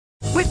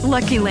With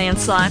Lucky Land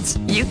Slots,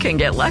 you can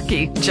get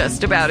lucky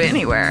just about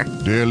anywhere.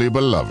 Dearly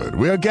beloved,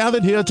 we are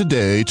gathered here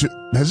today to...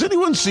 Has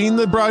anyone seen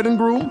the bride and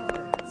groom?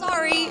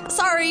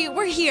 Sorry,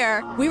 we're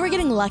here. We were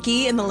getting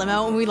lucky in the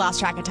limo and we lost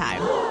track of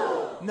time.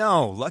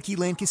 No, Lucky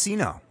Land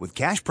Casino, with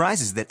cash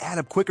prizes that add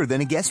up quicker than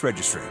a guest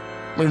registry.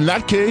 In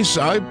that case,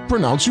 I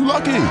pronounce you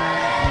lucky.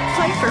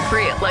 Play for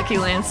free at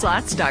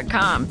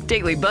LuckyLandSlots.com.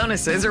 Daily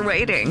bonuses are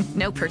waiting.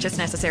 No purchase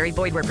necessary.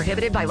 Void where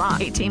prohibited by law.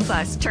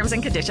 18+. Terms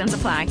and conditions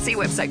apply. See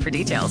website for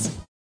details.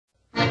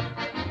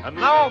 And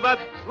now that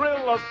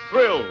thrill of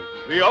thrills,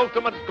 the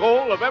ultimate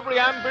goal of every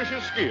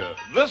ambitious skier,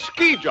 the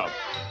ski jump.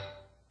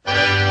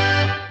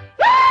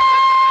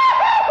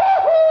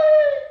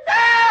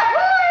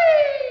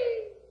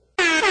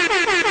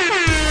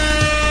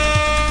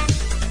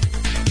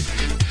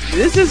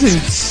 This is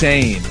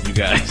insane, you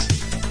guys.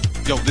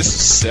 Yo, this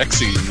is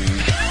sexy,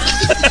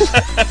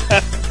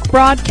 man.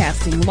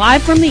 Broadcasting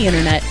live from the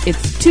internet,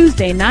 it's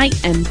Tuesday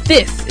night, and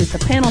this is the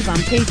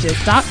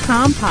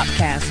panelsonpages.com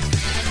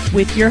podcast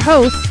with your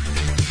host,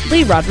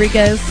 Lee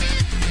Rodriguez.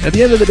 At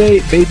the end of the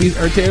day, babies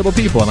are terrible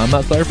people, and I'm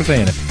not sorry for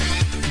saying it.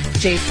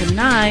 Jason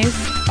Nyes.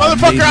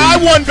 Motherfucker, I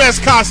won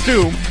best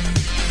costume!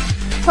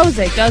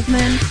 Jose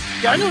Guzman.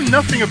 Yeah, I know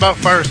nothing about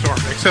Firestorm,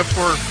 except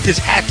for his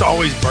hat's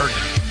always burning.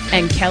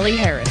 And Kelly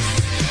Harris.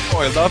 Oh,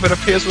 I love it.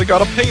 Appears we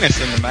got a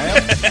penis in the mouth.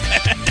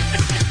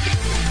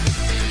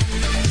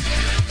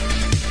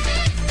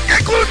 I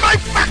glued my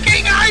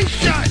fucking eyes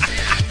shut!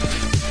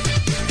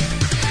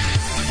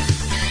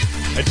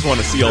 I just want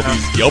to see all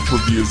these Yelp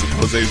reviews of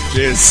Jose's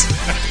jizz.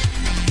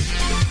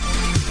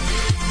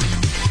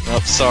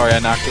 Oh, sorry, I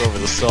knocked over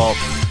the salt.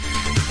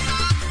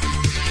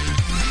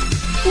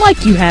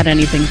 Like you had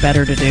anything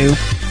better to do.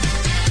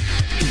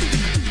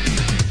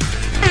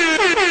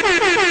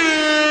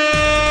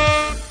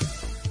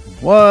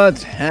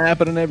 What's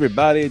happening,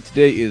 everybody?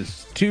 Today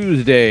is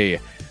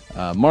Tuesday,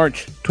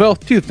 March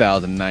 12th,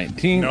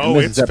 2019. No,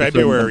 it's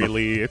February,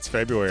 Lee. It's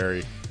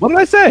February. What did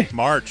I say?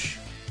 March.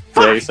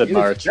 Yeah, you said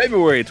March.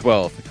 February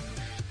 12th.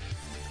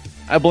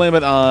 I blame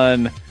it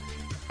on...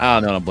 I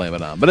don't know what I blame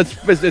it on, but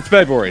it's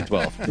February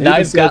 12th.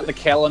 Knives got the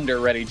calendar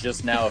ready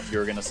just now if you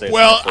were going to say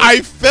Well, something.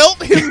 I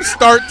felt him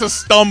start to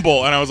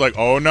stumble, and I was like,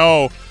 oh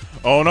no,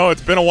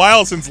 it's been a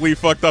while since Lee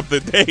fucked up the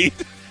date.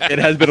 It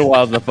has been a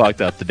while since I fucked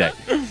up today.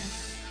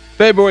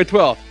 February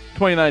 12th,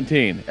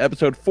 2019,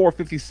 episode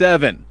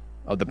 457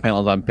 of the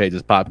Panels on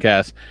Pages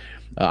podcast.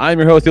 I'm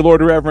your host, the Lord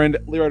Reverend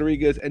Lee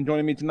Rodriguez, and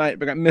joining me tonight,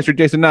 we got Mr.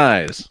 Jason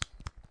Nyes.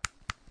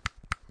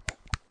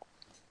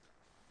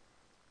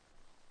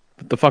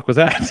 What the fuck was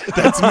that?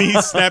 That's me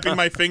snapping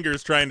my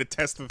fingers trying to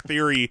test the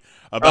theory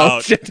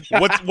about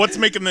what's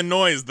making the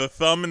noise, the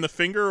thumb and the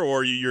finger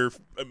or your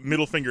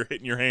middle finger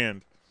hitting your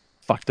hand?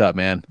 Fucked up,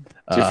 man.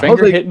 It's your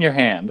finger hitting your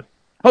hand.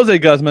 Jose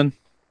Guzman.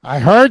 I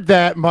heard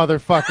that,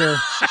 motherfucker.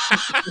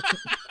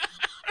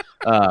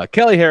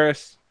 Kelly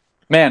Harris.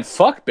 Man,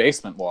 fuck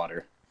basement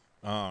water.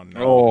 Oh, no.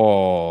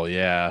 Oh,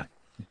 yeah.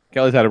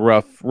 Kelly's had a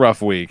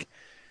rough week.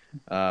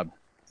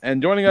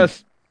 And joining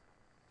us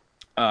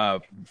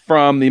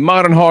from the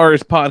Modern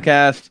Horrors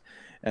podcast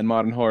and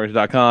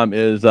modernhorrors.com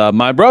is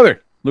my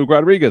brother, Luke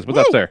Rodriguez. What's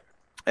up, sir?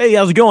 Hey,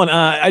 how's it going?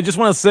 I just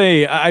want to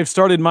say I've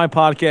started my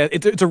podcast.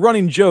 It's a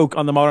running joke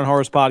on the Modern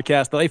Horrors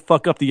podcast that I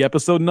fuck up the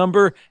episode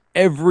number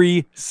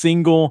every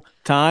single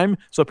time.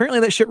 So apparently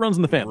that shit runs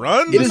in the family.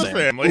 Runs in the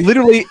family.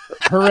 Literally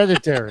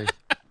hereditary.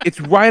 It's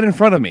right in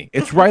front of me.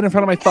 It's right in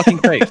front of my fucking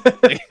face.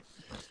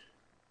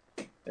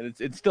 And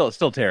it's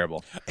still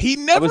terrible. He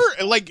never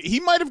he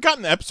might have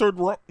gotten the episode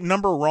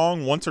number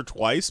wrong once or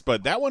twice,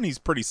 but that one he's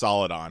pretty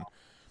solid on.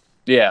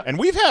 Yeah. And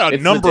we've had a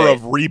number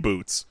of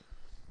reboots.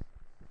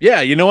 Yeah,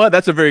 you know what?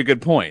 That's a very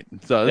good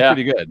point. So that's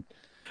pretty good.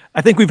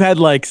 I think we've had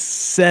like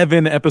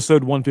 7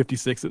 episode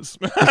 156s.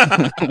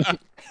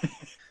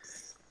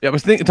 Yeah, I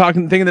was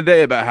thinking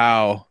today about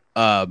how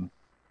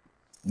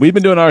we've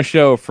been doing our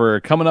show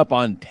for coming up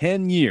on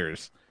 10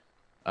 years.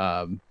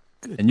 And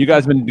you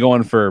guys have been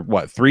going for,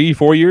 what,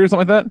 3-4 years,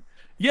 something like that?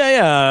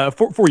 Yeah,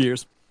 4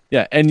 years.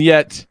 Yeah, and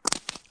yet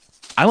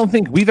I don't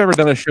think we've ever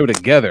done a show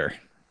together.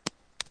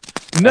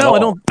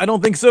 No, I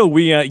don't think so.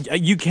 We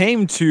you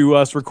came to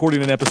us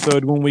recording an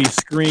episode when we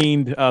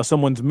screened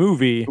someone's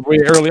movie. Way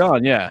early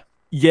on, yeah.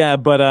 Yeah,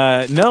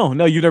 but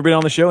no, you've never been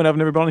on the show and I've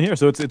never been on here,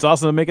 so it's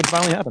awesome to make it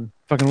finally happen.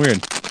 Fucking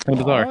weird. Kind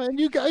of bizarre. And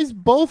you guys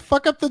both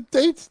fuck up the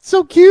dates. It's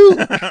so cute.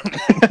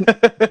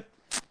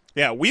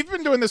 Yeah, we've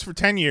been doing this for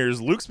 10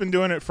 years. Luke's been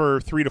doing it for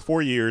 3 to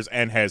 4 years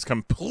and has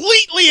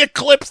completely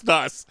eclipsed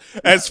us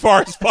as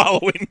far as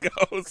following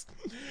goes.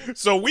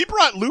 So we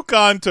brought Luke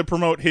on to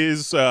promote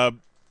his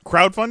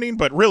crowdfunding,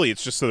 but really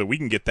it's just so that we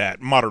can get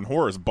that Modern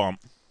Horrors bump.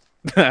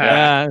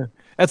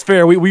 That's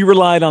fair. We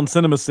relied on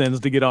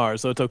CinemaSins to get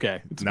ours, so it's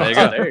okay. There you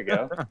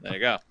go. There you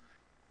go.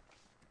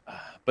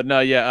 But no,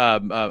 yeah,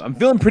 I'm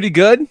feeling pretty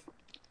good.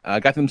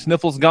 Got them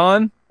sniffles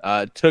gone.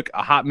 Took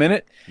a hot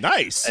minute.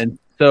 Nice. And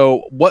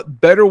so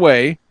what better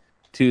way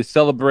to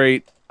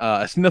celebrate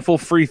a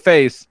sniffle-free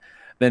face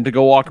than to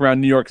go walk around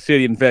New York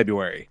City in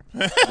February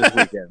this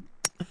weekend?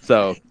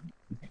 So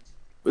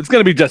it's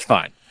going to be just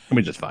fine. I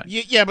mean, just fine.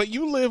 Yeah, but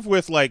you live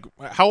with, like,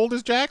 how old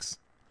is Jax?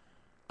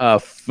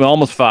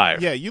 Almost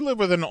 5. Yeah, you live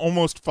with an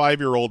almost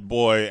 5-year-old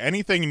boy.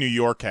 Anything New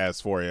York has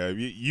for you,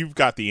 you've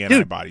got the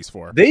antibodies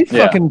for. They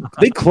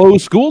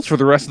close schools for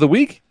the rest of the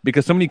week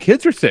because so many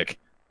kids are sick.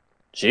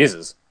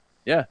 Jesus.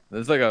 Yeah,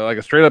 it's like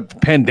a straight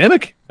up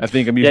pandemic. I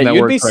think I'm using that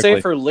you'd word be correctly.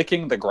 safer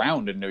licking the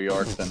ground in New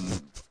York than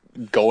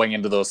going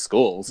into those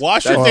schools.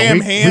 Wash your damn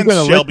hands, we're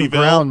gonna lick the Shelbyville.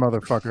 ground,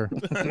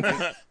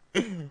 motherfucker.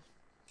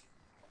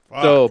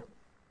 So,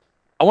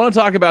 I want to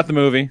talk about the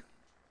movie.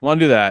 I want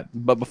to do that,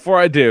 but before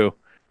I do,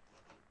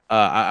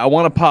 I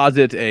want to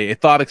posit a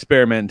thought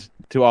experiment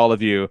to all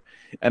of you,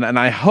 and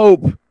I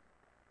hope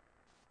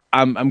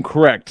I'm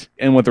correct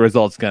in what the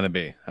result's going to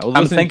be.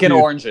 I'm thinking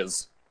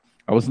oranges.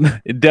 I was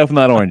definitely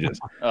not oranges.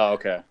 Oh,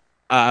 okay.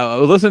 I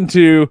was listening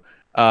to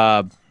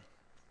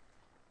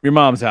Your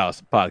Mom's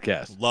House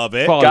podcast. Love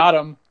it. Got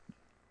him.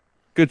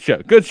 Good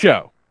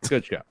show.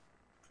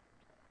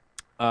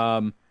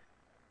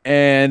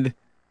 And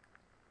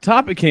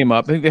topic came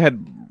up. I think they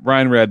had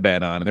Ryan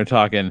Redband on, and they're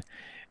talking,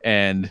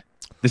 and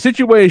the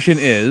situation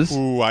is...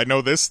 Ooh, I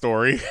know this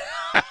story.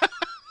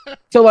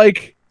 So,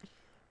 like,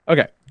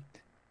 okay.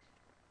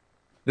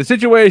 The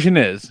situation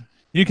is,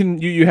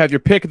 you have your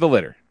pick of the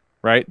litter,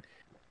 right?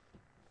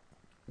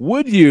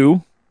 Would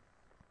you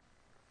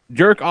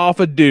jerk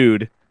off a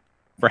dude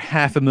for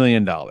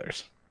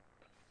 $500,000?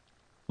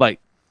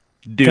 Like,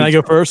 dude. Can I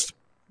go first?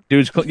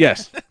 Dude's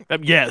yes.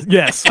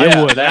 Yes,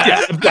 I would.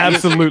 Yeah,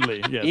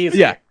 absolutely. Yes. Easy.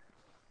 Yeah.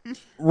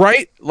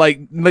 Right?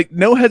 Like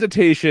no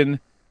hesitation.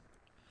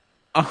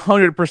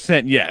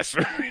 100% yes.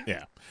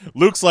 Yeah.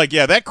 Luke's like,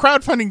 yeah, that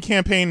crowdfunding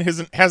campaign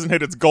hasn't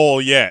hit its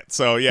goal yet,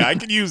 so yeah, I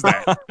could use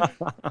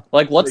that.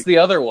 Like, what's the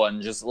other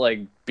one? Just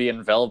like be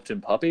enveloped in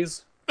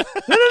puppies?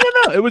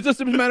 No. It was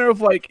a matter of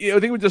like, I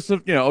think it was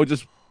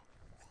just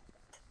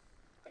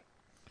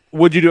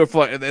would you do it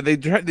for like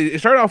they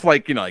started off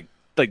like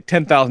like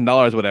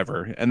 $10,000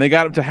 whatever, and they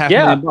got up to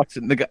 $500,000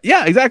 and they got,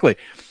 yeah, exactly.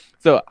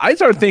 So I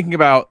started thinking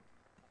about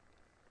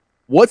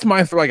what's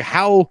my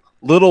how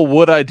little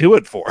would I do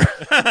it for?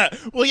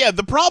 Well, yeah,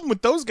 the problem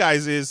with those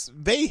guys is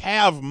they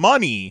have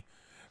money,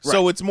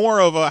 so it's more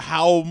of a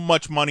how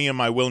much money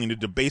am I willing to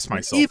debase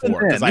myself for?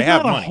 Because I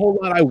have money. A whole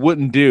lot I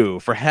wouldn't do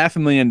for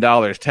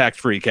 $500,000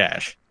 tax-free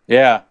cash.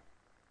 Yeah.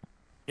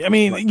 I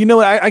mean,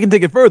 I can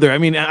take it further. I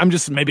mean,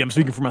 maybe I'm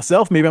speaking for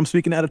myself. Maybe I'm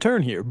speaking out of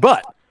turn here.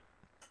 But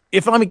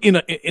if I'm in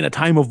a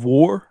time of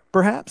war,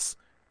 perhaps,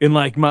 and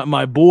like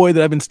my boy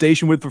that I've been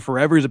stationed with for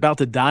forever is about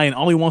to die, and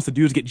all he wants to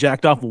do is get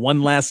jacked off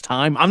one last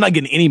time, I'm not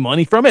getting any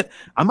money from it.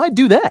 I might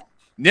do that.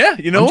 Yeah,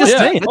 I'm just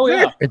saying. Oh,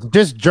 yeah. It's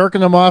just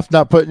jerking them off,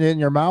 not putting it in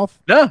your mouth.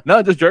 No,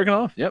 just jerking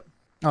off. Yep.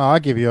 Oh, I'll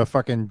give you a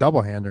fucking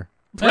double hander.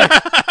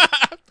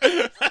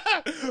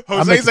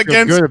 Jose's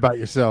against good about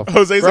yourself.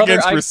 Jose's Brother,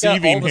 against I've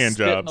receiving got all the hand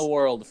spit in jobs. the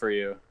world for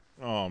you.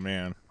 Oh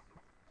man.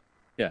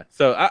 Yeah.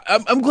 So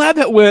I'm glad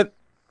that went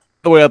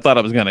the way I thought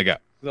it was gonna go.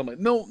 I'm like,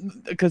 no,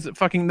 because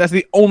that's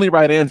the only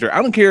right answer.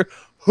 I don't care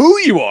who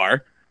you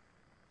are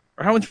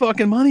or how much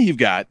fucking money you've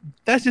got.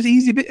 That's just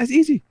easy. That's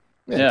easy.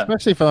 Yeah,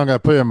 especially if I'm gonna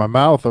put it in my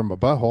mouth or my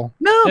butthole.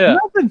 No,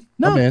 nothing.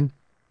 No. I'm in.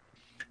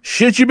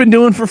 Shit you've been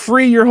doing for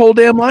free your whole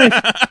damn life.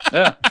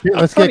 Yeah. Dude,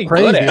 let's get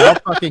crazy. I'll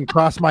fucking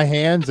cross my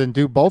hands and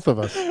do both of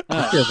us.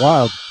 Let's get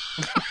wild.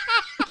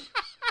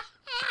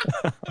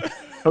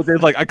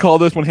 Jose's like, I call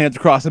this one Hands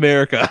Across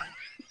America.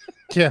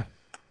 Yeah.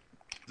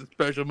 It's a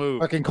special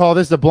move. I can call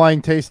this the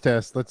blind taste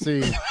test. Let's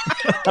see.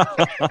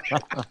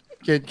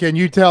 Can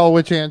you tell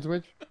which hand's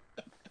which?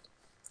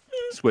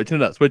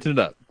 Switching it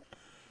up.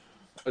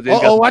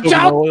 Oh, watch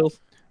out!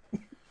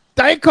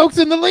 Diet Coke's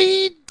in the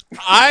lead.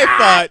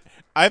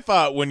 I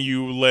thought when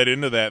you led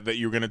into that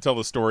you were going to tell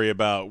the story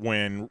about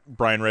when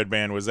Brian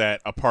Redband was at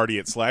a party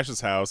at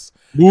Slash's house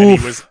and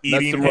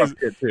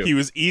he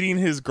was eating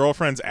his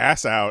girlfriend's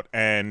ass out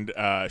and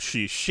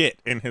she shit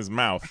in his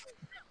mouth.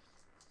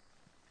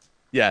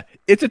 Yeah,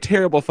 it's a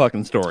terrible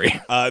fucking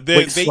story.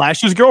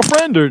 Slash's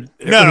girlfriend or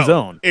his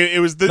own?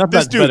 It was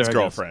this dude's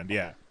girlfriend.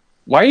 Yeah.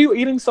 Why are you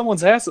eating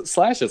someone's ass at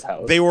Slash's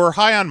house? They were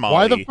high on Molly.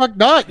 Why the fuck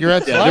not? You're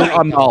at Slash. They're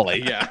on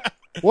Molly. Yeah.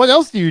 What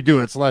else do you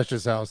do at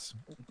Slash's house?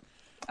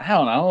 I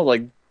don't know.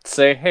 Like,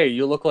 say, hey,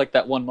 you look like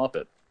that one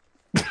Muppet.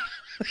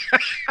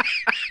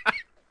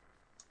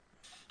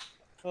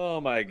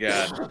 Oh my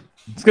god,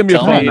 it's gonna be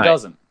Tell a fun me he night.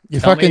 doesn't. You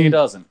Tell me fucking he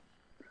doesn't.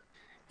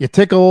 You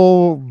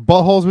tickle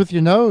buttholes with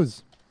your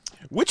nose.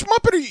 Which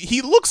Muppet are you?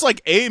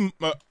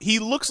 He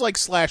looks like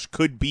Slash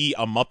could be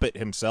a Muppet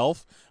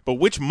himself, but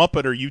which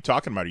Muppet are you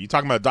talking about? Are you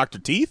talking about Dr.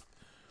 Teeth?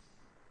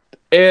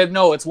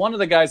 No, it's one of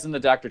the guys in the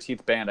Dr.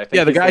 Teeth band. I think.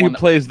 Yeah, the he's guy who one that-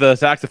 plays the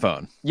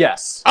saxophone.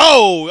 Yes.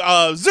 Oh,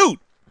 Zoot.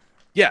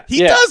 Yeah, He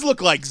does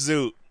look like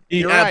Zoot.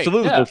 he You're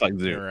absolutely right. looks like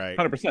Zoot. You're right.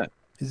 100%.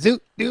 Zoot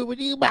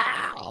doobity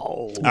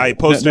bow. I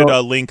posted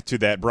a link to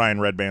that Brian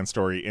Redband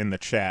story in the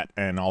chat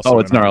and also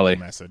it's an audio gnarly.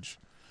 message.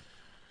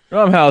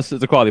 Rum House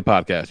is a quality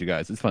podcast, you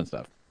guys. It's fun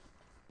stuff.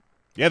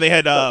 Yeah, they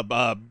had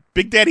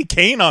Big Daddy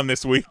Kane on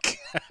this week.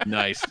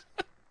 Nice.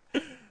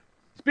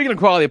 Speaking of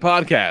quality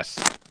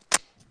podcasts,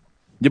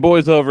 your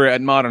boys over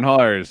at Modern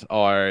Horrors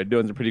are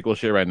doing some pretty cool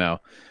shit right now.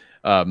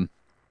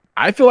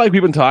 I feel like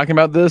we've been talking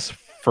about this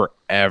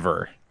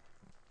forever.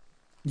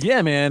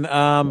 Yeah, man.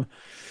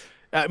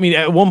 I mean,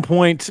 at one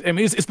point, I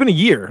mean, it's been a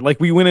year. Like,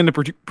 we went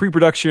into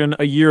pre-production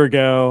a year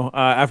ago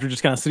after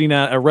just kind of sitting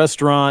at a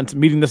restaurant,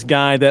 meeting this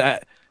guy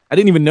that I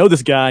didn't even know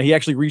this guy. He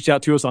actually reached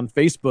out to us on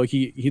Facebook.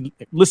 He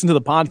listened to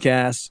the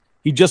podcast.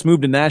 He just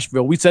moved to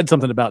Nashville. We said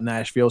something about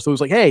Nashville. So it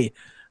was like, hey,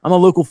 I'm a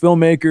local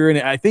filmmaker, and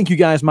I think you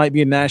guys might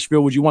be in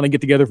Nashville. Would you want to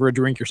get together for a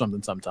drink or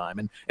something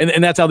sometime?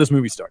 And that's how this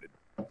movie started.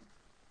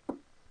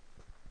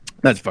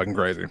 That's fucking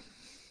crazy.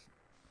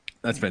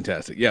 That's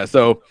fantastic. Yeah,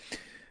 so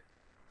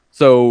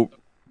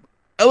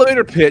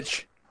elevator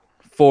pitch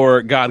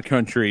for God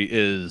Country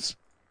is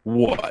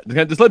what?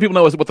 Just let people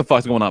know what the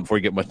fuck's going on before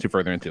you get much too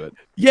further into it.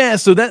 Yeah,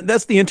 so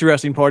that's the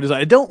interesting part is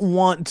I don't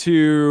want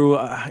to,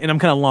 and I'm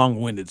kind of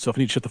long-winded, so if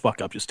you need to shut the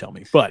fuck up, just tell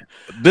me. But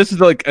this is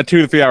like a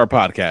 2 to 3 hour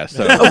podcast.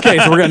 So. Okay,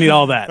 so we're going to need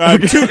all that.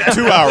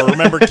 2 hour.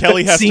 Remember,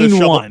 Kelly has Scene to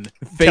shovel. one,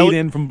 fade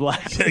in from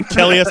black.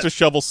 Kelly has to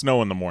shovel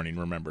snow in the morning,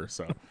 remember?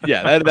 So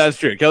yeah, that's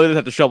true. Kelly does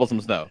have to shovel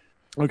some snow.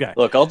 Okay.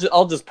 Look, I'll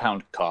just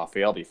pound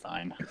coffee. I'll be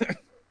fine.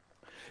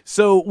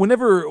 So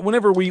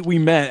whenever we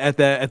met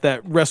at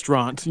that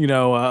restaurant,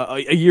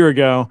 a year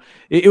ago,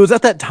 it was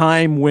at that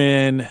time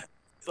when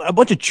a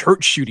bunch of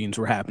church shootings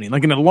were happening,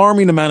 like an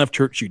alarming amount of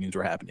church shootings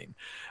were happening.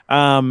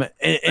 And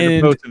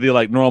opposed to the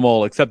like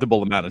normal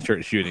acceptable amount of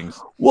church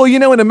shootings. Well,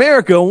 in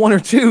America, 1 or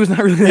 2 is not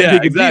really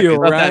that big a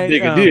deal, not right? that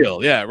big a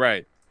deal. Yeah,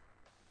 right.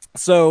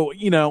 So,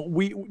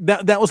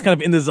 that was kind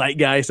of in the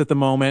zeitgeist at the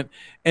moment.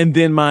 And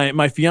then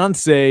my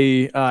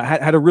fiance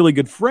had a really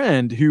good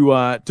friend who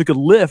took a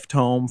Lyft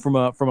home from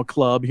a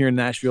club here in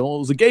Nashville. It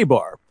was a gay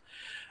bar.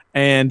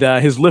 And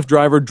his Lyft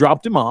driver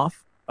dropped him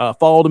off,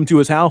 followed him to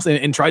his house,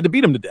 and tried to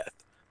beat him to death.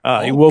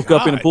 He woke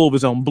up in a pool of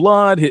his own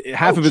blood.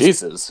 Half of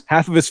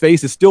his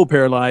face is still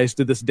paralyzed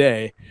to this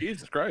day.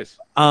 Jesus Christ.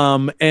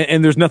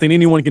 And there's nothing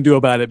anyone can do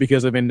about it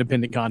because of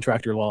independent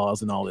contractor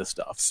laws and all this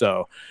stuff.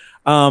 So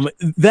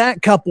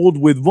that coupled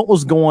with what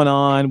was going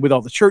on with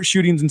all the church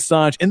shootings and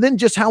such, and then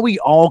just how we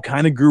all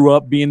kind of grew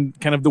up being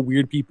kind of the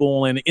weird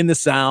people and in the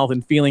South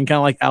and feeling kind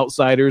of like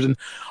outsiders and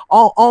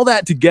all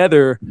that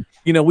together,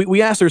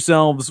 we asked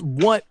ourselves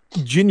what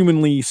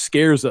genuinely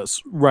scares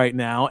us right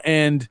now.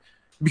 And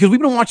because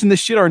we've been watching this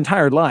shit our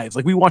entire lives.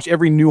 Like, we watch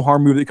every new horror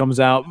movie that comes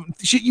out,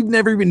 shit you've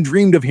never even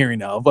dreamed of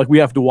hearing of. Like, we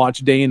have to watch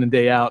day in and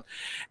day out.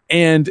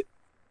 And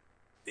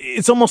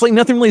it's almost like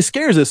nothing really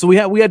scares us. So we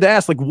had to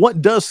ask, like,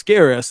 what does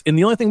scare us? And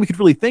the only thing we could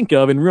really think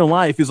of in real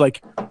life is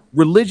like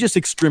religious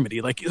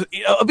extremity, like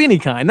of any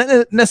kind,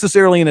 not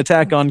necessarily an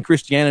attack on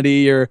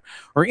Christianity or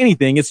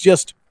anything. It's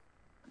just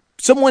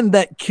someone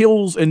that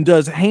kills and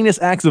does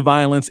heinous acts of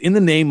violence in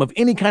the name of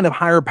any kind of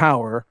higher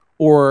power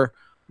or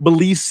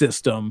belief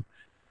system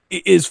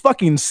is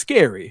fucking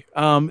scary.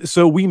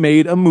 So we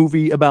made a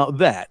movie about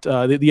that.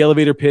 The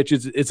elevator pitch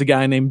is it's a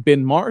guy named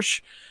Ben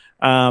Marsh.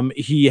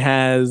 He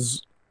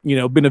has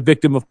been a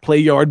victim of play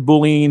yard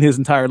bullying his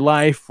entire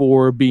life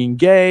for being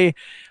gay.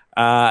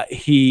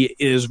 He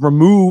is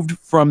removed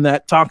from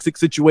that toxic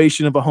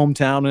situation of a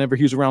hometown whenever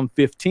he was around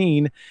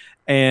 15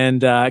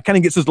 and kind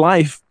of gets his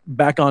life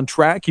back on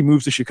track. He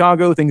moves to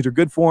Chicago. Things are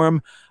good for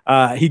him.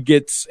 He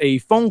gets a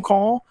phone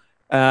call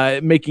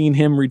making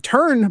him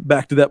return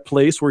back to that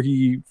place where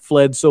he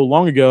fled so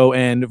long ago.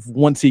 And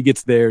once he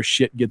gets there,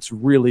 shit gets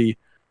really,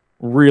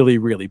 really,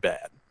 really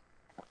bad.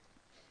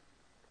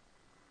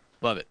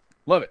 Love it.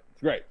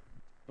 It's great.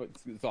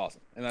 It's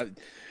awesome. And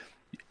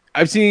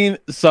I've seen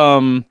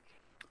some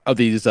of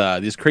these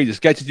crazy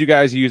sketches you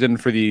guys are using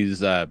for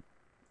these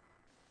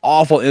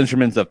awful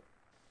instruments of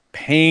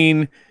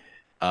pain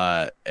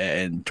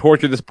and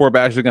torture this poor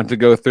bastard's going to have to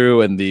go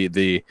through. And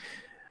the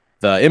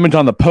image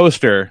on the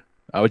poster,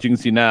 what you can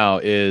see now,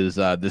 is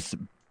this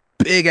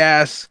big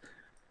ass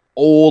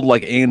old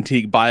like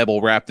antique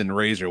Bible wrapped in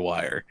razor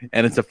wire,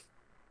 and it's a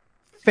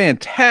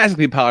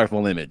fantastically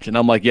powerful image. And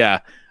I'm like, yeah,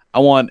 I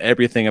want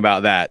everything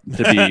about that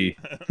to be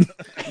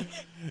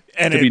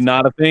and to be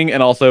not a thing,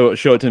 and also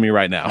show it to me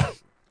right now.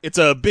 It's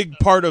a big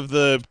part of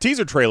the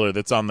teaser trailer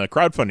that's on the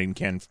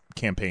crowdfunding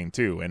campaign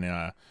too,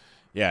 and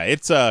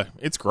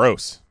it's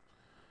gross.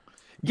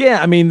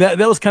 Yeah, I mean that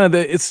was kind of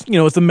it's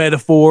a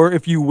metaphor,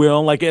 if you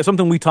will, like it's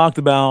something we talked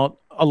about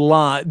a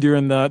lot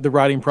during the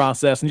writing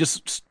process, and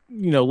just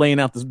laying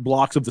out the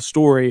blocks of the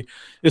story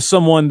is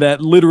someone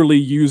that literally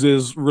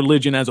uses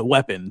religion as a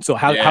weapon. So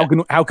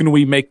how can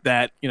we make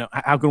that,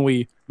 how can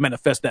we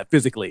manifest that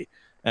physically?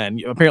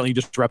 And apparently you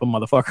just wrap a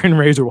motherfucker in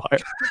razor wire.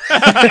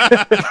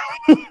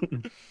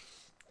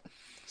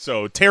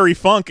 So Terry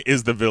Funk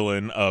is the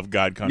villain of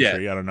God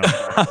Country. Yeah. I don't know.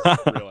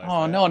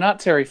 Oh no, not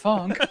Terry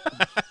Funk.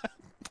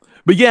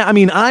 But yeah, I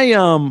mean,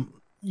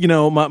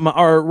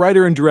 our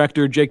writer and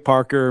director Jake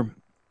Parker,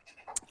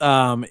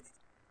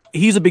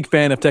 he's a big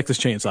fan of Texas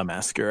Chainsaw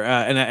Massacre,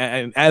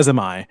 and as am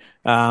I.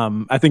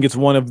 I think it's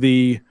one of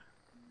those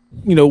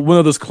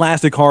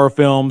classic horror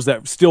films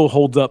that still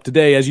holds up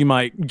today, as you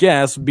might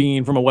guess,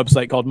 being from a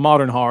website called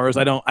Modern Horrors.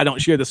 I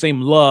don't share the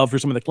same love for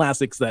some of the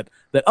classics that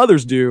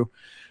others do,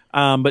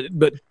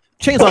 but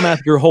Chainsaw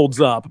Massacre holds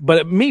up,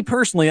 but me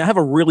personally, I have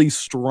a really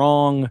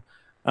strong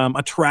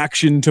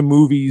attraction to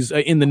movies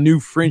in the new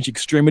French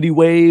extremity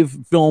wave,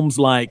 films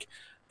like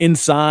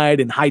Inside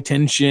and High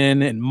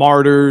Tension and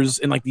Martyrs,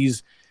 and like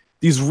these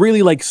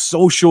really like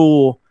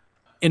social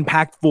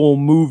impactful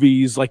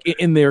movies like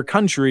in their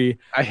country.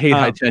 I hate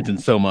High Tension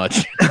so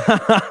much.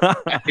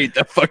 I hate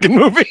that fucking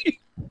movie.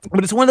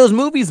 But it's one of those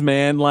movies,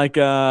 man. Like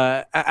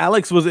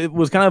Alex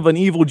was kind of an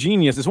evil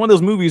genius. It's one of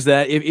those movies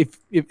that if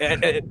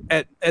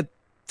at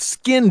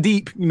skin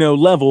deep,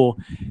 level,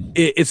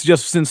 it's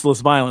just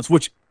senseless violence.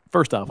 Which,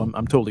 first off,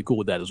 I'm totally cool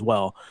with that as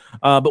well.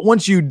 But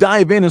once you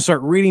dive in and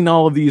start reading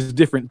all of these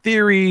different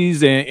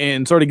theories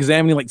and start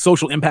examining like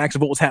social impacts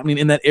of what was happening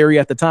in that area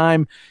at the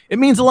time, it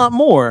means a lot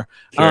more.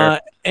 Sure.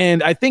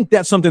 And I think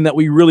that's something that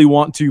we really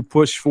want to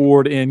push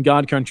forward in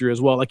God Country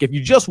as well. Like if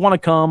you just want to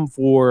come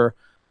for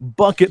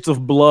buckets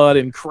of blood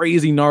and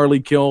crazy gnarly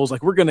kills,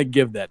 like we're going to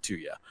give that to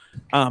you.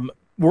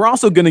 We're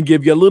also going to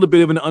give you a little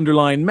bit of an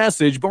underlying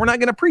message, but we're not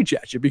going to preach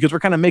at you because we're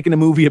kind of making a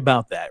movie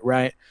about that,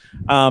 right?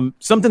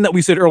 Something that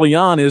we said early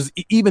on is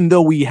even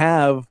though we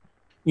have,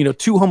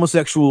 two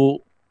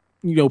homosexual,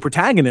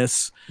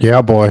 protagonists.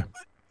 Yeah, boy.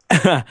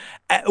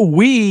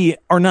 We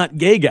are not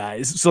gay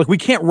guys. So like we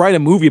can't write a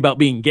movie about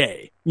being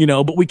gay,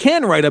 but we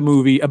can write a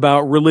movie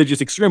about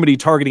religious extremity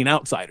targeting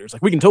outsiders.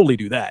 Like we can totally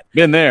do that.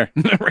 Been there.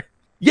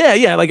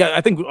 Yeah. Like I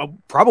think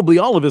probably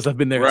all of us have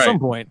been there at some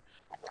point.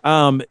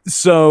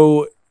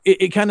 So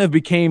it kind of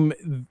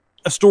became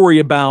a story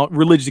about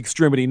religious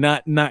extremity,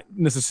 not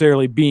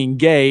necessarily being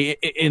gay.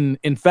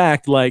 In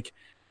fact, like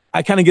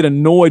I kind of get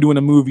annoyed when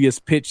a movie is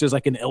pitched as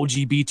like an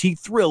LGBT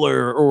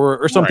thriller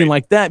or something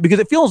like that because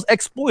it feels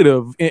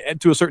exploitive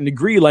to a certain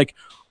degree. Like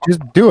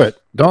just do it.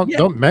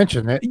 Don't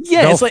mention it.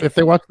 Yeah, it's like, if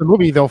they watch the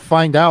movie, they'll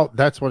find out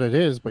that's what it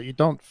is. But you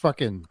don't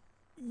fucking.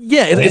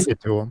 Yeah,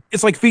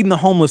 it's like feeding the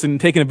homeless and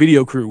taking a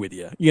video crew with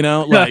you.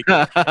 Like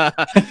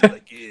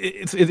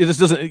it just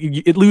doesn't.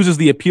 It loses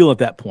the appeal at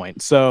that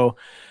point. So,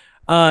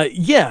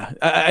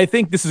 I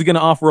think this is going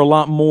to offer a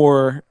lot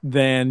more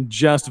than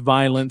just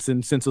violence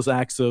and senseless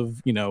acts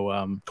of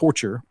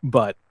torture.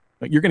 But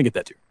you're going to get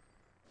that too.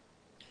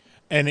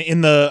 And in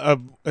the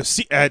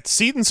at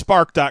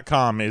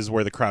seedandspark.com is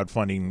where the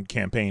crowdfunding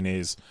campaign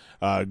is.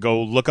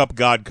 Go look up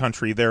God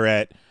Country. They're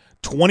at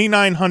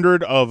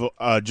 2,900 of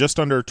just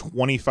under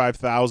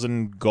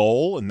 25,000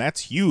 goal, and that's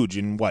huge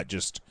in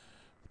just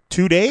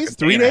 2 days,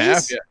 3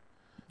 days.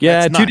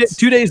 Yeah,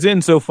 2 days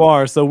in so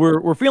far, so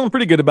we're feeling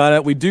pretty good about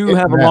it. We do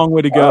have a long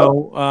way to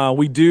go.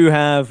 We do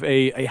have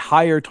a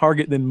higher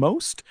target than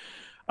most,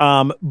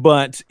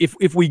 but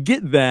if we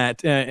get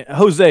that,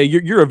 Jose,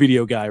 you're a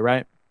video guy,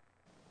 right?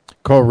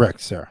 Correct,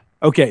 sir.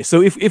 Okay,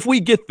 so if we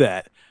get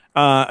that.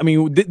 I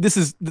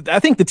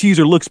think the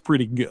teaser looks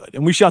pretty good,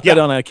 and we shot that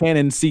on a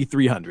Canon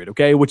C300,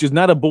 okay, which is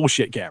not a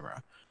bullshit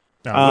camera.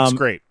 No, it looks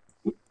great.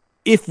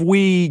 If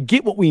we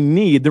get what we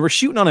need, they were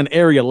shooting on an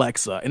Arri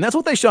Alexa, and that's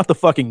what they shot the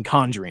fucking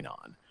Conjuring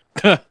on.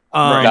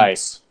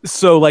 Nice.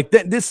 So like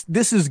this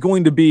is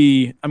going to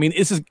be. I mean,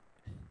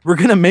 we're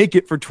gonna make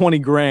it for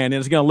 $20,000, and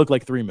it's gonna look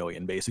like $3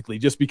 million basically,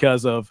 just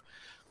because of.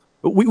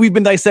 We've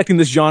been dissecting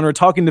this genre,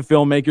 talking to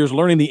filmmakers,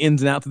 learning the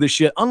ins and outs of this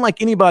shit,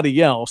 unlike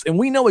anybody else. And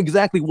we know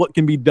exactly what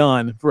can be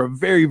done for a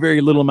very,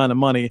 very little amount of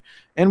money.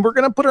 And we're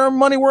going to put our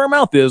money where our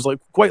mouth is, like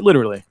quite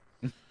literally.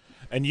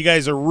 And you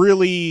guys are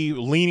really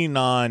leaning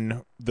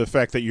on the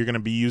fact that you're going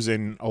to be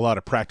using a lot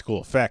of practical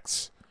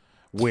effects,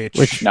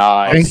 which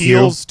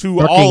appeals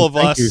to all of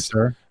us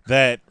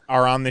that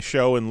are on this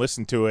show and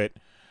listen to it.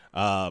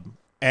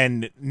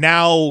 And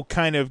now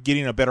kind of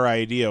getting a better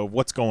idea of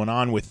what's going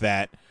on with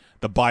that.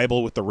 The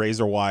Bible with the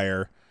razor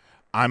wire.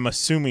 I'm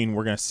assuming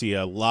we're going to see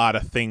a lot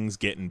of things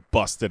getting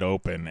busted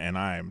open, and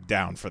I'm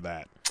down for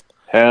that.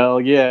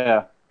 Hell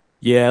yeah.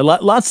 Yeah,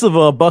 lots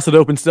of busted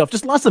open stuff.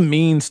 Just lots of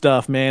mean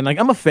stuff, man. Like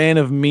I'm a fan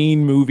of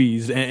mean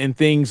movies and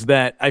things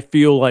that I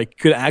feel like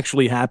could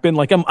actually happen.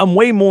 Like I'm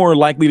way more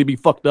likely to be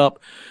fucked up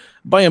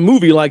by a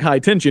movie like High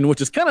Tension,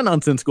 which is kind of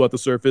nonsensical at the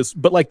surface,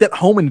 but like that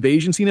home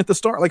invasion scene at the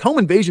start, like home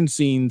invasion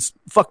scenes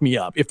fuck me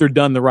up if they're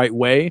done the right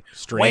way.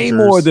 Strangers. Way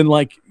more than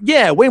like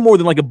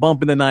a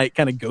bump in the night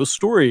kind of ghost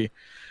story.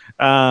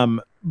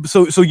 So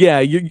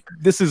yeah,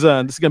 this is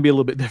going to be a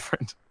little bit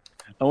different.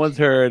 I once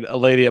heard a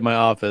lady at my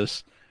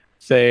office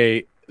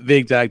say the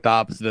exact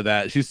opposite of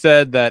that. She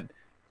said that,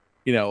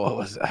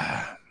 it's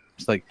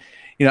like,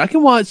 I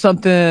can watch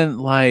something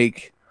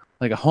like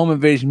a home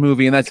invasion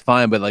movie, and that's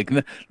fine, but like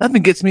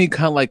nothing gets me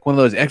kind of like one of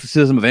those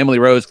Exorcism of Emily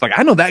Rose. Like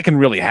I know that can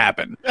really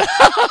happen.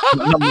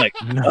 I'm like,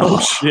 no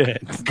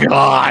shit,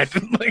 God.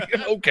 Like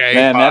okay,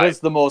 man, that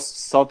is the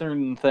most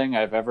Southern thing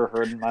I've ever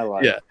heard in my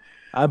life. Yeah,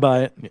 I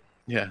buy it.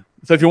 Yeah.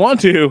 So if you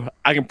want to,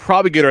 I can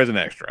probably get her as an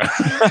extra.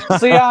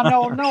 See, I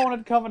know no one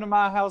would come into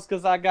my house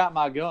because I got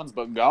my guns,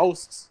 but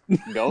ghosts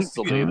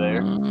will be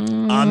there.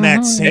 On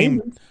that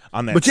same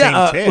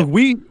tip.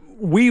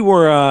 We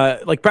were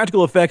like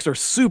practical effects are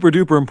super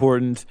duper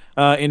important.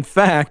 In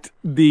fact,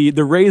 the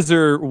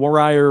razor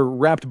wire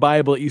wrapped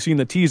Bible that you see in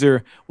the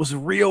teaser was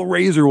real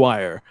razor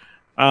wire.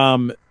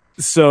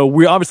 So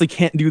we obviously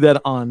can't do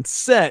that on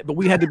set, but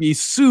we had to be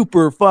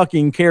super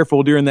fucking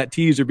careful during that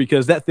teaser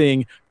because that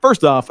thing,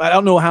 first off, I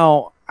don't know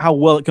how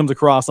well it comes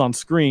across on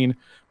screen,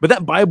 but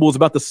that Bible is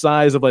about the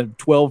size of a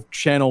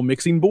 12-channel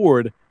mixing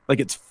board. Like,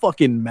 it's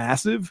fucking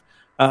massive.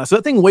 So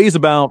that thing weighs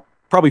about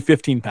probably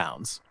 15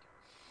 pounds.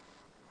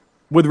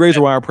 With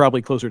razor wire,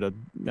 probably closer to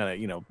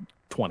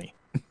 20.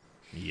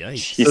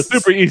 Yikes! So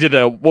super easy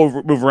to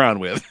move around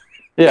with.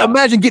 Yeah,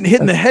 imagine getting hit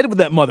in the head with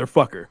that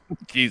motherfucker.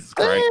 Jesus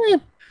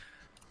Christ!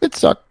 It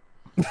sucked.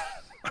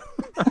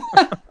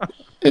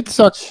 It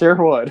sucked. Sure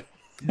would.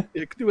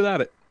 You can do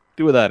without it.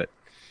 Do without it.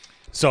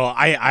 So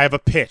I have a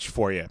pitch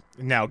for you.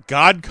 Now,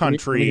 God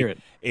Country,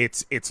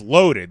 it's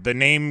loaded. The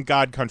name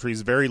God Country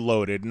is very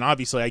loaded, and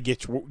obviously I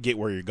get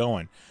where you're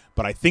going.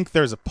 But I think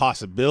there's a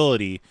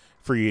possibility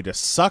for you to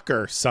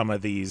sucker some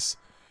of these,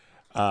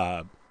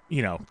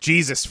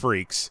 Jesus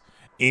freaks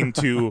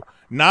into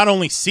not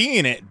only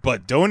seeing it,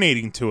 but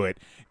donating to it.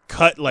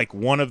 Cut like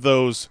one of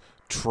those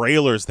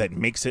trailers that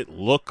makes it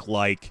look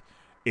like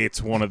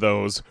it's one of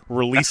those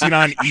releasing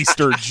on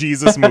Easter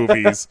Jesus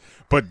movies,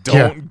 but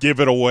don't give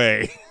it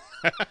away.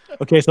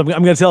 Okay, so I'm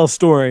going to tell a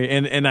story,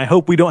 and I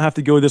hope we don't have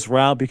to go this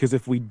route because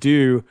if we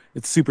do,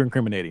 it's super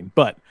incriminating.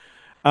 But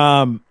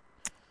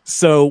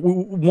so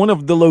one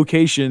of the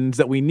locations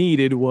that we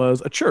needed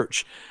was a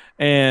church.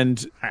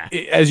 And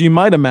as you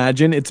might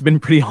imagine, it's been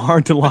pretty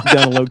hard to lock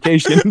down a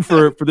location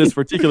for this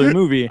particular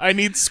movie. I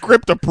need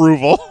script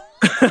approval.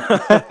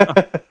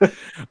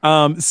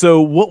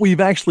 So what we've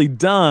actually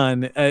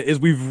done is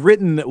we've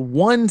written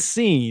one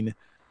scene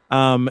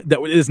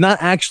that is not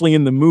actually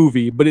in the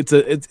movie, but it's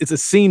a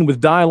scene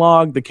with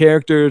dialogue, the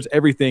characters,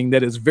 everything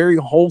that is very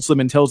wholesome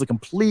and tells a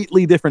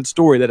completely different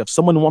story. That if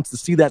someone wants to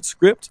see that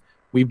script,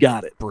 we've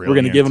got it. Brilliant. We're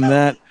going to give them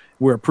that.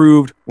 We're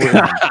approved. We're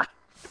in.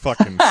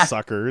 Fucking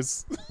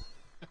suckers.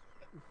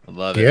 I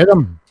love it. Get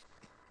them.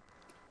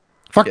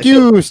 Fuck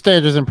you,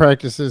 standards and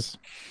practices.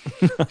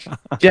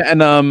 Yeah, and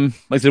like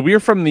I said, we are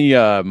from the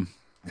kind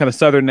of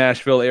southern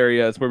Nashville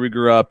area. That's where we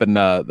grew up, and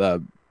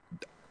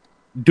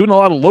doing a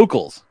lot of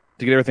locals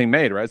to get everything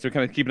made, right? So we're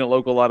kind of keeping it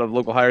local, a lot of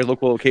local hires,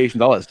 local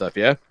locations, all that stuff,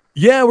 yeah?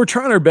 Yeah, we're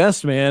trying our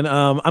best, man.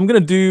 I'm gonna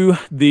do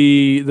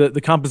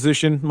the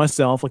composition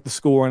myself, like the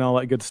score and all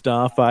that good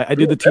stuff. I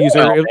did the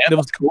teaser. It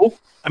was cool.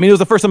 I mean, it was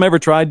the first time I ever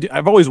tried.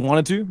 I've always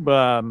wanted to,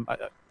 but I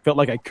felt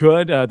like I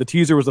could. The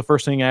teaser was the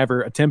first thing I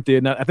ever attempted,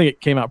 and I think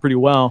it came out pretty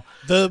well.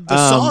 The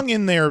song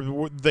in there,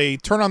 they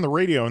turn on the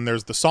radio and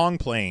there's the song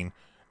playing.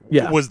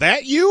 Yeah, was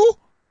that you?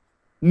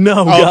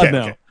 No, God,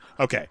 no.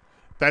 Okay.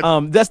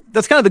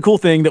 That's kind of the cool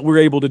thing that we're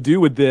able to do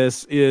with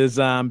this is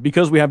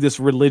because we have this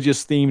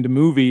religious themed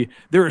movie,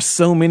 there are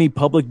so many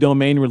public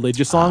domain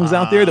religious songs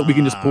out there that we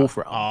can just pull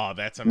from. Oh,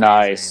 that's amazing.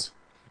 Nice.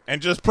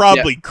 And just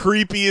probably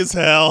creepy as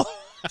hell.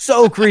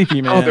 So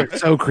creepy, man. Oh, they're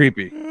so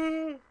creepy.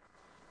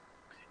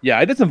 Yeah,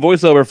 I did some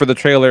voiceover for the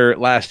trailer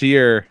last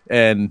year,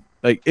 and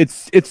like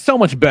it's so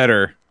much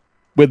better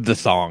with the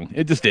song.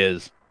 It just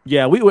is.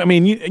 Yeah, I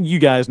mean, you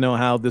guys know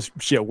how this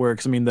shit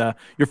works. I mean,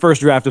 your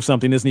first draft of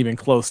something isn't even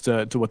close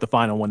to what the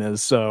final one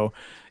is. So,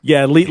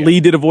 yeah,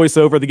 Lee did a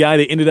voiceover. The guy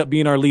that ended up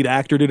being our lead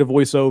actor did a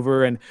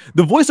voiceover, and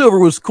the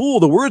voiceover was cool.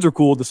 The words are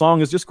cool. The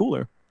song is just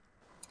cooler.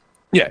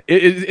 Yeah,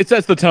 it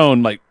sets the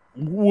tone like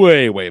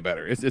way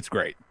better. It's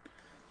great.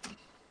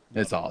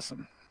 It's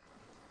awesome.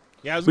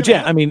 Yeah,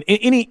 I mean,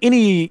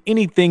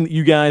 anything that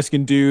you guys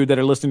can do that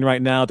are listening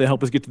right now to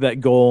help us get to that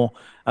goal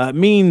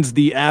means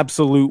the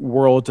absolute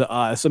world to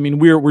us. I mean,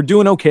 we're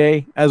doing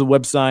okay as a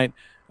website.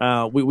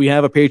 We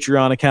have a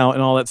Patreon account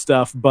and all that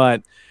stuff,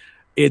 but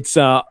it's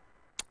a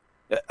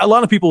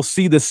lot of people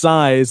see the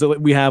size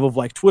that we have of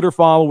like Twitter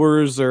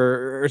followers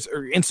or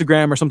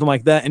Instagram or something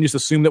like that and just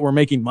assume that we're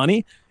making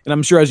money. And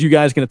I'm sure, as you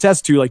guys can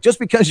attest to, like just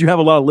because you have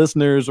a lot of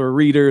listeners or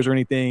readers or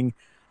anything,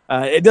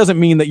 it doesn't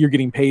mean that you're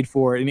getting paid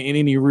for it in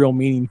any real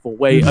meaningful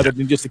way other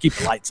than just to keep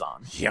the lights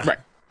on. Yeah. Right.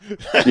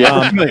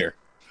 Yeah. Familiar.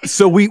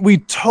 So we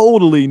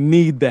totally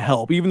need the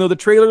help. Even though the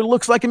trailer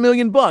looks like $1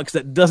 million,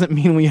 that doesn't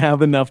mean we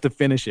have enough to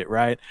finish it,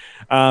 right?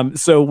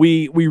 So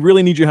we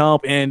really need your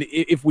help. And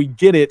if we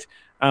get it,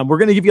 we're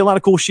going to give you a lot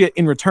of cool shit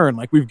in return.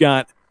 Like we've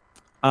got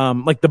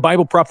like the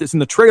Bible prop that's in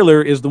the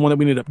trailer is the one that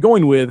we ended up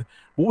going with.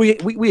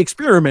 We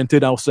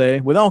experimented, I'll say,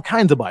 with all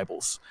kinds of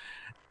Bibles.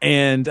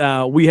 And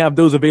we have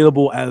those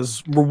available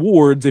as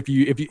rewards if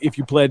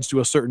you pledge to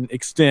a certain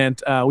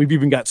extent. We've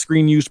even got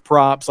screen use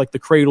props like the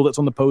cradle that's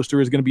on the poster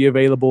is going to be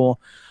available.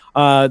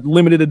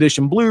 Limited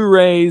edition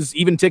Blu-rays,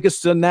 even tickets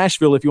to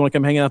Nashville if you want to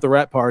come hang out at the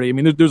Rat Party. I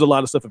mean, there's a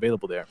lot of stuff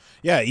available there.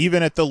 Yeah,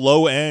 even at the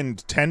low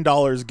end,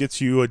 $10 gets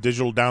you a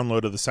digital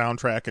download of the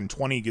soundtrack, and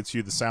 $20 gets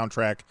you the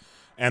soundtrack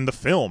and the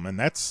film, and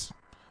that's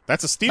a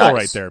steal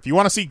right there. If you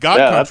want to see God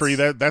Country,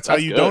 that's how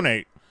you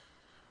donate.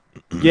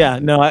 Yeah,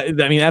 no, I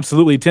mean,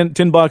 absolutely. $10,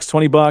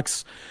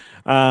 $20.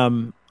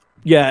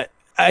 Yeah,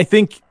 I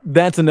think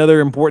that's another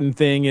important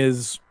thing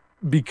is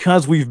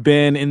because we've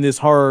been in this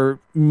horror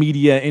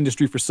media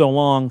industry for so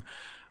long,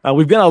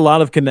 we've got a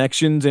lot of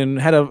connections and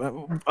had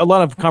a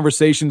lot of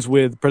conversations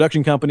with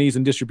production companies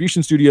and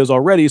distribution studios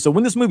already. So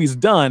when this movie's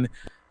done,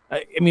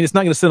 I mean, it's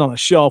not going to sit on a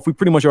shelf. We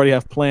pretty much already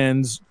have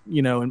plans,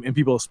 and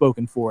people have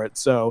spoken for it.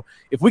 So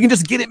if we can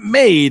just get it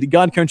made,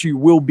 God Country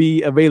will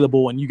be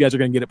available, and you guys are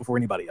going to get it before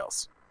anybody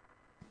else.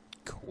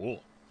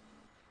 Cool.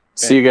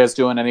 So you guys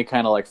doing any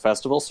kind of like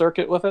festival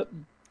circuit with it?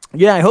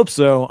 Yeah, I hope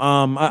so.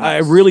 I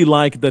really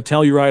like the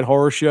Telluride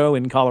Horror Show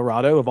in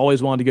Colorado. I've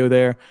always wanted to go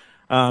there.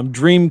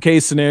 Dream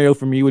case scenario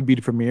for me would be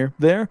to premiere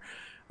there.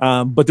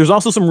 But there's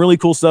also some really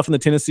cool stuff in the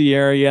Tennessee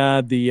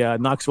area, the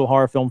Knoxville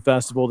Horror Film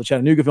Festival, the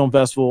Chattanooga Film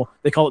Festival.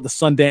 They call it the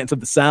Sundance of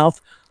the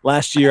South.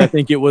 Last year, I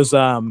think it was,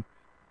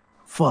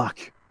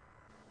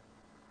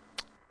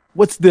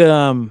 what's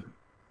the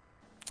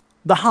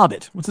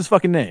Hobbit? What's his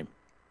fucking name?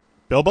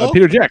 Bilbo?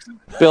 Peter Jackson.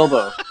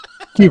 Bilbo.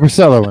 Kiefer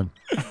Sutherland.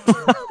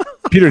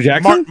 Peter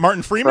Jackson?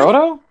 Martin Freeman?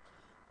 Frodo?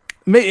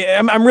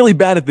 I'm really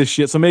bad at this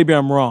shit, so maybe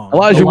I'm wrong.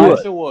 Elijah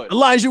Wood.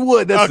 Elijah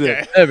Wood, that's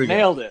it. There we go.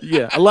 Nailed it.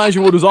 Yeah,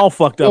 Elijah Wood was all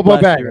fucked up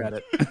last year at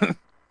it.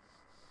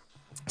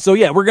 So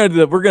yeah, we're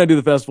gonna do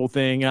the festival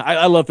thing.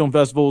 I love film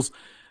festivals.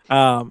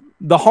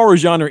 The horror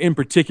genre in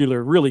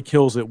particular really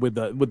kills it with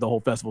the whole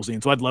festival scene.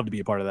 So I'd love to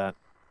be a part of that.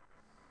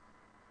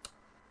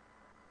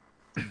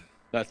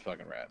 That's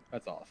fucking rad.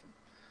 That's awesome.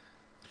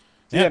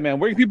 Yeah, man.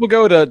 Where can people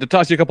go to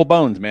toss you a couple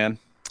bones, man?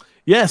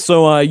 Yeah,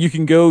 so you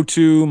can go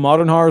to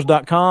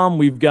modernhorrors.com.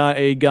 We've got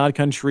a God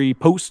Country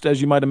post,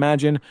 as you might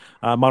imagine.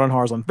 Modern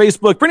Horrors on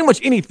Facebook. Pretty much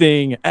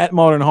anything at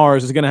Modern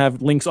Horrors is going to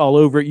have links all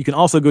over it. You can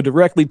also go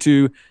directly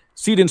to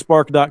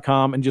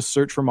seedandspark.com and just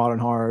search for Modern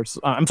Horrors.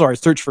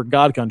 Search for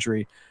God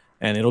Country,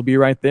 and it'll be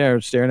right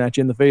there staring at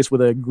you in the face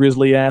with a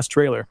grisly-ass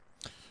trailer.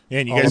 Yeah,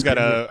 and you guys got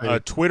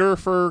a Twitter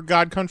for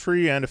God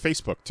Country and a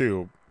Facebook,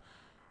 too.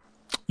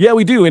 Yeah,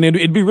 we do, and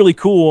it'd be really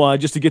cool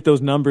just to get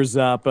those numbers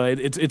up.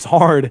 It's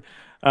hard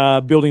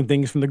building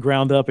things from the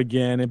ground up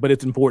again, but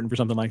it's important for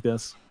something like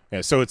this.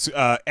 Yeah, so it's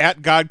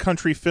at God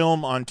Country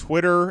Film on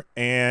Twitter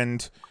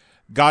and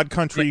God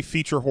Country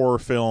Feature Horror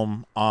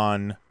Film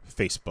on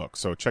Facebook.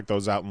 So check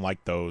those out and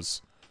like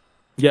those.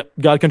 Yep,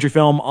 God Country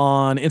Film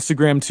on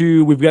Instagram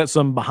too. We've got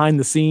some behind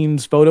the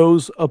scenes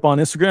photos up on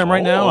Instagram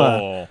right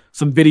now.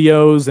 Some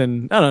videos,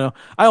 and I don't know.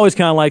 I always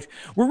kind of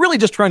we're really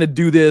just trying to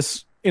do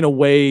this in a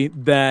way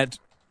that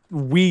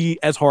we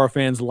as horror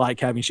fans like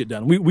having shit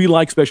done. We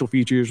like special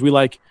features.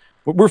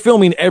 We're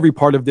filming every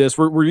part of this.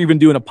 We're even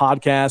doing a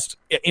podcast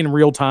in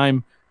real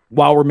time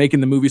while we're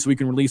making the movie, so we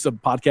can release a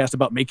podcast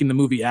about making the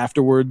movie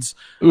afterwards.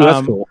 Ooh,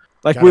 that's cool.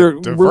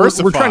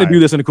 We're trying to do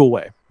this in a cool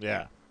way.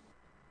 Yeah,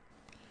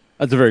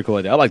 that's a very cool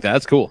idea. I like that.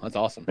 That's cool. That's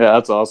awesome. Yeah,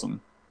 that's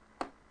awesome.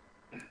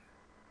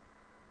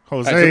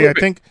 Jose,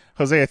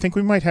 I think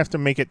we might have to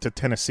make it to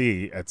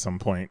Tennessee at some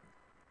point,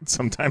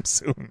 sometime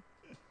soon.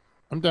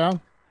 I'm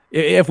down.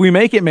 If we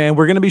make it, man,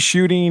 we're going to be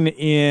shooting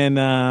in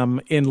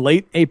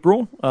late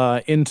April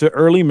into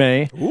early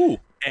May. Ooh.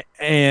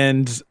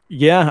 And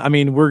yeah, I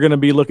mean, we're going to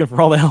be looking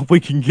for all the help we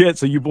can get,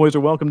 so you boys are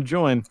welcome to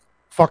join.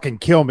 Fucking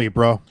kill me,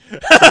 bro.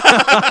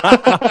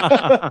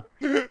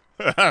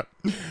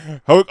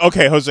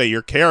 Okay, Jose,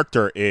 your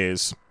character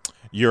is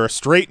you're a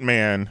straight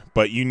man,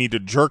 but you need to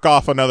jerk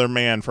off another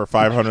man for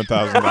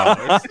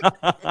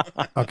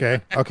 $500,000.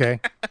 Okay.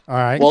 All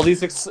right. Well,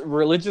 these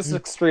religious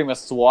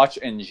extremists watch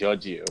and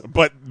judge you.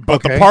 But the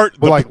part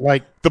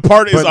the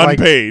part is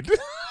unpaid.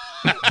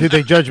 Did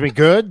they judge me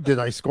good? Did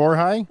I score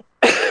high?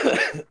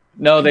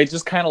 No, they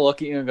just kind of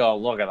look at you and go,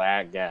 "Look at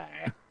that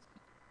guy,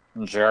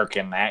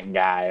 jerking that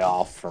guy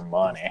off for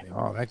money."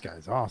 Oh, that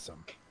guy's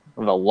awesome.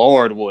 The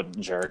Lord wouldn't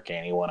jerk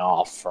anyone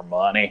off for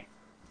money.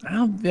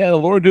 Yeah, the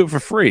Lord do it for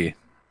free.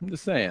 I'm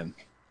just saying.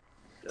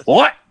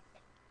 What?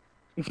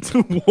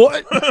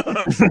 What?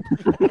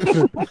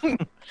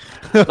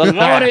 The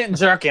Lord ain't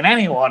jerking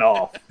anyone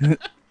off.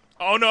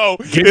 Oh no!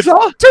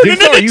 Jigsaw? It's turning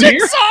into you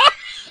Jigsaw.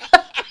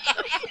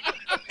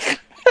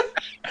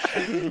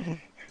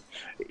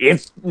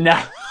 It's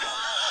not.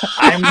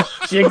 I'm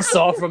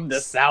Jigsaw from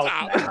the South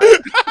now.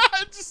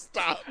 Just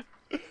stop.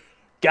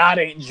 God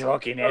ain't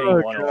jerking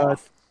anyone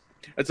off.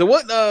 And so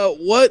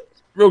what?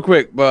 Real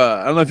quick,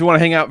 I don't know if you want to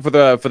hang out for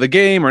the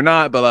game or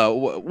not, but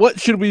what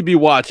should we be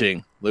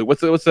watching? Like,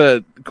 what's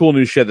the cool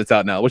new shit that's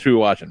out now? What should we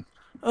be watching?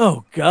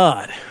 Oh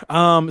God!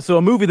 So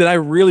a movie that I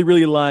really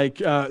really like.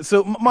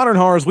 So Modern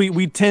Horrors,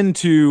 we tend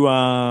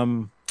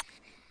to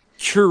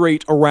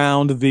curate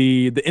around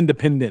the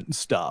independent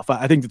stuff.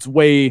 I think it's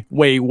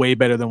way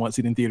better than what's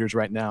in theaters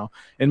right now.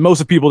 And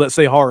most of the people that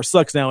say horror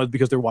sucks now is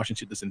because they're watching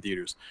shit that's in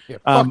theaters. Yeah,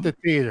 fuck the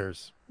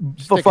theaters.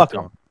 Fuck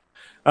them.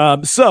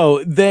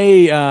 So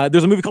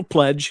there's a movie called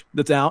Pledge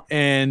that's out,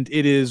 and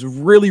it is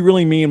really,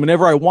 really mean.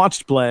 Whenever I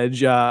watched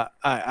Pledge, I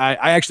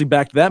actually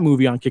backed that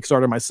movie on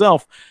Kickstarter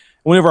myself.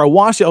 Whenever I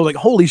watched it, I was like,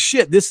 holy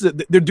shit,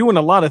 they're doing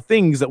a lot of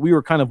things that we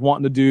were kind of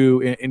wanting to do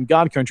in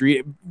God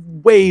Country.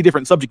 Way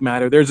different subject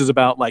matter. Theirs is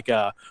about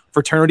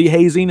fraternity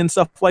hazing and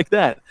stuff like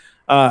that.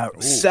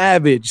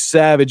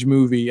 Savage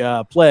movie.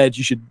 Pledge,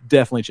 you should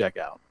definitely check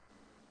out.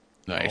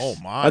 Nice. Oh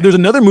my! There's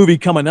another movie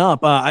coming up.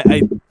 I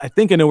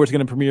think I know where it's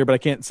going to premiere, but I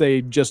can't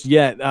say just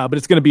yet. But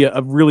it's going to be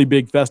a really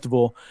big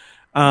festival.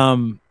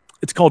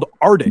 It's called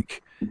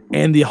Arctic,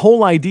 And the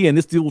whole idea, and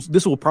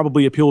this will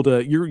probably appeal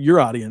to your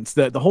audience,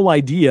 that the whole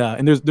idea,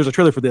 and there's a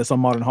trailer for this on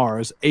Modern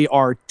Horrors,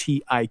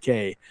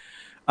 ARTIK.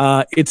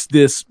 It's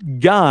this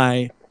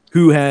guy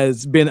who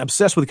has been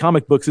obsessed with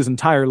comic books his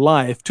entire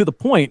life to the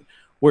point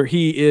where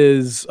he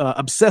is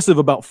obsessive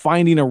about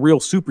finding a real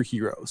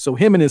superhero. So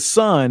him and his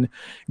son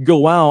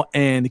go out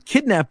and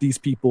kidnap these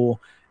people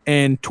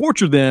and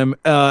torture them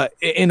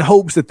in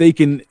hopes that they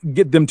can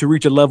get them to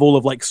reach a level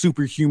of like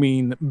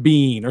superhuman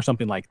being or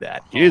something like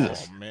that.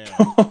 Jesus.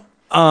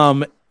 Oh,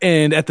 man.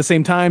 And at the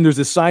same time, there's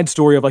this side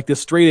story of like this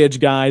straight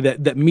edge guy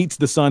that meets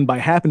the son by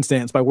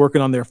happenstance by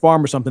working on their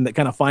farm or something, that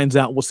kind of finds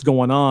out what's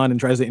going on and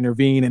tries to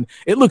intervene. And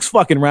it looks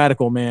fucking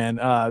radical,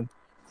 man.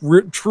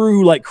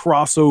 True like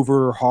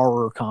crossover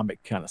horror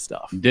comic kind of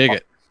stuff. Dig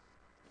it.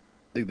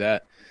 Dig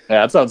that.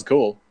 Yeah, that sounds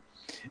cool.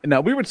 And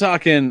now we were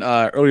talking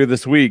earlier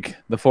this week,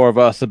 the four of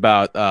us,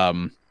 about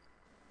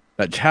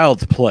that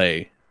Child's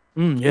Play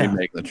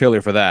remake, the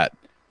trailer for that.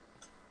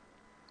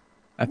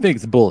 I think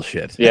it's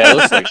bullshit. Yeah, it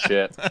looks like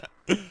shit.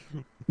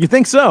 You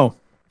think so?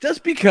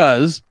 Just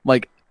because,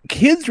 like,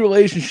 kids'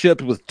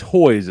 relationships with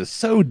toys is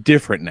so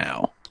different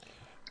now.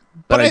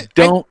 But I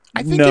don't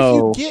I think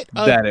know if you get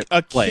that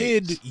a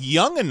kid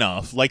young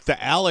enough, like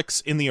the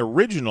Alex in the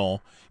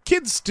original,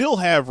 kids still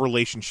have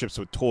relationships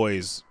with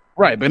toys.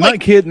 Right, but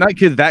like, not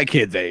kids that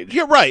kid's age.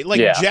 You're right. Like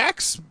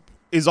Jax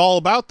is all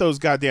about those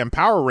goddamn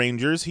Power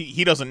Rangers.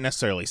 He doesn't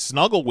necessarily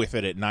snuggle with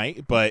it at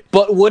night, but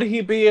would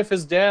he be if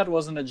his dad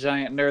wasn't a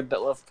giant nerd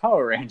that loved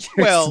Power Rangers?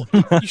 Well,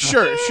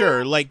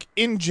 sure. Like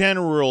in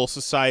general,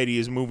 society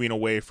is moving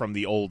away from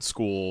the old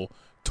school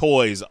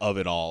toys of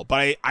it all.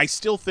 But I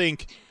still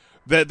think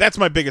that's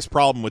my biggest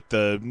problem with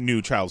the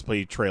new Child's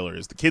Play trailer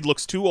is the kid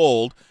looks too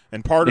old,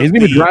 and he's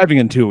gonna be driving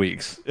in 2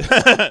 weeks.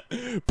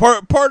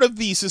 part of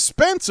the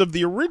suspense of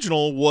the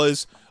original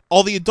was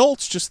all the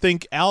adults just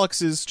think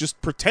Alex is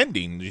just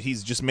pretending.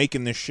 He's just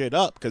making this shit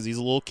up because he's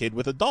a little kid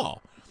with a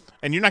doll.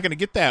 And you're not going to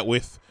get that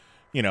with,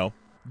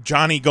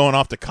 Johnny going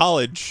off to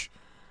college,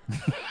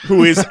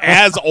 who is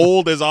as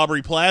old as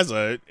Aubrey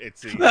Plaza, it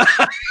seems.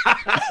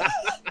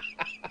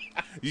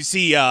 You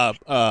see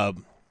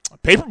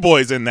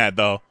Paperboy's in that,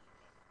 though.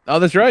 Oh,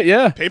 that's right,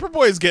 yeah.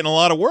 Paperboy's getting a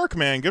lot of work,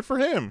 man. Good for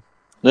him.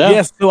 Yeah.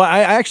 Yes, so I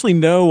actually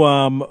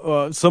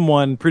know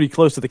someone pretty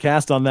close to the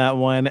cast on that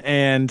one,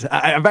 and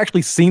I've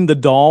actually seen the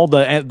doll,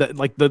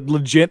 the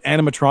legit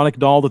animatronic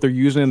doll that they're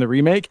using in the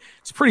remake.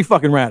 It's pretty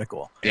fucking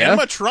radical. Yeah?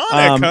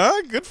 Animatronic,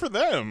 huh? Good for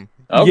them.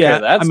 Okay,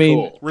 that's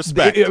cool.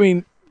 Respect.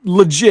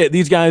 Legit,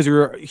 these guys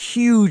are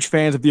huge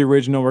fans of the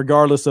original,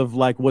 regardless of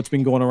like what's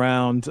been going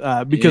around.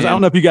 Because I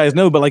don't know if you guys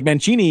know, but like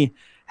Mancini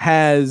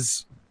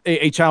has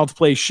a Child's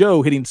Play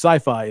show hitting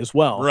Sci-Fi as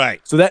well,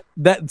 right? So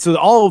so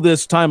all of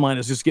this timeline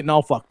is just getting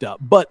all fucked up.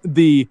 But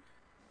the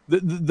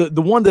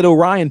one that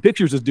Orion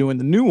Pictures is doing,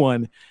 the new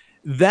one,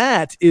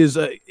 that is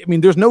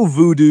there's no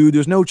voodoo,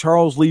 there's no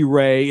Charles Lee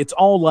Ray. It's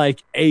all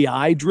like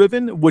AI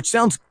driven, which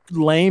sounds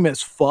lame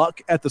as fuck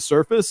at the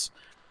surface.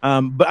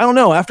 But I don't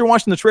know. After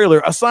watching the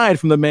trailer, aside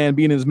from the man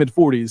being in his mid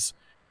 40s,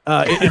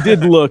 it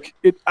did look.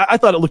 I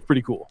thought it looked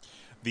pretty cool.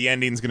 The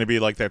ending's going to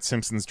be like that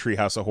Simpsons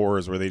Treehouse of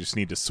Horrors, where they just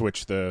need to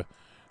switch the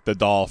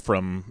doll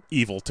from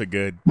evil to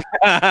good.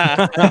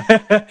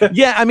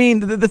 Yeah,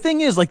 the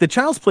thing is, like the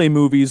Child's Play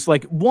movies,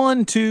 like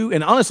 1, 2,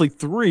 and honestly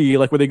 3,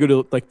 like where they go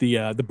to like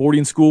the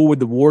boarding school with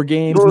the war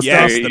games. And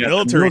yes, stuff. the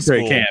military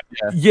school camp.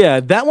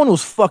 Yeah, that one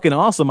was fucking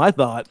awesome, I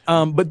thought.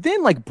 But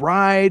then like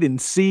Bride and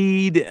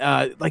Seed,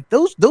 like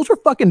those were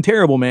fucking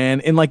terrible,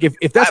 man. And like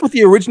if that's what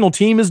the original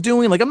team is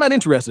doing, like I'm not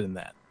interested in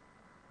that.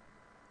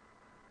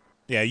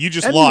 Yeah, you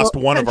just lost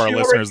one of our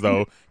listeners,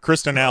 though.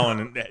 Kristen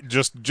Allen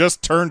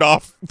just turned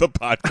off the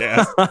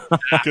podcast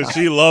because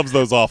she loves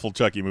those awful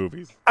Chucky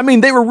movies.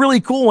 They were really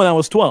cool when I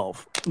was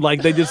 12.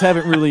 Like, they just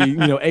haven't really,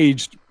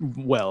 aged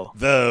well.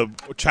 The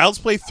Child's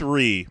Play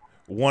 3,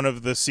 one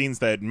of the scenes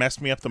that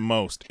messed me up the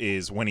most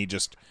is when he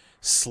just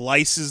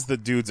slices the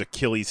dude's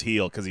Achilles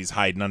heel because he's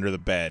hiding under the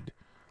bed.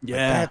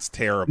 Yeah. Like, that's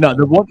terrible. No,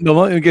 the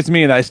one that gets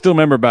me and I still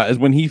remember about is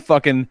when he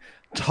fucking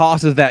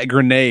tosses that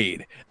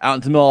grenade out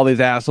into the middle of all these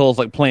assholes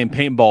like playing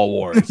paintball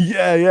wars.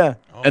 Yeah.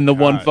 Oh, and the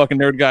God. one fucking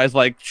nerd guy's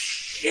like,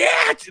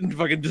 shit, and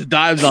fucking just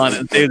dives on it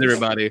and saves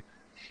everybody.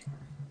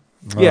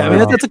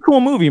 Yeah, that's a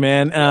cool movie,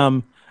 man.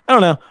 I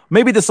don't know.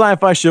 Maybe the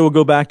Sci-Fi show will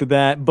go back to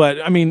that, but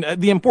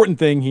the important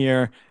thing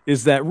here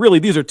is that really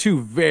these are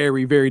two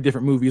very, very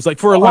different movies. Like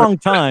for a long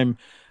time,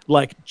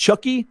 like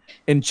Chucky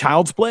and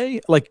Child's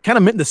Play, like kind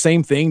of meant the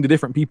same thing to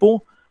different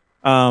people.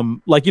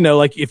 Like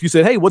if you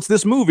said, hey, what's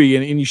this movie?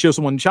 And you show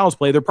someone Child's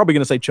Play, they're probably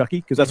going to say Chucky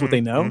because that's what they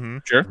know. Mm-hmm.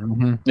 Sure.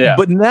 Mm-hmm. Yeah.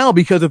 But now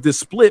because of this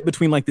split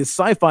between like this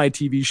Sci-Fi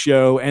TV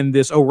show and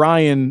this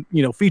Orion,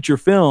 feature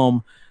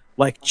film,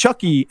 like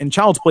Chucky and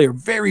Child's Play are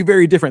very,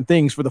 very different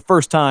things for the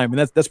first time.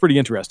 And that's pretty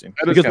interesting.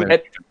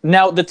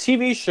 Now the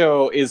TV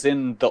show is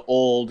in the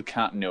old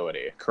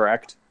continuity,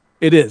 correct?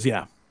 It is,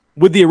 yeah.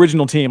 With the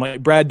original team,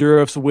 like Brad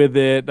Dourif's with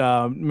it,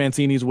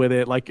 Mancini's with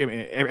it, like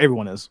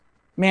everyone is.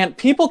 Man,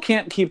 people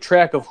can't keep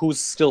track of who's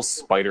still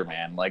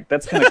Spider-Man. Like,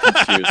 that's going to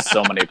confuse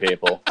so many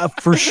people.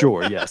 For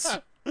sure, yes.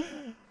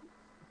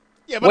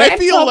 Yeah, but Where'd I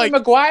feel like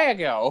Maguire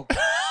go?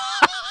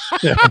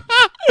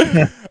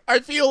 I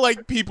feel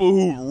like people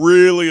who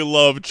really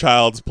love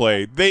Child's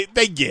Play, they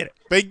get it.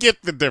 They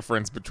get the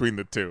difference between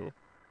the two.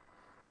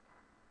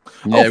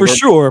 Yeah, for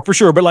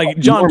sure. But like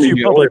John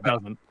Q. Public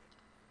doesn't.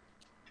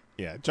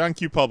 Yeah, John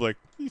Q. Public,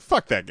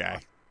 fuck that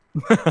guy.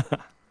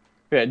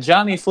 Yeah,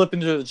 Johnny flipping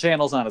through the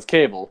channels on his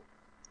cable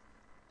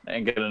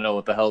ain't gonna know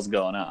what the hell's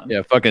going on.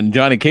 Yeah, fucking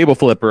Johnny Cable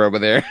Flipper over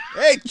there.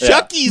 Hey,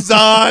 Chucky's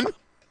on.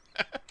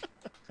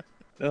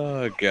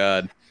 Oh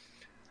God.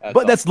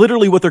 That's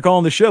literally what they're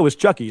calling the show is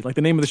Chucky. Like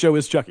the name of the show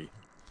is Chucky.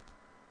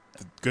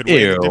 Good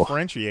way to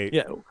differentiate.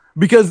 Yeah,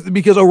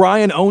 because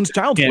Orion owns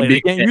Child's Play.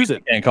 They can't use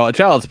it. Can't call it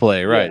Child's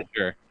Play, right? Yeah.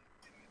 Sure.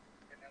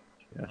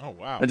 Yeah. Oh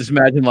wow. I just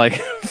imagine like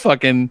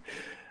fucking.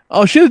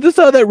 Oh shit! Is this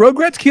that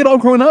Rugrats kid all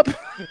grown up?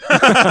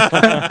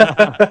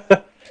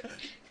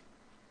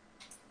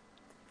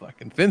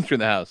 Fucking Finster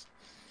in the house.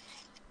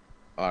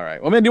 All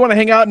right. Well, man, do you want to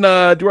hang out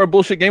and do our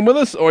bullshit game with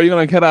us, or are you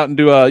gonna head out and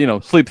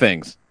do sleep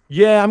things?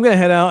 Yeah, I'm gonna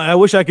head out. I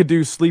wish I could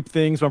do sleep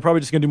things, but I'm probably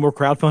just gonna do more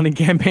crowdfunding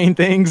campaign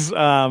things.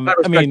 I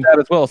mean that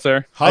as well,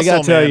 sir. I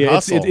gotta tell you,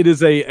 it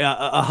is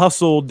a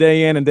hustle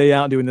day in and day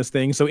out doing this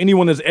thing. So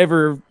anyone that's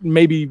ever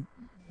maybe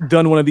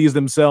done one of these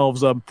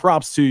themselves,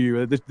 props to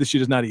you. This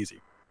shit is not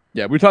easy.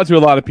 Yeah, we talked to a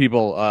lot of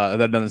people that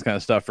have done this kind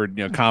of stuff for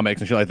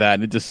comics and shit like that,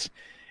 and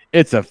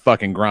it's a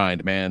fucking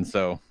grind, man.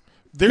 So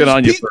good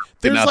on you for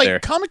getting out there.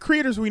 Comic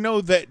creators we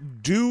know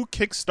that do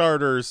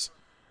Kickstarters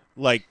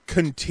like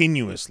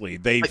continuously.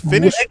 They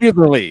finish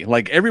regularly,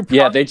 like every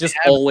they just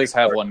always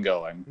have one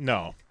going.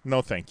 No,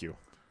 thank you.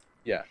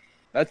 Yeah,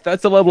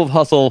 that's the level of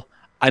hustle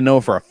I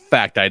know for a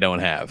fact I don't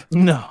have.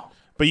 No.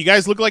 But you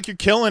guys look like you're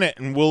killing it,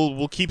 and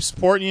we'll keep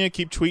supporting you,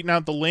 keep tweeting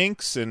out the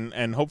links,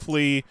 and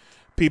hopefully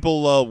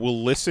people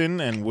will listen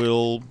and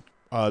will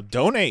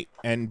donate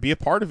and be a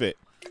part of it.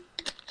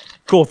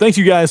 Cool. Thanks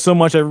you guys so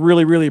much. I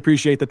really, really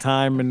appreciate the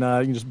time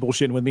and you just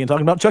bullshitting with me and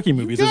talking about Chucky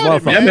movies. It's a lot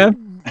of fun. Yeah,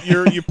 man.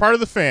 You're part of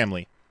the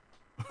family.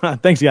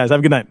 Thanks, guys. Have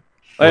a good night.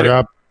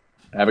 Later.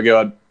 Have a good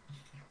one.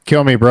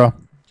 Kill me, bro.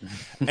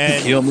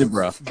 And kill me,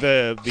 bro.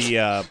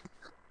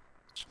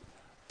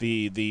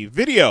 The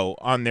video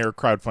on their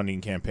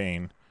crowdfunding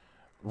campaign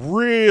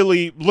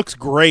really looks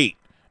great.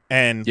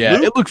 And yeah,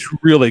 Luke, it looks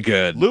really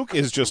good. Luke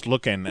is just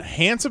looking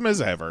handsome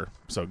as ever.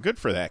 So good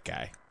for that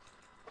guy.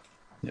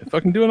 Yeah,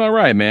 fucking doing all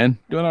right, man.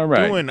 Doing all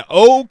right. Doing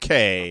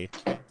okay.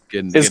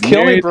 Is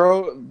Kill Me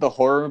Bro the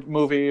horror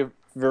movie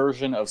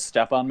version of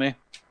Step on Me?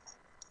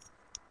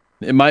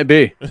 It might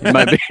be. It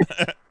might be.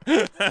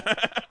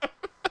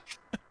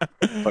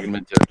 Fucking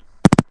meant to.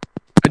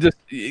 I just,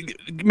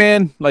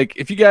 man, like,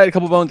 if you got a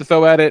couple bones to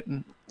throw at it,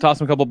 toss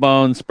them a couple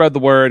bones, spread the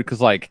word, because,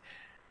 like,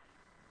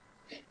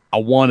 I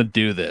want to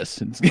do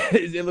this.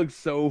 It looks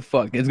so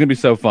fucking. It's gonna be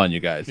so fun, you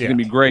guys. It's gonna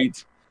be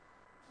great.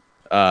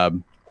 A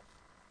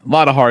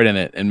lot of heart in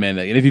it, and man,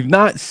 and if you've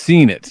not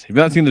seen it, if you've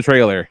not seen the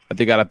trailer that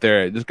they got up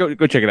there, just go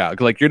check it out.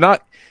 Cause like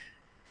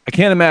I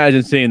can't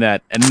imagine seeing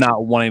that and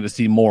not wanting to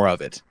see more of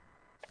it.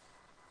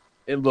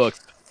 It looks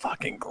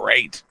fucking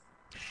great.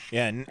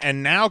 Yeah,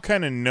 and now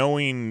kind of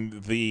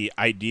knowing the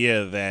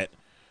idea that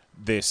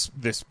this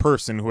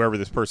person, whoever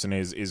this person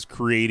is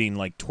creating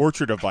like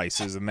torture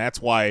devices, and that's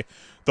why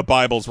the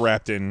Bible's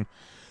wrapped in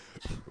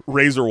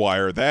razor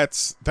wire.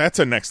 That's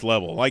a next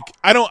level. Like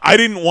I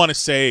didn't want to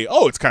say,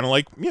 oh, it's kind of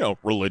like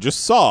religious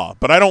Saw,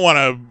 but I don't want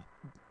to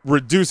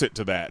reduce it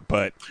to that.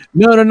 But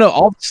no,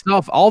 all the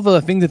stuff, all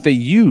the things that they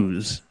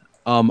use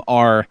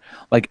are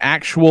like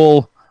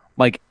actual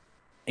like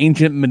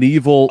ancient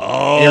medieval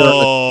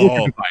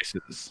era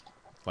devices,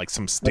 like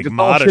some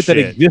stigmata shit that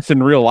exists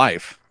in real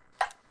life.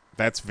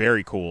 That's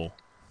very cool.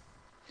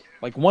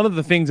 Like one of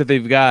the things that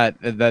they've got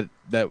that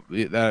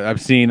I've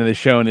seen and they've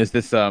shown is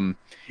this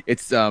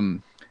it's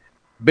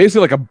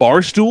basically like a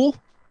bar stool,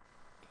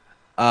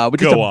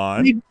 which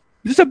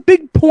is a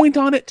big point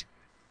on it,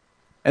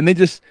 and they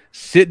just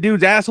sit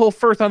dude's asshole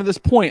first onto this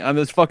point on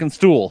this fucking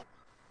stool,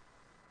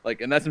 like,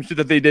 and that's some shit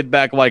that they did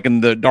back like in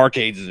the Dark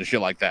Ages and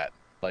shit like that.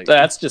 Like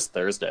that's just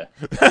Thursday.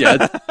 Yeah,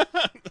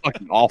 it's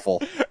fucking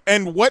awful.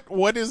 And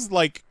what is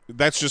like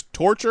that's just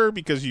torture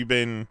because you've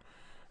been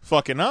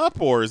fucking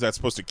up, or is that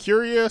supposed to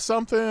cure you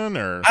something?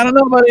 Or I don't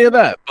know about any of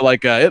that, but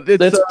like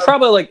it's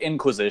probably like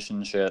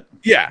Inquisition shit.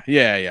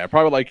 Yeah.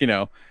 Probably like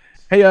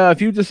hey,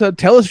 if you just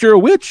tell us you're a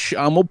witch,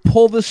 we'll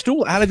pull this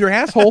stool out of your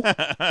asshole,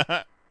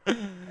 and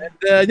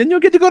then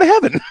you'll get to go to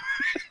heaven.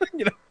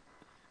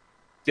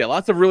 Yeah,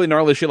 lots of really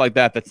gnarly shit like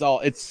that. That's all.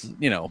 It's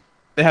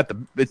they have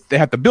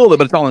to build it,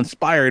 but it's all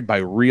inspired by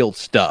real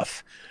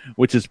stuff,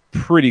 which is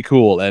pretty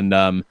cool.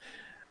 And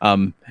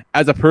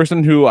as a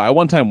person who I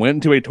one time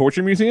went to a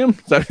torture museum,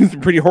 so I've seen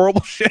some pretty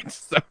horrible shit.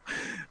 So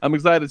I'm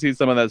excited to see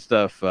some of that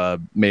stuff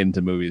made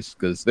into movies,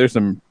 because there's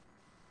some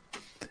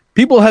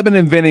people have been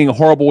inventing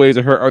horrible ways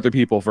to hurt other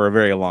people for a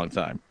very long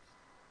time.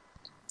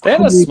 They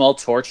have a small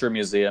torture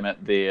museum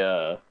at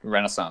the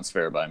Renaissance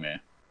Fair by me.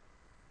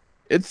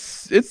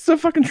 It's a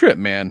fucking trip,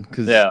 man.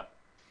 Cause yeah.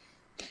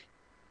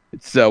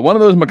 It's one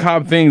of those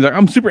macabre things. Like,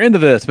 I'm super into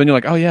this, but you're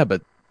like, oh yeah,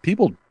 but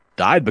people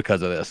died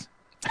because of this.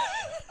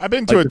 I've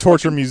been to a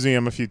torture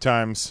museum a few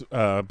times,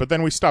 but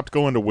then we stopped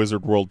going to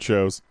Wizard World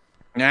shows.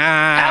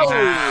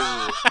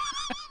 Got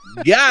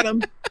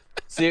him.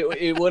 See,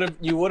 it would have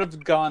you would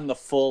have gone the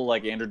full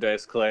like Andrew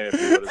Dice Clay if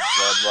you would have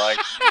said like,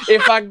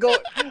 if I go,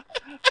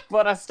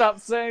 but I stopped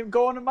saying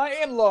going to my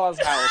in-laws'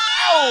 house.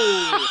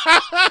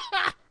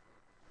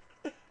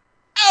 Oh,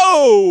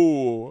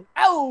 oh,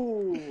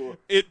 oh!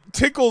 It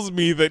tickles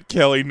me that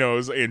Kelly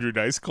knows Andrew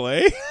Dice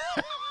Clay.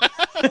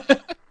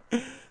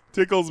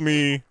 Tickles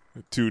me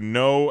to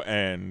no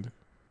end.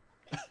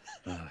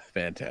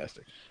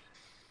 Fantastic.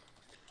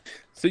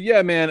 So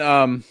yeah,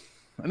 man.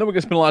 I know we're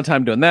gonna spend a lot of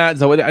time doing that,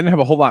 so I didn't have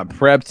a whole lot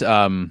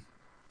prepped.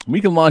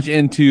 We can launch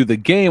into the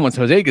game once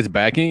Jose gets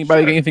back.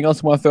 Anybody got anything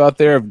else you want to throw out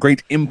there of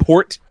great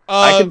import?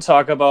 I can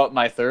talk about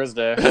my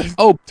Thursday.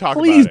 Oh,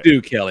 please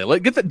do,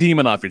 Kelly. Get the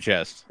demon off your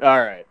chest. All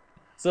right.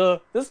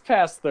 So this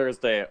past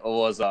Thursday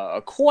was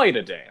quite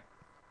a day.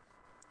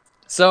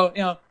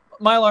 So,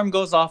 my alarm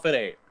goes off at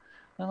 8.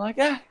 I'm like,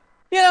 I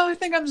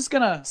think I'm just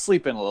going to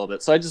sleep in a little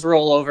bit. So I just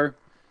roll over.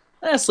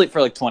 And I sleep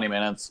for like 20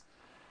 minutes.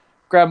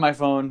 Grab my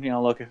phone,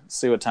 look,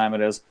 see what time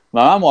it is.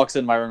 My mom walks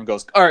in my room and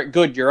goes, all right,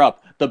 good, you're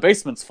up. The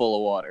basement's full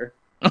of water.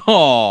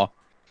 Oh.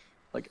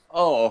 Like,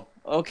 oh,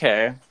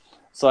 okay.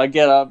 So I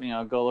get up,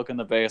 go look in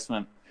the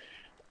basement.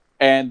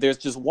 And there's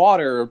just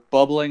water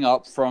bubbling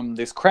up from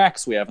these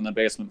cracks we have in the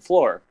basement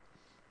floor.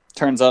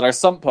 Turns out our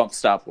sump pump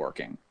stopped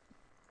working.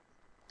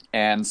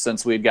 And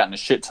since we'd gotten a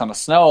shit ton of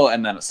snow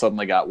and then it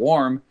suddenly got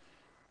warm,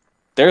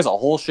 there's a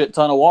whole shit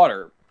ton of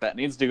water that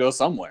needs to go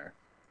somewhere.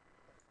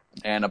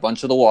 And a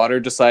bunch of the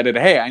water decided,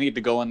 hey, I need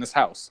to go in this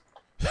house.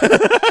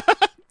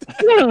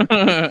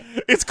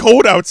 It's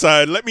cold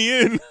outside. Let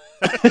me in.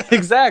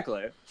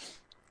 Exactly.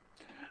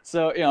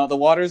 So, the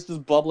water's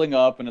just bubbling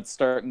up and it's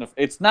starting to...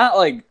 It's not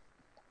like,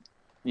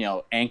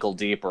 ankle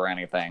deep or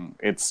anything.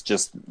 It's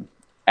just,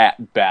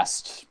 at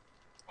best,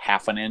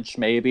 half an inch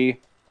maybe.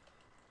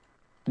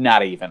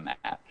 Not even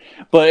that.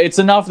 But it's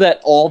enough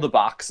that all the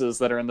boxes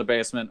that are in the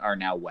basement are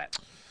now wet.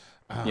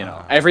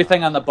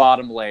 Everything on the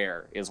bottom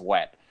layer is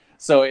wet.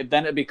 So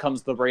then it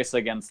becomes the race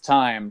against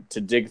time to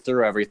dig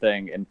through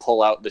everything and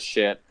pull out the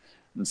shit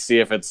and see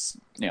if it's,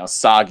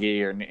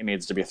 soggy or it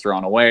needs to be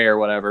thrown away or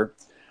whatever.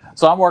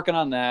 So I'm working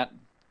on that,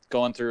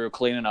 going through,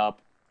 cleaning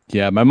up.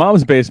 Yeah, my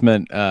mom's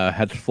basement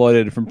had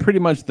flooded from pretty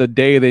much the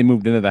day they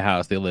moved into the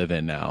house they live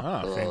in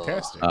now. Oh,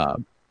 fantastic.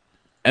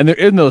 And there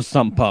is no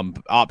sump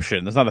pump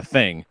option. That's not a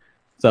thing.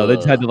 So they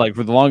just had to,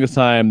 for the longest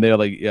time, they were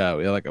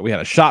we had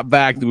a shop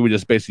vac that we would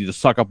just basically just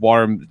suck up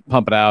water and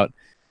pump it out.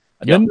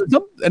 And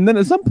then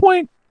at some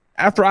point,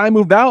 after I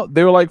moved out,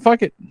 they were like,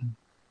 fuck it.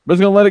 We're just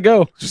going to let it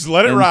go. Just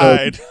let it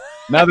ride. So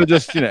now they're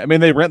just,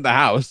 they rent the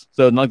house,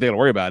 so not like they got to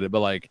worry about it.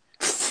 But,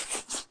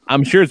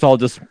 I'm sure it's all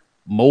just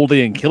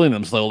moldy and killing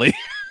them slowly.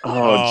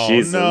 Oh,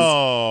 Jesus.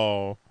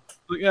 No.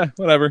 Yeah,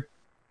 whatever.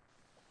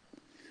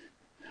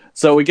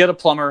 So we get a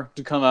plumber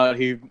to come out.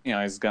 He,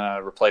 he's going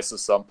to replace the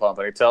sump pump.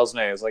 And he tells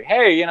me, he's like,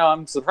 hey,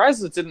 I'm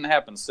surprised it didn't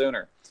happen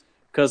sooner.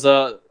 Because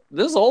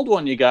this old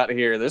one you got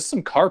here, there's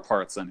some car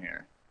parts in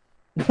here.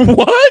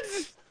 What?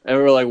 And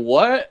we're like,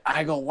 what?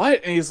 I go,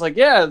 what? And he's like,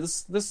 yeah,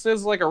 this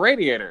is like a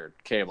radiator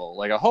cable,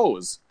 like a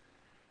hose.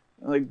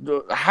 I'm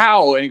like,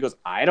 how? And he goes,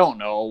 I don't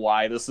know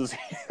why this is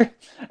here.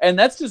 And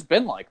that's just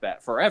been like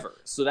that forever.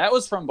 So that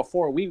was from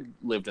before we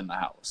lived in the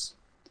house.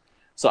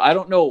 So I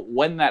don't know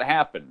when that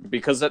happened,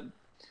 because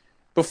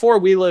before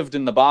we lived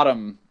in the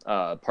bottom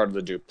part of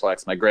the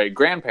duplex, my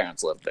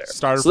great-grandparents lived there.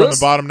 Started from the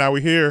bottom, now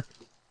we're here.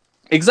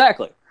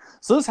 Exactly.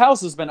 So this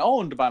house has been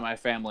owned by my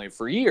family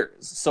for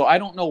years. So I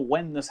don't know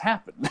when this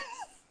happened.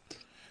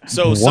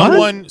 So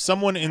someone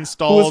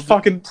installed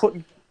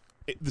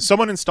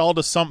someone installed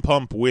a sump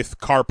pump with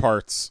car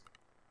parts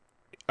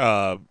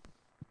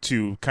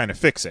to kind of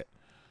fix it.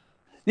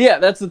 Yeah,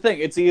 that's the thing.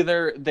 It's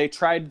either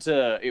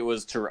it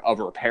was a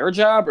repair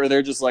job, or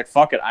they're just like,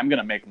 fuck it, I'm going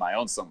to make my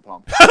own sump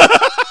pump.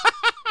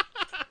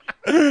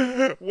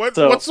 What's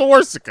the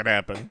worst that could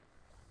happen?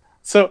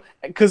 So,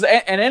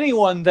 and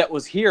anyone that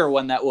was here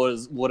when that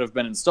would have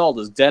been installed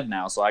is dead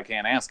now, so I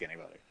can't ask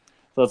anybody.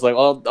 So it's like,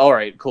 well, all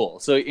right,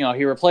 cool. So,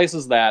 he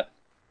replaces that.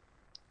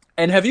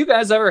 And have you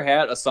guys ever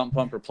had a sump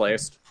pump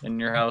replaced in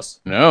your house?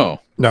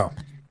 No.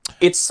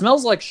 It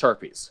smells like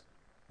Sharpies.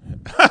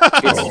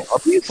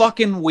 It's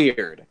fucking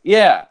weird.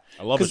 Yeah.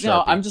 I love it.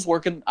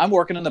 Because, I'm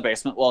working in the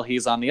basement while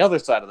he's on the other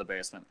side of the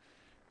basement.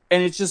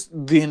 And it's just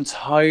the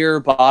entire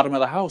bottom of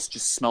the house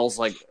just smells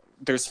like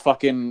there's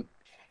fucking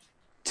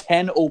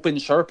 10 open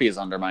Sharpies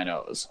under my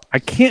nose. I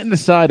can't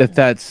decide if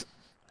that's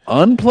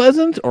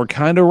unpleasant or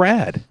kind of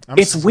rad.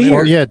 It's weird.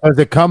 Well, yeah, does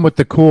it come with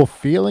the cool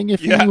feeling?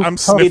 I'm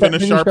sniffing a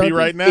Sharpie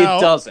right now.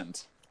 It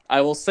doesn't.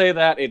 I will say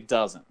that it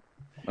doesn't.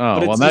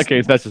 Oh, well, in that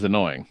case, that's just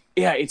annoying.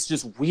 Yeah, it's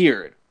just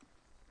weird.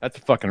 That's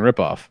a fucking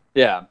ripoff.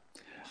 Yeah.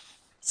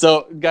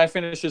 So, guy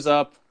finishes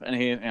up, and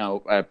he,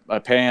 I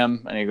pay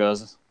him, and he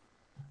goes,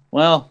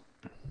 well,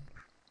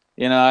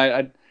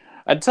 I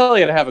I'd tell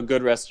you to have a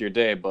good rest of your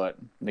day, but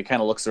he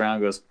kind of looks around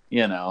and goes,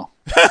 you know.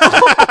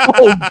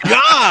 Oh,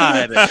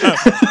 God.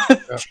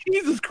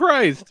 Jesus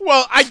Christ.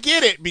 Well, I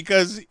get it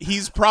because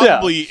he's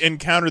probably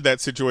encountered that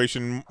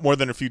situation more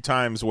than a few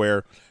times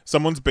where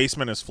someone's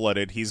basement is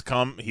flooded. He's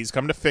come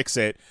to fix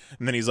it,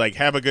 and then he's like,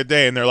 have a good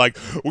day. And they're like,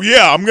 well,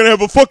 yeah, I'm going to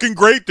have a fucking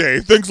great day.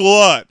 Thanks a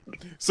lot.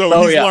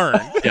 So he's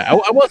learned. Yeah,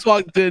 I once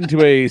walked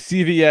into a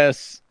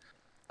CVS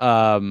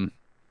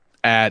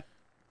at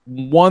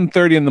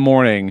 1:30 in the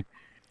morning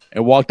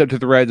and walked up to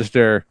the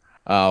register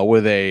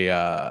with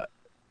a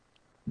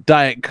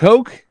Diet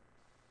Coke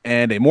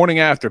and a morning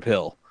after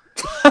pill.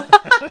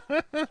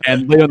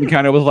 And the lady on the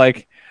counter was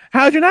like,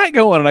 how's your night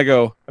going? And I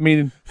go, I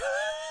mean,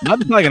 not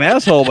to sound like an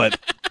asshole, but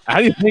how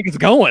do you think it's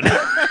going?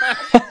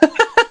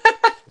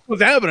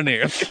 What's happening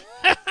here?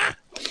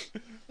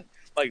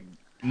 Like,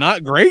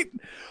 not great.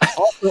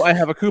 Also, I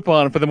have a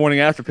coupon for the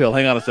morning after pill.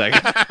 Hang on a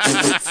second.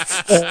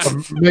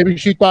 Maybe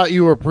she thought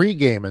you were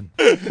pre-gaming.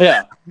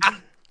 Yeah.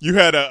 You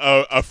had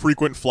a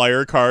frequent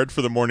flyer card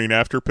for the morning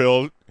after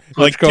pill.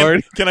 Punch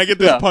card? Can I get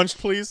this punched,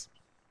 please?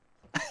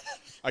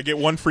 I get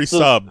one free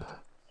sub.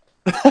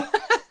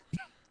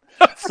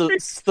 So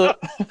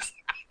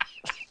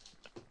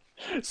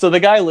the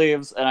guy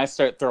leaves, and I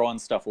start throwing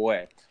stuff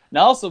away.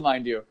 Now, also,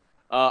 mind you,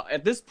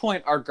 at this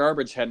point, our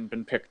garbage hadn't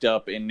been picked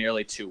up in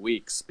nearly 2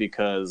 weeks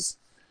because...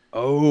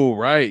 Oh,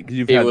 right. Because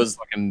you've had this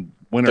fucking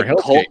winter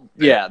hellscape.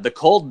 Yeah, the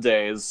cold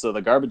days, so the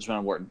garbage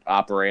men weren't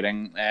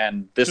operating,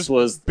 and this Just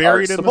was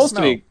buried in the supposed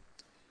to snow. be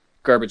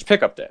garbage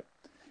pickup day.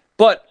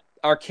 But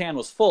our can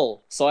was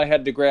full, so I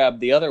had to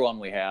grab the other one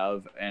we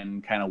have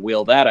and kind of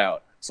wheel that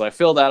out. So I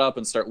fill that up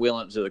and start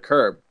wheeling it to the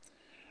curb.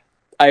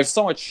 I have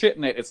so much shit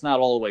in it, it's not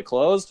all the way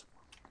closed.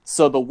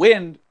 So the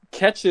wind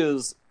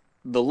catches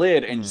the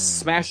lid and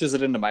smashes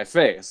it into my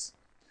face.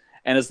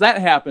 And as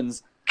that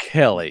happens,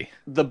 Kelly,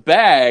 the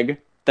bag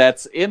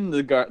that's in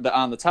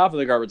on the top of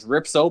the garbage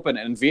rips open,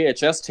 and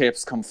VHS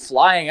tapes come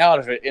flying out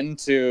of it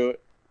into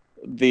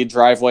the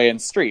driveway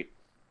and street.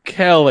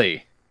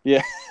 Kelly.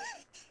 Yeah.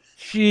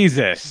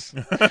 Jesus.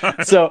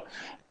 So,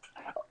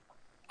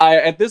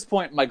 at this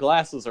point, my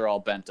glasses are all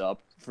bent up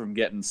from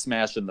getting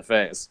smashed in the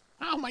face.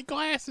 Oh, my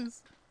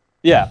glasses.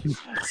 Yeah.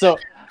 So,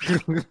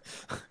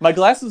 my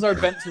glasses are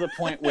bent to the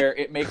point where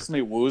it makes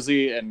me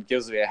woozy and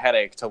gives me a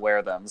headache to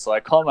wear them. So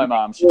I call my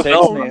mom. She takes me.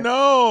 Oh,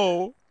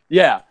 no.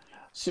 Yeah.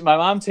 My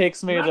mom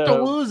takes me Not the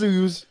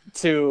woosies.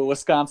 to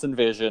Wisconsin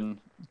Vision.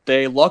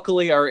 They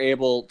luckily are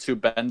able to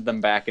bend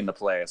them back into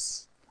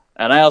place.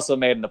 And I also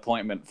made an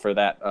appointment for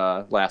that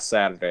last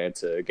Saturday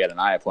to get an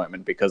eye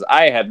appointment because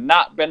I had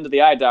not been to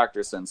the eye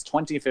doctor since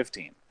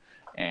 2015.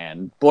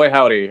 And boy,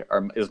 howdy,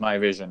 is my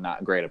vision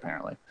not great,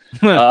 apparently.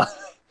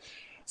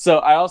 So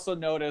I also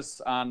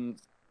noticed on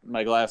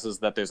my glasses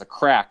that there's a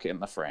crack in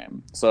the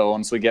frame. So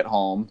once we get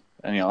home,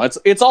 and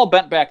it's all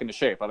bent back into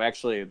shape.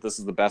 This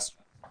is the best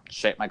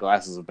shape my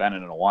glasses have been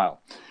in a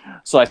while.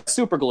 So I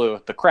super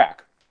glue the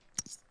crack.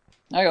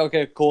 I go,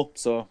 okay, cool.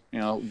 So,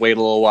 wait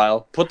a little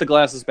while, put the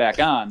glasses back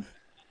on,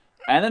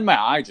 and then my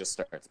eye just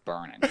starts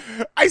burning.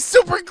 I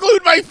super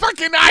glued my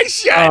fucking eye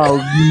shut. Oh,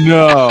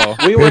 no.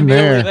 We were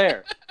nearly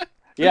there.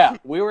 Yeah,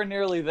 we were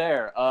nearly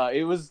there.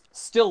 It was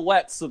still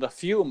wet, so the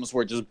fumes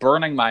were just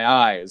burning my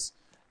eyes,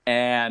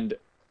 and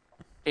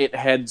it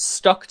had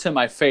stuck to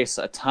my face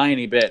a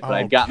tiny bit, but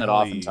I'd gotten it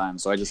off in time,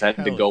 so I just had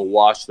to go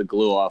wash the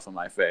glue off of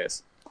my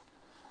face.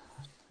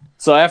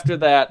 So after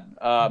that,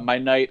 my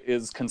night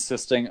is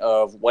consisting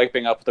of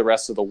wiping up the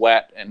rest of the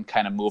wet and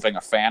kind of moving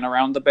a fan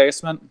around the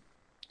basement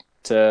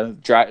to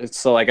dry.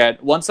 So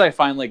once I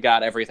finally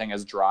got everything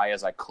as dry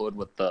as I could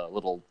with the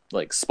little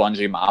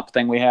spongy mop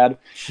thing we had,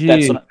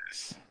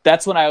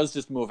 that's when I was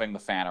just moving the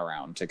fan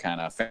around to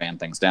kind of fan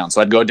things down. So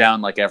I'd go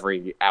down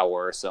every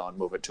hour or so and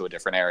move it to a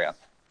different area.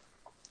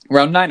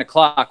 Around 9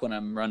 o'clock when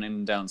I'm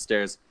running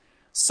downstairs,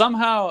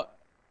 somehow,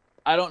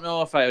 I don't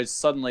know if I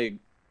suddenly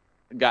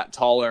got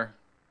taller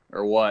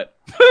or what,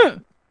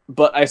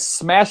 but I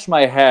smashed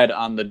my head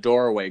on the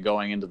doorway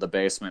going into the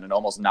basement and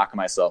almost knocked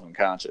myself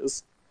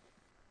unconscious.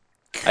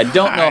 I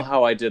don't know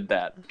how I did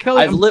that.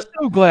 Kelly, I'm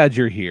so glad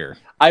you're here.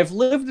 I've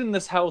lived in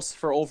this house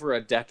for over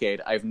a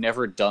decade. I've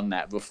never done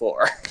that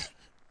before.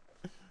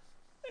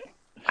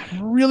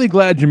 I'm really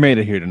glad you made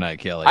it here tonight,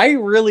 Kelly. I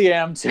really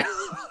am too.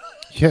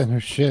 Yeah, no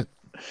shit.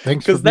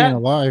 Thanks for being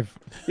alive.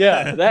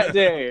 Yeah, that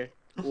day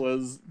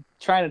was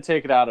trying to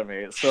take it out of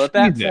me. So at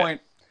that point,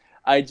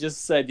 I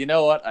just said, you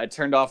know what? I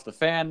turned off the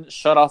fan,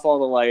 shut off all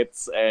the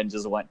lights, and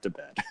just went to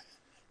bed.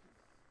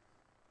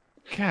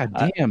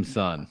 God damn,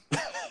 son.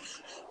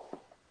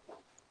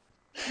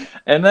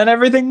 And then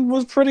everything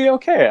was pretty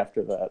okay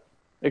after that.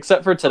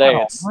 Except for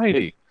today.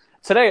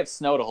 Today it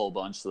snowed a whole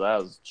bunch, so that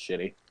was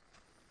shitty.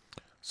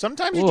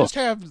 Sometimes you just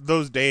have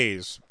those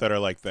days that are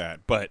like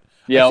that, but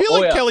I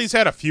feel like Kelly's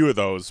had a few of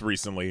those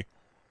recently.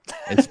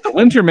 It's the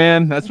winter,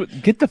 man.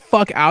 Get the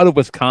fuck out of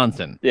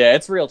Wisconsin. Yeah,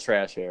 it's real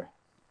trash here.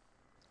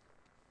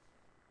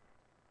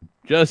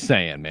 Just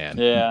saying, man.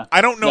 Yeah.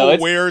 I don't know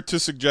where to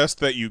suggest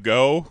that you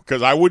go,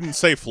 because I wouldn't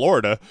say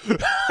Florida.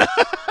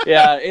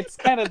 Yeah, it's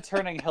kind of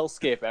turning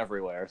hellscape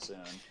everywhere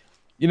soon.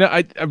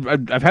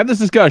 I've had this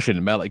discussion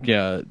about like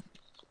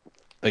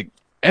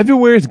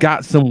everywhere's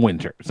got some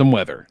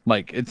weather.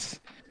 Like if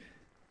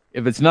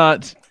it's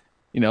not,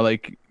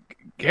 like,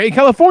 hey,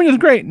 California's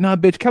great. Nah,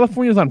 bitch,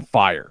 California's on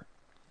fire.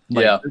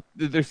 Like,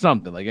 there's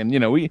something like,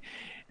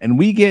 and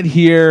we get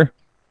here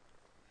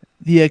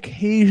the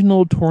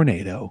occasional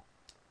tornado,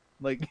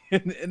 like,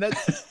 and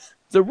that's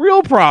it's a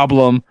real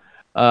problem.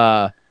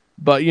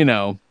 But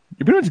you're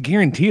pretty much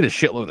guaranteed a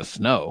shitload of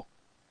snow.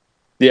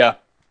 Yeah.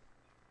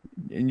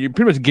 And you're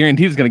pretty much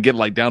guaranteed it's going to get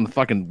like down to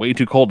fucking way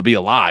too cold to be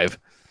alive.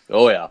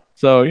 Oh yeah.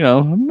 So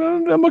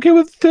I'm okay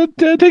with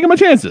taking my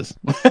chances.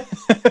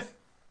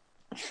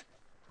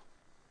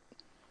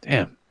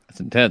 Damn, that's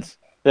intense.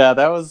 Yeah,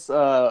 that was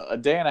a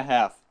day and a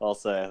half. I'll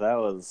say that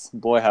was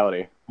boy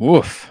howdy.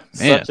 Woof,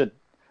 man.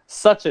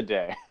 Such a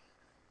day.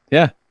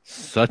 Yeah,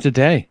 such a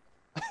day.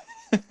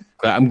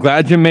 I'm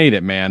glad you made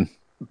it, man.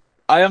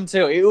 I am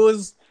too. It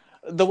was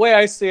the way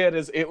I see it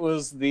is it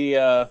was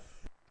the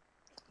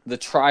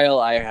trial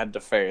I had to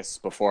face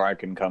before I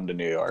can come to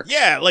New York.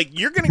 Yeah, like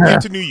you're gonna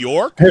get to New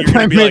York. If You're I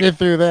gonna be made like, it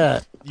through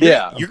that.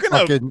 you're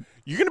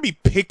gonna be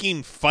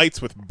picking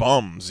fights with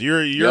bums.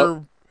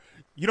 You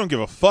don't give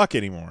a fuck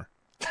anymore.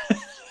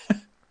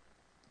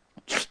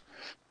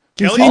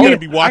 Kelly's gonna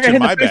be watching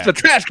my back. The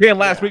trash can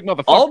last week,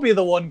 motherfucker. I'll be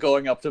the one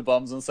going up to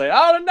bums and say,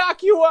 "I want to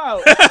knock you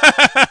out,"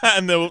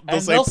 and they'll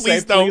say,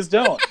 "Please don't." Please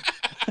don't.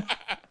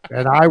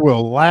 And I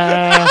will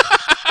laugh.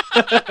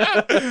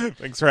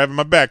 Thanks for having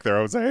my back there,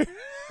 Jose.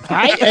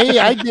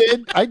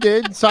 I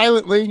did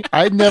silently.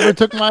 I never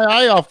took my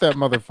eye off that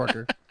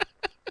motherfucker.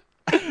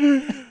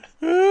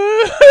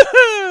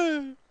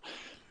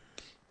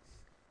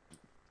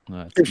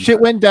 If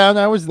shit went down,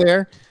 I was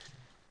there.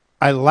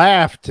 I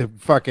laughed to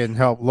fucking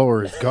help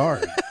lower his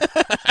guard.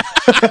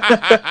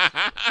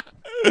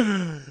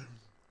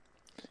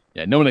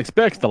 Yeah, no one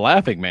expects the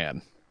laughing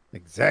man.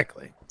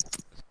 Exactly.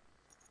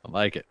 I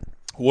like it.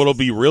 What'll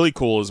be really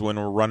cool is when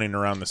we're running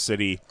around the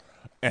city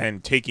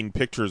and taking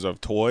pictures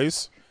of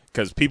toys,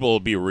 because people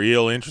will be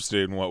real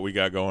interested in what we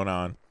got going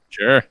on.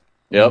 Sure.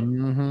 Yep.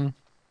 Mm-hmm.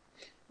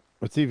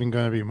 What's even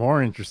going to be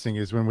more interesting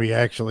is when we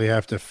actually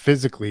have to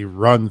physically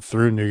run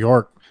through New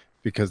York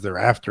because they're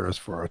after us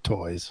for our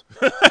toys.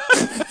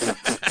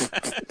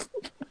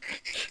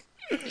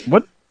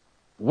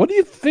 What do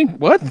you think?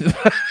 What?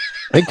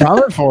 They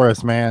coming for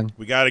us, man.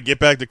 We got to get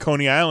back to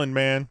Coney Island,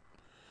 man.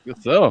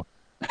 Guess so.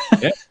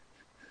 Yeah.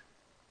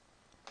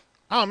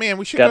 Oh, man,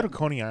 we should go to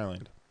Coney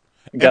Island.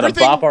 Got to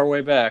bop our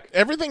way back.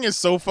 Everything is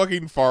so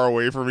fucking far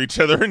away from each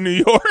other in New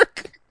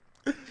York.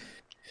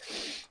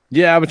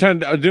 Yeah, I was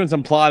doing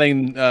some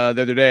plotting the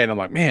other day, and I'm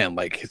like, man,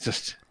 like it's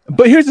just.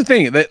 But here's the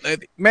thing: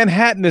 that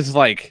Manhattan is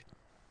like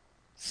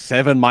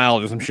 7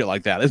 miles or some shit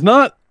like that. It's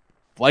not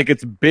like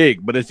it's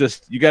big, but it's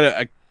just you got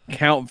to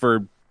account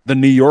for the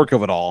New York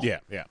of it all. Yeah.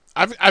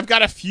 I've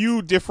got a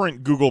few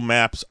different Google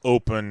Maps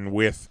open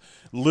with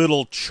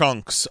little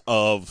chunks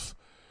of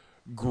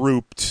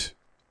grouped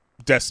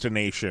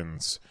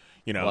destinations.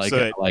 I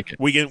like it.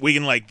 We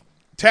can like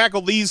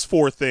tackle these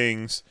 4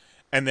 things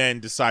and then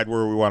decide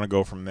where we want to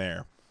go from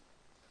there.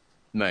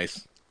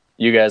 Nice.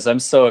 You guys, I'm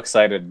so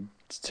excited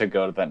to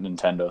go to that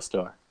Nintendo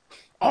store.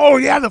 Oh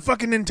yeah, the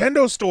fucking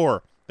Nintendo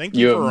store. Thank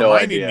you for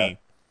reminding me.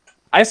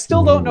 I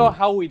still don't know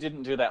how we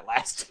didn't do that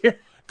last year.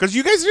 Because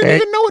you guys didn't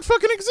even know it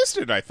fucking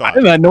existed, I thought.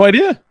 I had no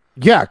idea.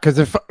 Yeah, because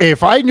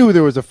if I knew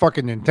there was a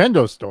fucking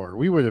Nintendo store,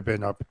 we would have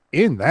been up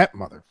in that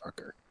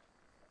motherfucker.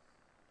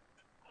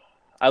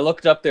 I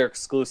looked up their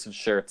exclusive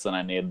shirts and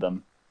I need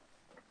them.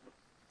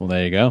 Well,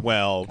 there you go.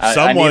 Well,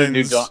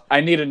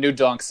 I need a new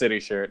Donk City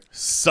shirt.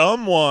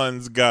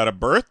 Someone's got a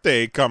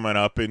birthday coming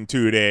up in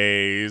 2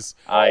 days.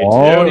 I do.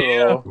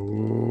 Yeah.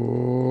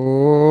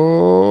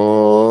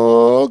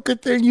 Oh,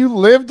 good thing you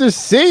lived to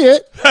see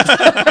it.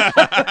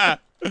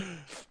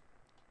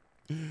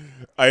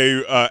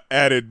 I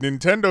added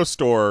Nintendo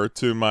Store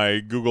to my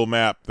Google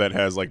Map that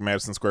has like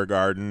Madison Square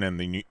Garden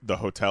and the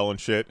hotel and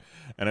shit.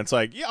 And it's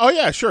like, oh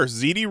yeah, sure,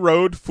 ZD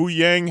Road,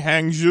 Fuyang,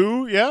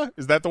 Hangzhou. Yeah,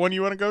 is that the one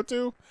you want to go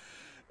to?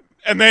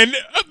 And then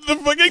the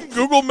fucking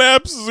Google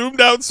Maps zoomed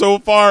out so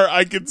far,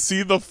 I could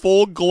see the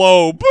full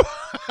globe.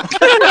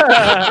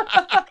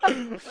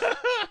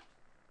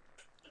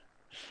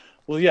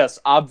 Well, yes,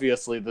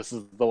 obviously this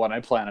is the one I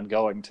plan on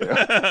going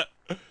to.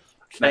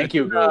 Thank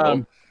you,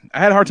 Google. I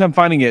had a hard time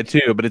finding it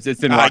too, but it's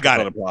in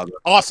Rockefeller Plaza.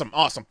 Awesome,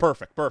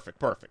 perfect.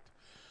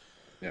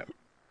 Yeah,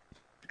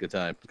 good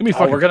time. It's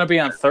gonna be we're gonna be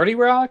on 30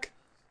 Rock.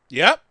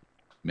 Yep.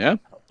 Yeah.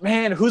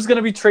 Man, who's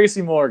gonna be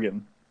Tracy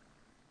Morgan?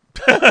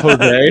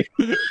 Jose.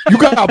 You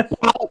got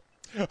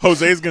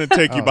Jose's gonna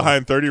take you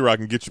behind 30 Rock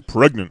and get you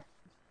pregnant.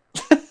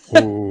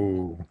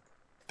 Oh,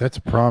 that's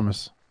a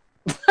promise.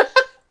 It's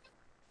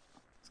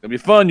gonna be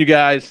fun, you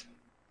guys.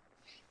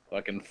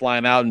 Fucking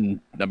flying out, and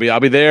I'll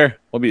be there.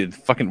 We'll be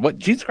fucking what?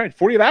 Jesus Christ,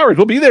 48 hours.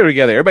 We'll be there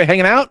together. Everybody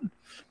hanging out,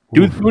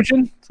 doing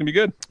smooching. It's gonna be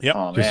good. Yep.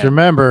 Oh, just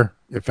remember,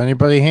 if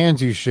anybody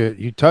hands you shit,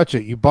 you touch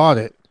it. You bought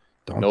it.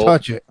 Don't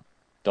touch it.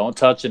 Don't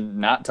touch it.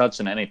 Not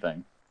touching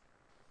anything.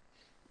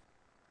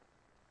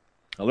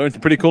 I learned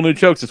some pretty cool new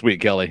jokes this week,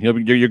 Kelly.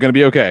 You're gonna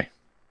be okay.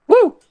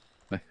 Woo!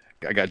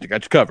 I got you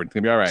covered. It's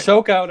gonna be all right.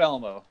 Choke out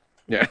Elmo.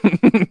 Yeah.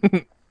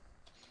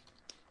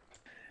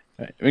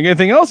 Right.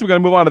 Anything else? We're gonna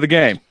move on to the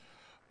game.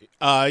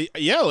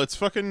 Yeah, let's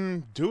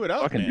fucking do it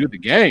up. Fucking man. do the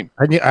game.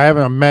 I have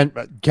an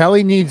amendment.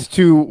 Kelly needs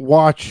to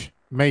watch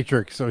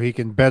Matrix so he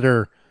can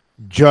better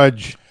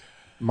judge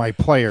my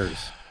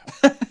players.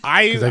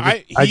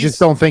 I just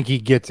don't think he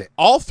gets it.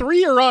 All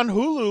three are on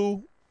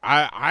Hulu.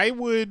 I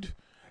would.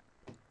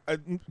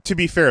 To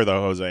be fair,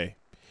 though, Jose,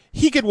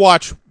 he could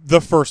watch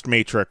the first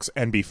Matrix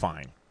and be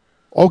fine.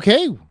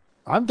 Okay,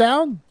 I'm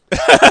down.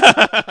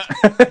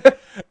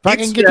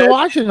 Fucking get to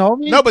watching,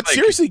 homie. No, but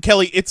seriously,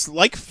 Kelly, it's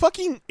like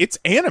it's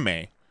anime.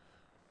 It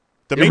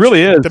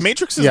really is. The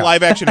Matrix is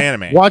live action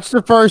anime. Watch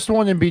the first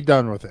one and be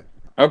done with it.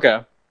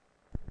 Okay.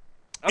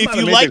 I'm not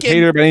a Matrix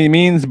hater by any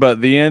means,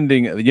 but the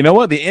ending, you know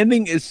what? The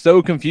ending is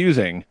so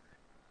confusing.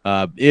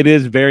 It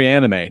is very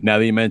anime, now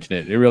that you mention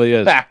it. It really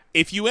is.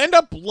 If you end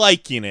up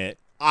liking it,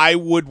 I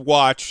would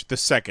watch the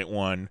second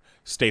one,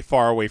 stay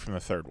far away from the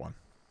third one.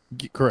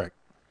 Correct.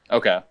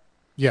 Okay.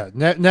 Yeah,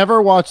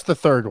 never watch the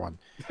third one.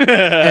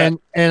 and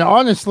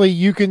honestly,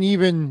 you can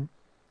even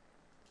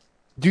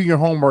do your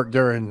homework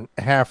during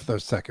half the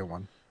second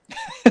one.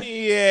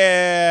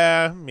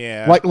 Yeah.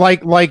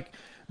 Like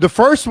the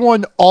first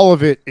one, all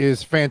of it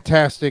is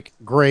fantastic,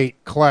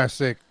 great,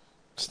 classic,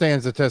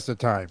 stands the test of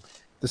time.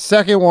 The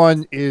second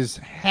one is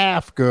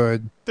half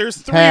good. There's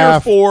 3 or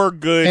 4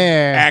 good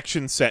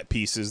action set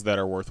pieces that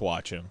are worth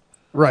watching.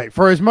 Right.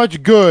 For as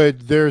much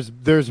good, there's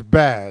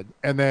bad,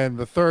 and then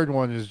the third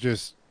one is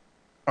just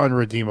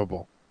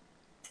unredeemable.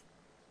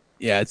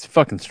 Yeah, it's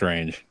fucking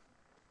strange.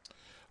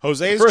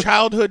 Jose's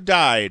childhood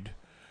died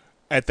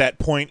at that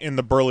point in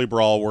the Burly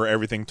Brawl where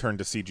everything turned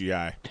to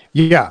CGI.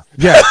 Yeah.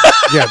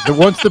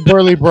 Once the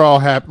Burly Brawl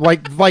happened,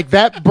 like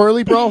that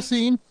Burly Brawl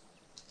scene,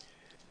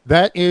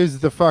 that is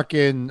the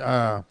fucking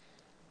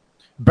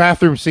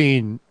bathroom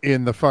scene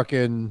in the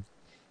fucking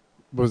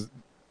the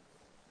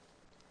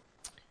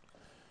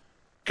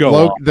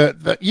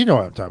you know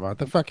what I'm talking about,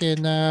 the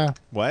fucking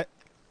what?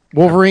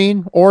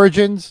 Wolverine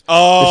Origins.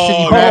 Oh, the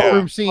shitty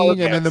bathroom scene,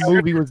 okay. and then the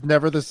movie was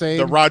never the same.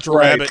 The Roger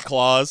Rabbit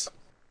claws.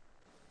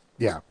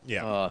 Yeah.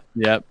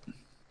 Yep.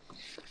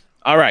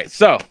 All right,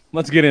 so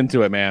let's get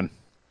into it, man.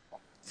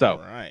 So, all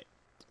right.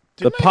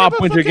 The PoP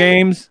Winter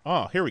Games.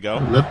 Oh, here we go.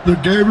 Let the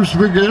games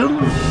begin.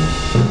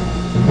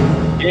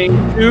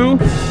 Game 2,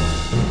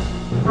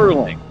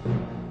 curling,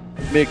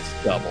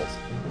 mixed doubles.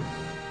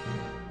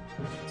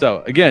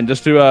 So, again,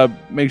 just to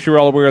make sure we're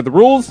all aware of the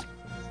rules.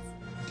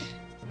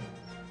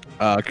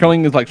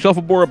 Curling is like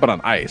shuffleboard, but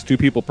on ice. 2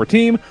 people per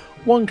team.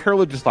 1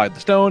 curler to slide the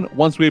stone.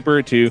 1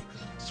 sweeper to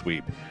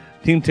sweep.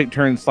 Teams take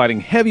turns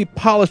sliding heavy,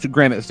 polished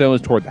granite stones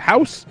toward the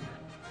house.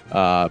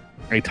 A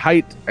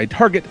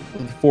target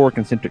with 4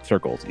 concentric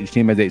circles. Each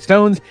team has 8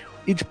 stones,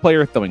 each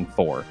player throwing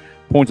 4.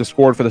 Points are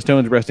scored for the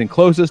stones resting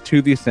closest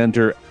to the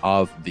center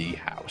of the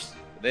house.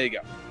 There you go.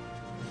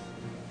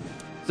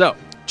 So,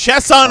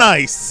 chess on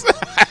ice.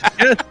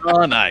 Chess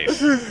on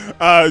ice.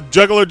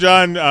 Juggalo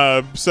John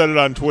said it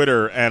on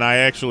Twitter, and I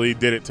actually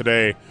did it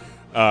today.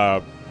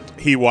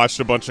 He watched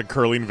a bunch of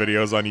curling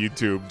videos on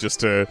YouTube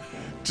just to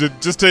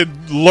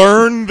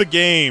learn the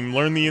game,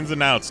 learn the ins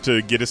and outs,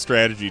 to get a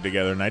strategy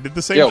together, and I did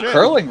the same shit.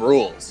 Curling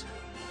rules.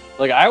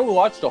 Like, I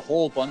watched a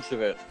whole bunch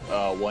of it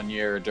one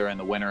year during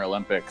the Winter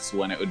Olympics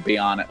when it would be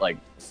on at like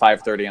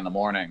 5:30 in the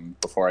morning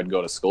before I'd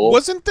go to school.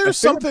 Wasn't there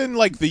something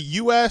like the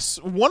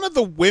U.S., one of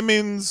the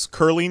women's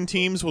curling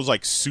teams was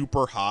like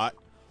super hot?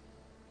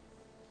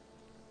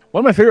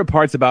 One of my favorite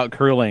parts about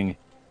curling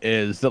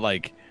is that,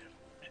 like,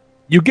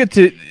 you get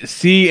to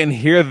see and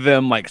hear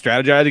them, like,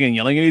 strategizing and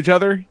yelling at each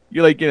other.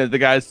 You're like,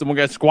 the one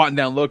guy's squatting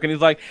down looking, he's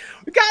like,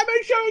 we gotta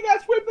make sure we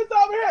gotta sweep this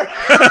over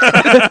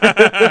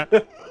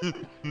here.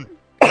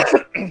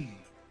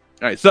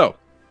 All right, so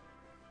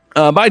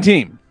my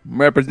team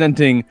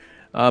representing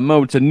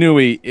Mo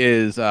Tanui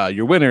is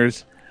your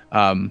winners,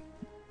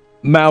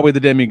 Maui the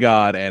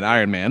Demigod and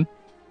Iron Man.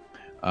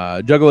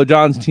 Juggalo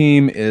John's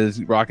team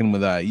is rocking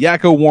with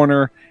Yakko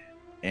Warner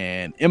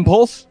and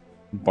Impulse,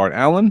 Bart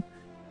Allen.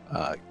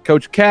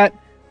 Coach Cat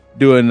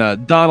doing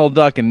Donald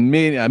Duck and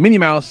Minnie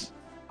Mouse,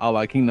 a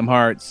la Kingdom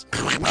Hearts.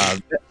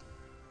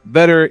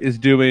 Vetter is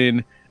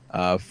doing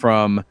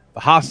from the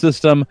Haas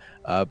system,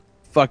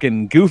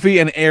 fucking Goofy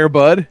and Air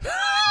Bud.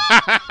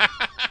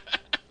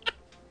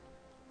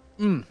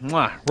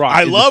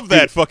 I love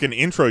that fucking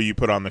intro you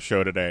put on the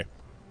show today.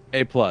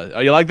 A+. Oh,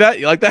 you like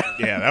that?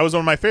 Yeah, that was one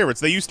of my favorites.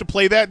 They used to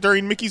play that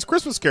during Mickey's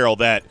Christmas Carol,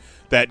 that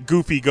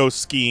Goofy goes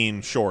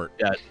skiing short.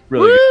 Yeah,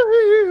 really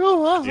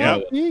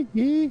good.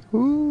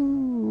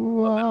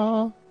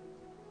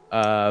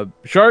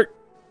 Shark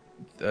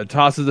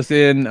tosses us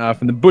in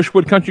from the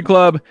Bushwood Country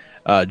Club.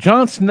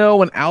 Jon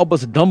Snow and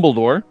Albus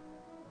Dumbledore.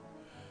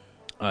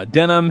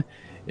 Denim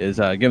is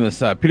giving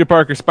us Peter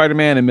Parker,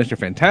 Spider-Man, and Mr.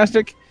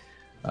 Fantastic.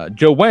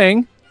 Joe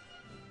Wang,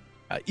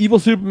 Evil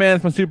Superman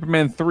from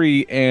Superman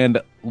 3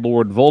 and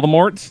Lord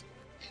Voldemort.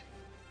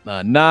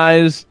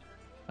 Nyes,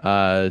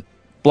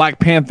 Black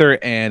Panther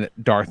and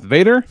Darth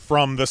Vader.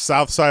 From the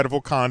south side of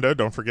Wakanda,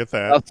 don't forget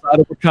that. South side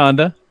of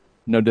Wakanda.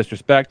 No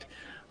disrespect.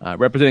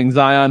 Representing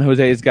Zion,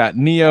 Jose's got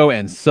Neo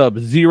and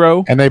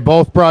Sub-Zero. And they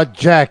both brought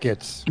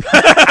jackets.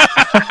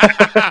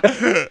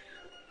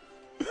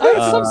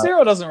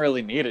 Sub-Zero doesn't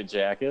really need a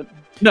jacket.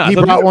 No, he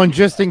brought one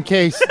just in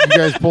case you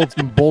guys pulled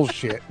some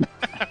bullshit.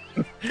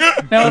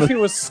 Now, if he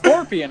was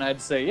Scorpion, I'd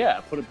say,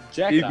 yeah, put a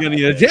jacket He's on. going to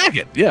need a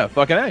jacket. Yeah,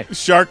 fucking A.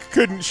 Shark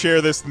couldn't share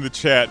this in the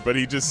chat, but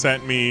he just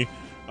sent me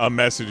a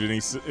message, and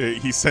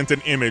he sent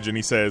an image, and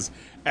he says,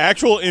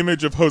 actual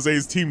image of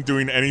Jose's team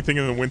doing anything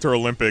in the Winter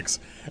Olympics,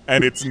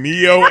 and it's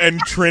Neo and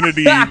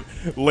Trinity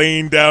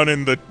laying down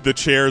in the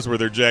chairs where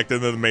they're jacked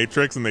into the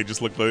Matrix, and they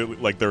just look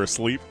like they're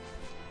asleep.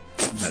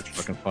 That's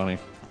fucking funny.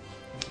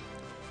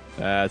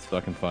 That's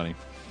fucking funny.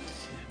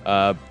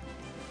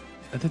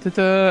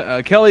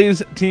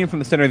 Kelly's team from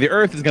the center of the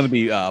earth is going to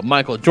be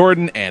Michael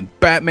Jordan and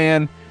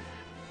Batman.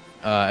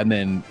 And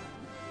then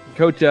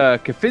Coach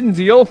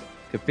Caviezel.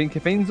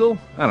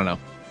 I don't know.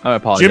 I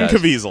apologize. Jim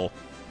Caviezel.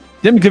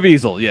 Jim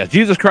Caviezel, yeah.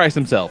 Jesus Christ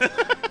himself.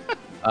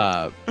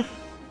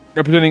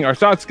 Representing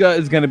Arstotzka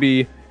is going to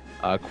be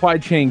Kwai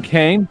Chang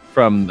Kang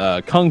from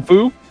Kung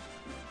Fu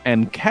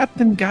and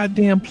Captain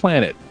Goddamn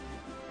Planet.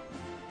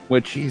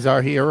 Which he's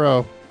our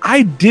hero.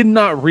 I did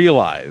not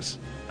realize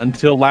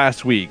until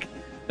last week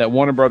that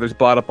Warner Brothers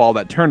bought up all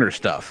that Turner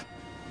stuff.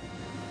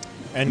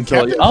 And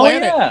Captain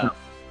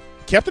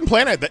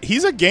Planet,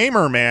 he's a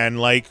gamer, man.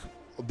 Like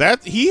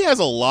that, he has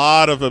a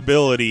lot of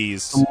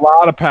abilities, a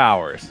lot of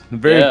powers.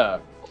 But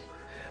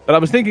I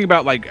was thinking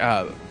about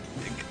I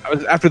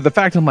was after the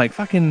fact. I'm like,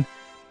 fucking.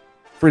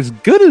 For as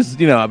good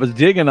as I was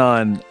digging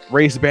on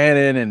Race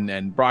Bannon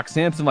and Brock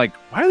Sampson. Like,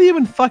 why are they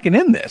even fucking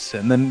in this?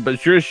 And then, but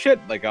sure as shit,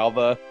 like all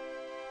the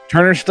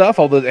Turner stuff,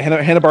 all the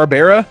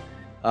Hanna-Barbera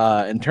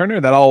and Turner,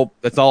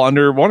 that's all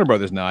under Warner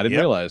Brothers now. I didn't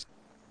realize.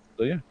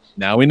 So yeah,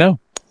 now we know.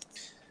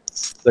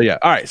 So yeah,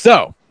 all right.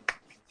 So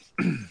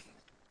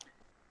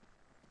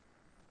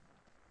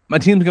my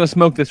team's gonna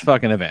smoke this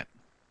fucking event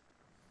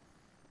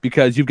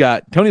because you've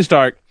got Tony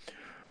Stark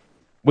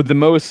with the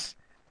most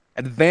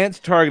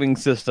advanced targeting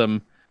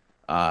system,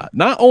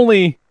 not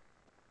only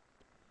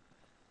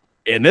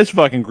in this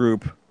fucking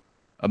group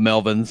of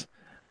Melvins,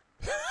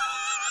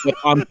 but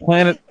on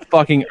planet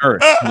fucking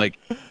Earth. Like,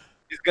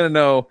 he's gonna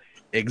know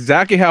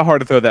exactly how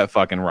hard to throw that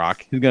fucking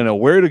rock. He's gonna know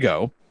where to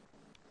go.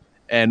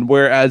 And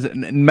whereas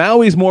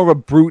Maui's more of a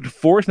brute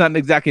force, not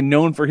exactly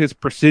known for his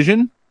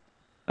precision,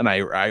 and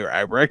I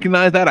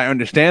recognize that, I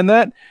understand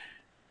that.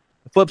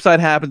 The flip side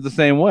happens the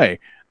same way.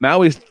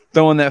 Maui's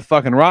throwing that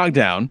fucking rock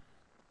down,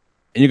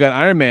 and you got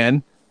Iron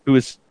Man, who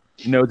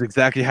knows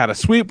exactly how to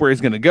sweep, where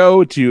he's going to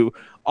go to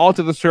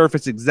alter the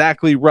surface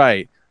exactly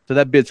right, so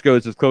that bitch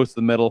goes as close to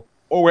the middle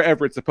or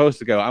wherever it's supposed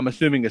to go. I'm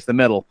assuming it's the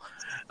middle.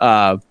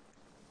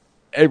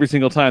 Every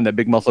single time that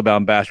big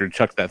muscle-bound bastard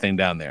chucks that thing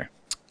down there.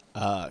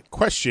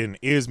 Question,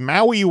 is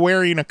Maui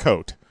wearing a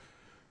coat?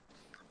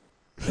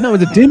 No,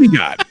 it's a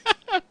demigod.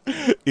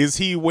 Is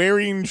he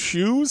wearing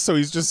shoes, so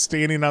he's just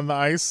standing on the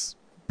ice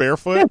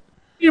barefoot? Yeah,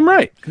 you're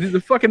right, because he's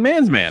a fucking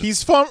man's man.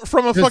 He's from a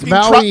Does fucking...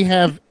 Maui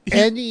have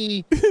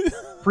any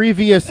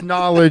previous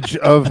knowledge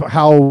of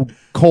how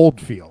cold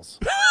feels?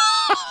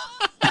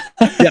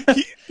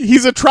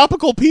 He's a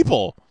tropical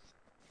people.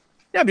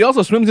 Yeah, but he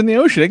also swims in the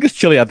ocean. It gets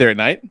chilly out there at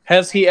night.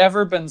 Has he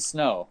ever been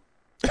snow?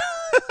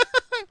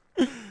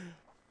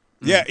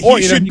 Yeah, or,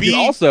 he be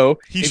also,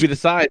 if he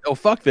decides, oh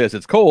fuck this,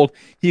 it's cold,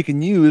 he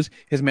can use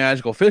his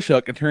magical fish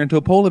hook and turn into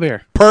a polar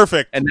bear.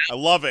 Perfect. And now, I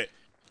love it.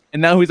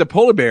 And now he's a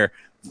polar bear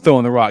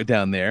throwing the rock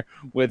down there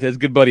with his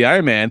good buddy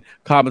Iron Man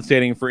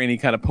compensating for any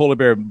kind of polar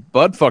bear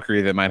butt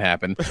fuckery that might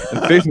happen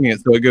and fixing it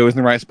so it goes in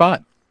the right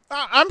spot.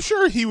 I'm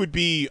sure he would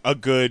be a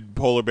good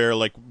polar bear,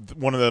 like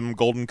one of them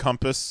Golden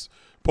Compass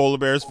polar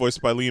bears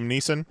voiced by Liam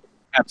Neeson.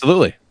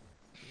 Absolutely.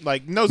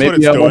 Like, knows what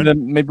it's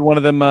doing. Maybe one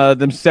of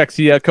them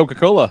sexy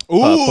Coca-Cola.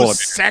 Ooh,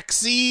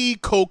 sexy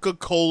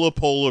Coca-Cola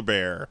polar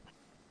bear.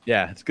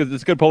 Yeah, it's good.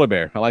 It's a good polar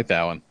bear. I like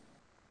that one.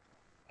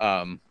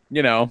 And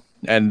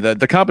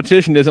the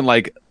competition isn't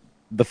like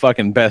the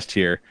fucking best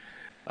here.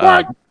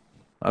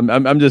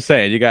 I'm just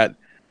saying, you got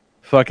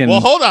fucking.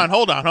 Well, hold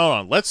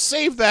on. Let's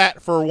save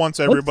that for once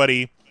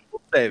everybody.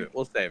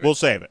 We'll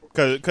save it.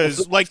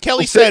 Because like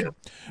Kelly said,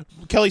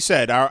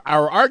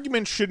 our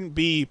argument shouldn't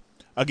be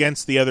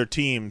against the other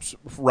teams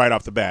right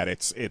off the bat.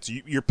 It's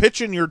you're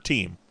pitching your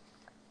team.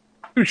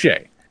 Touche.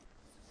 It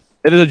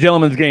is a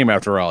gentleman's game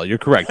after all. You're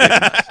correct.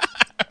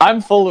 I'm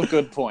full of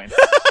good points.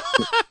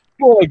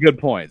 Full of good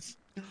points.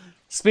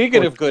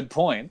 Speaking of good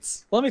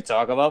points, let me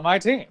talk about my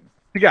team.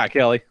 You got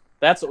Kelly.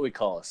 That's what we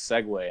call a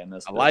segue in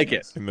this. I like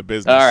it in the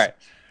business. All right.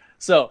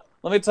 So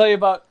let me tell you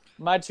about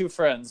my two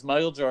friends,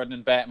 Michael Jordan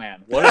and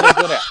Batman. What are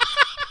they good at?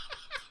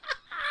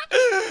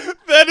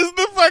 That is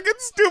the fucking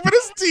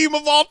stupidest team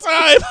of all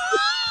time.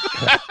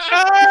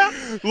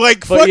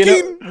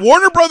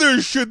 Warner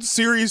Brothers should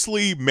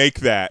seriously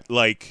make that.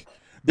 Like,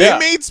 they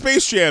made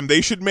Space Jam.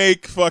 They should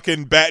make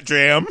fucking Bat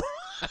Jam.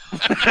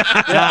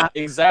 Yeah,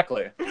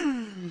 exactly.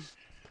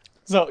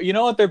 So, you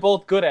know what they're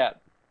both good at?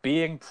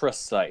 Being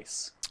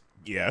precise.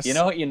 Yes. You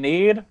know what you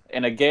need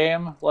in a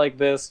game like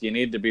this? You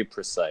need to be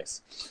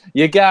precise.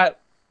 You got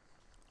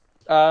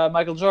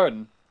Michael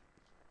Jordan.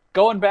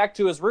 Going back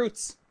to his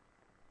roots.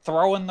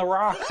 Throwing the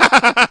rock.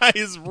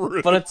 His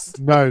roots. But it's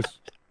nice.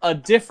 A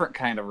different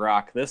kind of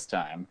rock this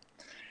time.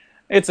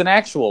 It's an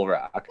actual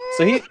rock.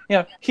 So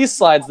he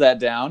slides that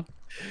down.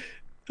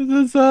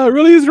 Is this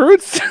really his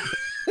roots?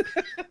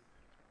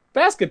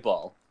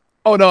 Basketball.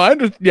 Oh no, I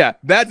understand. Yeah,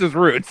 that's his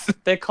roots.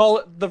 They call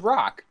it the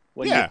rock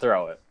when you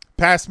throw it.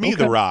 Pass me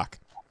the rock.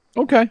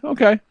 Okay.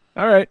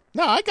 All right.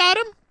 No, I got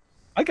him.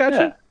 I got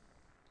you.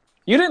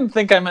 You didn't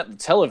think I meant the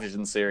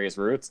television series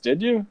Roots,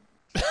 did you?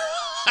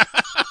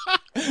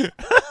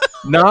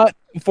 Not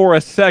for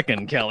a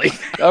second, Kelly.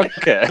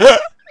 Okay.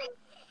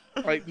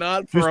 Like,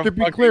 not for Just to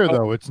be clear,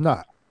 though, it's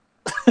not.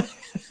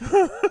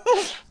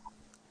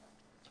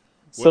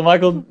 So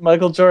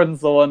Michael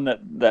Jordan's the one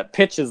that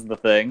pitches the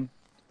thing,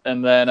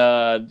 and then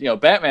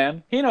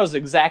Batman, he knows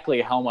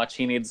exactly how much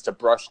he needs to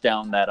brush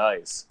down that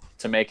ice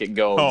to make it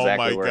go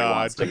exactly where he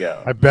wants to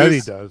go. I bet he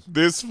does.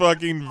 This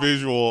fucking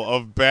visual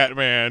of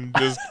Batman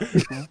just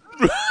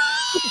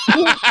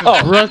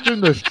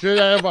brushing the shit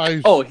out of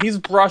ice. Oh, he's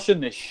brushing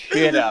the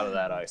shit out of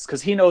that ice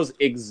because he knows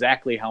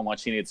exactly how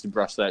much he needs to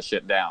brush that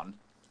shit down.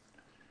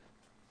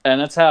 And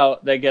that's how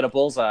they get a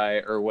bullseye,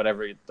 or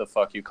whatever the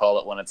fuck you call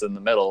it when it's in the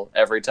middle,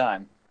 every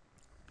time.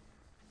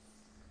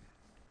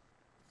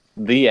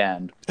 The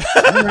end.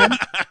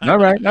 All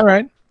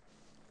right.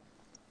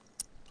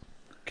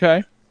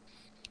 Okay.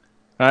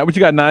 All right, what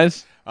you got,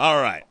 Nice?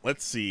 All right,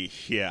 let's see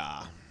here.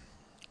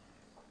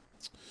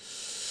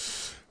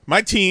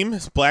 My team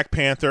is Black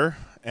Panther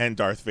and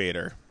Darth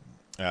Vader.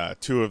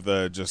 Two of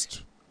the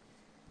just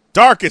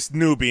darkest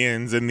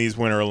Nubians in these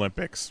Winter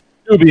Olympics.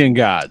 Nubian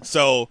gods.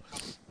 So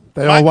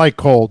they don't like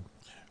cold.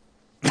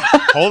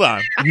 Hold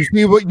on.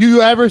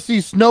 You ever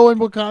see snow in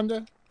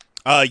Wakanda?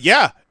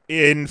 Yeah,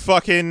 in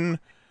fucking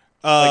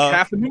like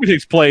half the movie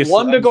takes place.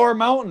 Wundagore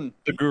Mountain,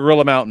 the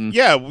Gorilla Mountain.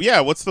 Yeah.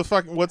 What's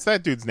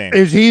that dude's name?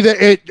 Is he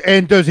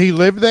and does he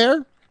live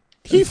there?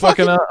 He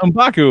fucking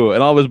M'Baku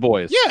and all his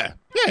boys. Yeah.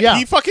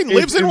 He fucking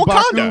lives in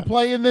Wakanda.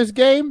 Playing this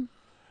game.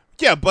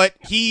 Yeah, but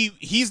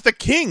he's the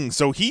king,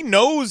 so he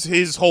knows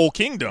his whole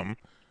kingdom.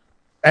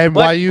 And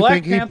why do you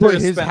think he put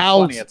his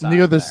house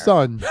near the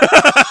sun?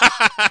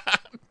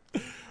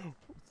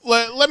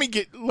 Let me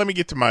get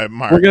to my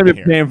We're gonna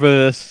be paying for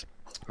this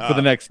for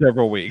the next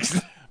several weeks.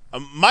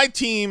 My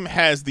team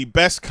has the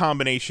best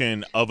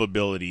combination of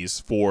abilities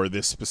for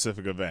this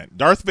specific event.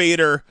 Darth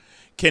Vader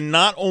can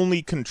not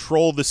only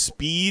control the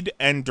speed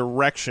and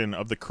direction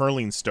of the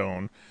curling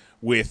stone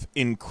with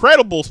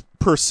incredible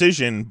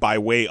precision by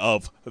way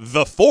of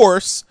the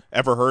Force,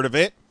 ever heard of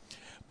it?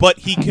 But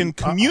he can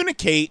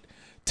communicate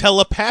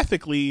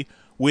telepathically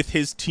with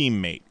his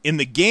teammate. In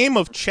the game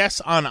of chess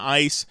on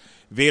ice,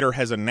 Vader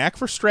has a knack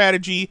for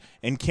strategy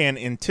and can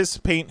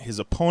anticipate his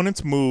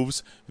opponent's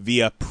moves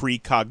via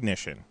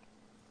precognition.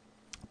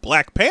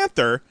 Black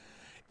Panther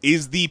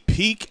is the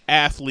peak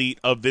athlete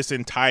of this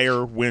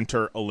entire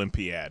Winter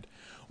Olympiad.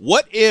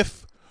 What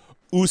if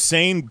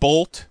Usain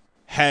Bolt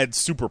had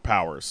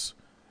superpowers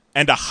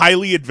and a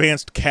highly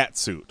advanced cat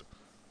suit?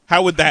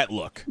 How would that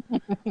look?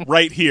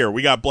 Right here,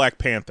 we got Black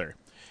Panther.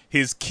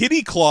 His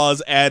kitty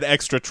claws add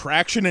extra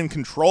traction and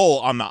control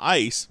on the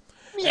ice.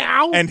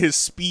 Meow. And his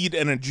speed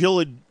and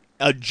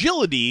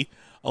agility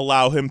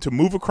allow him to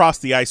move across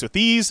the ice with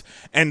ease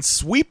and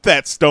sweep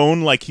that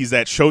stone like he's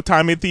at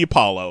Showtime at the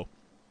Apollo.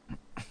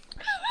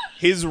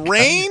 His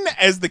reign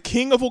as the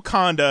king of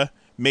Wakanda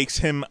makes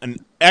him an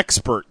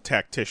expert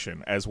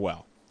tactician as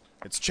well.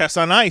 It's chess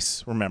on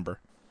ice, remember.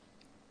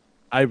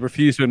 I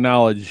refuse to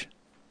acknowledge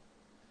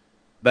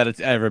that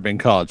it's ever been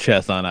called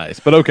chess on ice,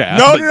 but okay.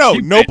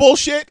 No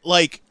bullshit.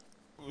 Like,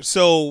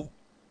 so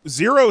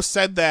Zero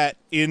said that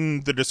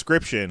in the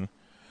description,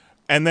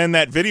 and then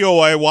that video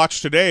I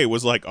watched today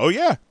was like, oh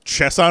yeah,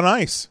 chess on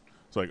ice.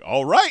 It's like,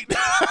 all right.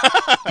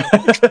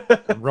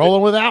 I'm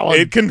rolling with that one.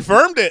 It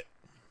confirmed it.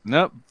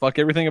 Nope, fuck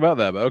everything about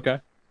that, but okay.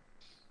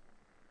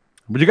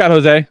 What you got,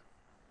 Jose?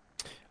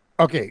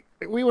 Okay,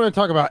 we want to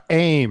talk about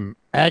aim,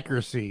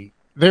 accuracy.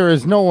 There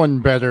is no one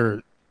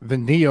better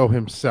than Neo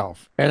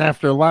himself. And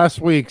after last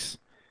week's,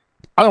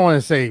 I don't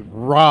want to say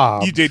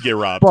robbed. You did get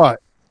robbed.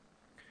 But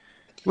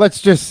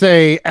let's just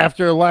say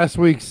after last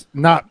week's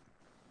not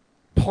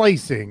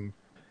placing,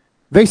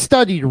 they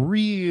studied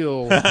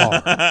real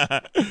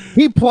hard.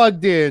 He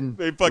plugged in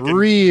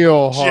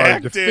real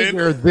hard to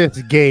figure this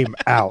game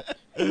out.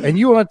 And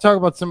you want to talk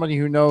about somebody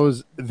who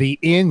knows the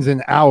ins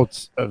and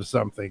outs of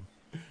something.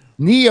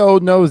 Neo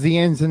knows the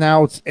ins and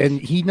outs,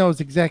 and he knows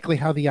exactly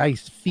how the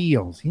ice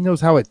feels. He knows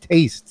how it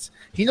tastes.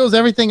 He knows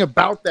everything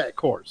about that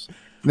course.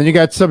 And then you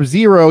got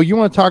Sub-Zero. You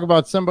want to talk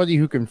about somebody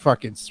who can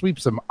fucking sweep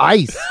some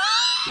ice.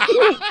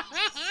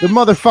 The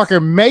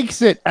motherfucker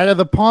makes it out of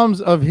the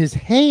palms of his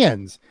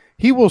hands.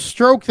 He will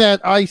stroke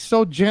that ice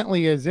so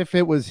gently as if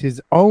it was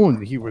his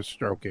own he was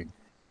stroking.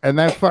 And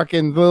that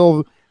fucking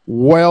little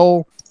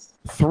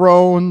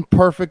well-thrown,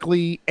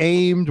 perfectly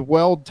aimed,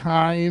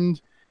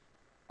 well-timed,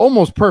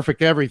 almost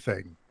perfect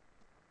everything.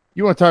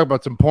 You want to talk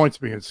about some points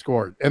being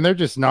scored, and they're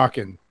just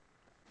knocking.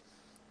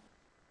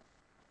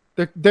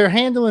 They're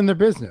handling their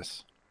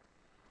business.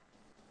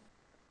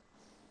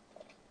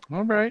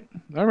 All right.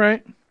 All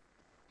right.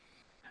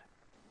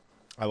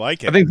 I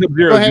like it. I think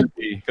Sub-Zero is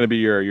going to be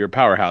your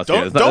powerhouse.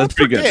 Don't that's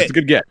pretty forget. good. It's a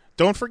good get.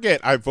 Don't forget,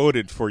 I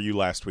voted for you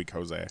last week,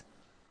 Jose.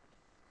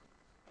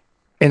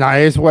 And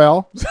I as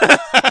well.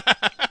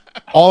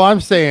 All I'm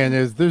saying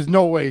is there's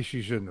no way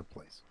she shouldn't have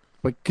placed.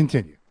 But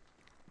continue.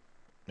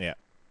 Yeah.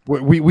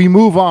 We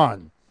move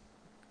on.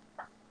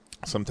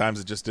 Sometimes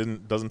it just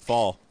doesn't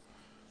fall.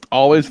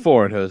 Always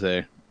forward,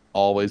 Jose.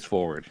 Always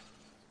forward.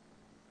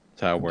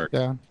 That's how it works.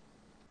 Yeah.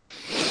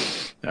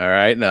 All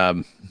right.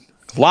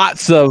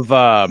 Lots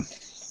of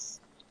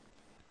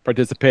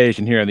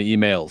participation here in the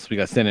emails. We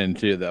got sent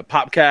into the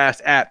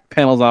popcast at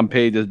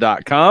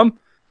panelsonpages.com.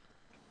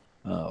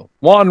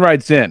 Juan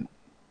writes in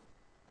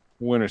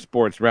Winter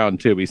Sports Round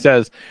 2. He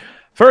says,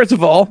 first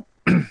of all,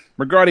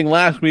 regarding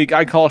last week,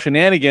 I call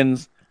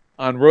shenanigans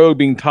on Rogue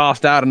being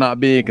tossed out and not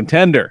being a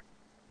contender.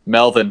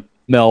 Melvin.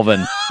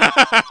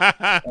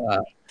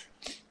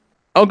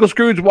 Uncle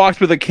Scrooge walks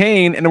with a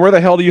cane, and where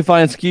the hell do you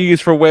find skis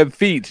for webbed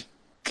feet?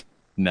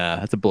 Nah,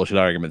 that's a bullshit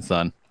argument,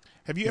 son.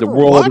 Have you the ever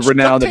world watched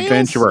renowned DuckTales?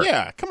 adventurer?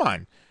 Yeah, come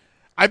on.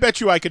 I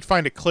bet you I could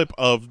find a clip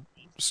of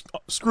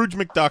Scrooge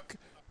McDuck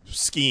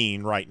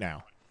skiing right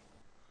now.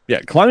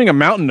 Yeah, climbing a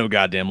mountain, no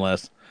goddamn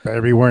less.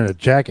 Better be wearing a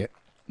jacket.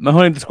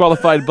 Mahoney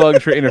disqualified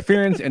Bugs for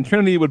interference, and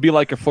Trinity would be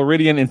like a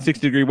Floridian in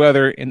 60-degree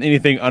weather in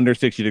anything under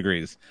 60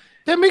 degrees.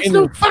 That makes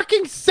no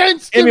fucking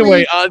sense to me.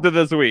 Anyway, on to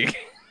this week.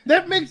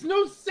 That makes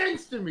no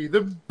sense to me.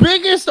 The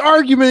biggest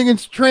argument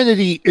against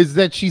Trinity is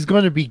that she's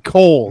going to be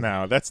cold.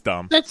 No, that's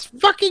dumb. That's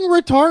fucking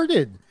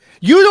retarded.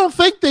 You don't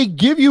think they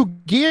give you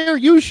gear?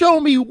 You show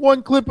me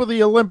one clip of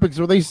the Olympics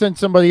where they sent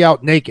somebody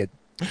out naked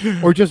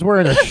or just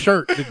wearing a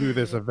shirt to do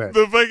this event.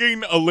 The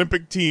fucking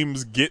Olympic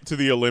teams get to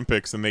the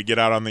Olympics and they get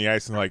out on the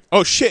ice and like,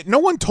 oh shit, no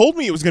one told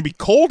me it was going to be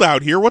cold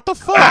out here. What the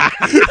fuck?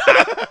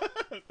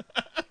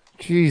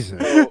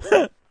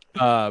 Jesus.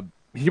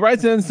 He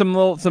writes in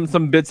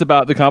some bits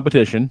about the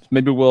competition.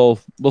 Maybe we'll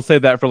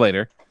save that for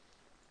later.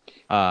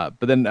 But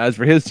then as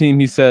for his team,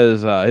 he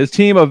says his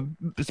team of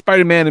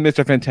Spider-Man and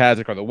Mr.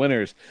 Fantastic are the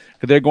winners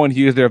because they're going to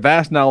use their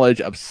vast knowledge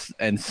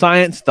and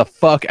science the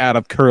fuck out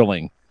of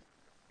curling.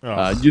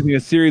 Using a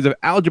series of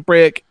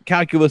algebraic,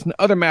 calculus, and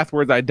other math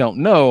words I don't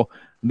know,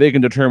 they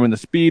can determine the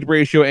speed,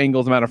 ratio,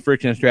 angles, amount of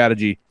friction, and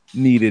strategy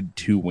needed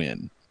to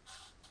win.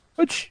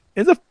 Which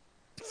is a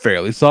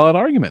fairly solid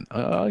argument.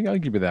 I'll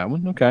give you that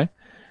one. Okay.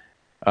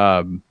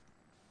 Vetter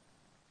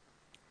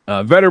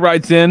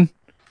writes in,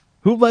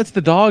 who lets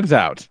the dogs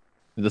out?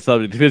 Is the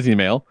subject of his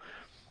email.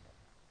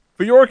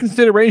 For your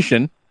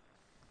consideration,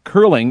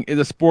 curling is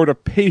a sport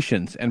of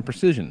patience and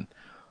precision,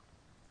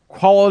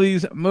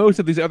 qualities most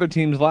of these other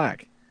teams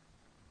lack.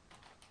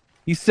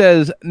 He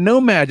says, no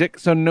magic,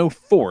 so no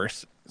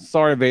force.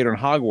 Sorry, Vader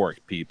and Hogwarts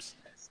peeps.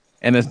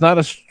 And it's not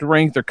a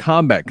strength or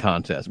combat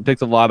contest. It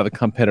takes a lot of the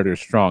competitor's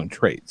strong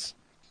traits.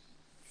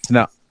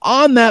 Now,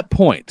 on that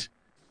point,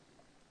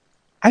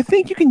 I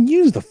think you can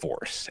use the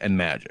force and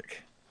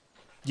magic.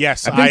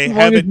 Yes, I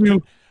have it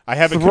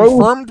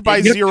confirmed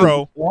by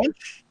Zero.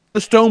 Launch the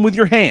stone with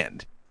your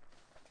hand.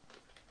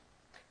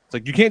 It's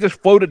like you can't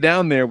just float it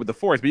down there with the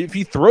force. But if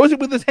he throws it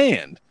with his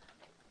hand,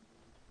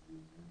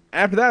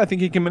 after that, I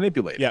think he can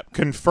manipulate it. Yeah,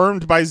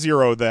 confirmed by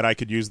Zero that I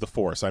could use the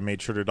force. I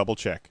made sure to double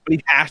check. But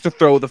he has to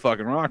throw the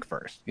fucking rock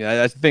first. Yeah,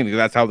 that's the thing, because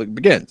that's how it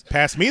begins.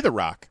 Pass me the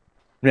rock.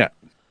 Yeah.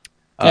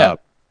 Yeah.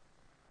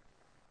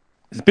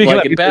 Speaking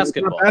like of in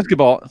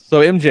basketball,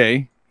 so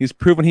MJ, he's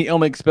proven he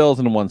only excels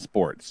in one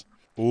sports.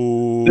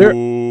 Ooh. There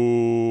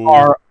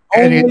are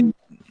only,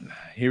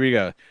 here we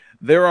go.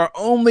 There are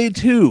only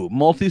two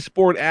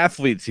multi-sport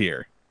athletes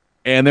here,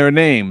 and their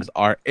names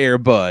are Air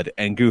Bud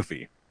and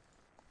Goofy.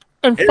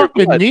 And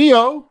fucking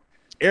Neo.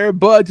 Air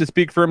Bud to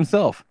speak for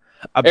himself.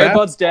 Air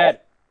Bud's dead.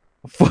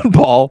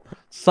 Football,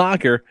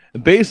 soccer,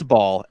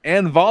 baseball,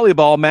 and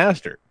volleyball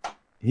master.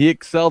 He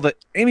excelled at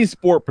any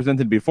sport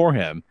presented before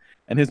him,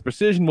 and his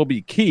precision will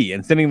be key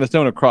in sending the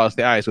stone across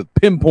the ice with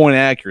pinpoint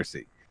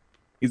accuracy.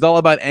 He's all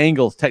about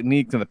angles,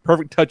 techniques, and the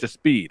perfect touch of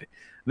speed.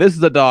 This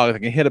is a dog that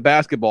can hit a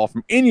basketball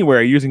from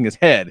anywhere using his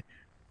head.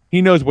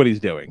 He knows what he's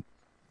doing.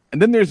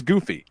 And then there's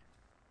Goofy.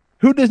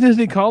 Who does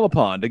Disney call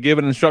upon to give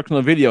an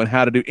instructional video on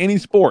how to do any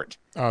sport,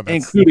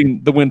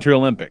 including the Winter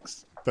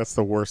Olympics? That's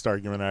the worst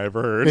argument I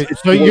ever heard.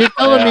 So you're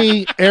telling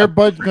me Air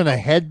Bud's going to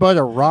headbutt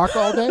a rock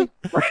all day?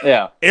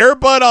 Yeah. Air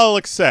Bud I'll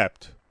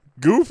accept.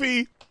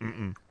 Goofy?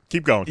 Mm-mm.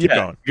 Keep going. Keep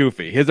going.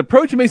 Goofy. His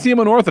approach may seem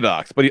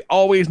unorthodox, but he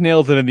always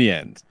nails it in the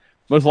end.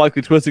 Most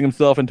likely twisting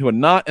himself into a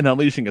knot and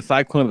unleashing a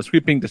cyclone of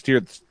sweeping to steer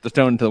the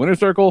stone into the winner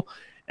circle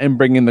and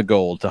bringing the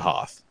gold to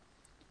Hoth.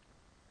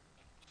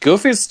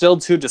 Goofy's still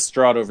too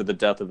distraught over the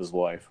death of his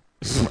wife.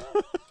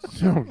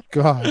 Oh,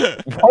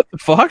 God. What the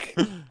fuck?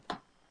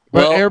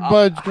 But Air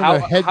Bud's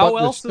going to headbutt how the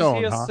else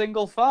stone, is he a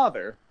single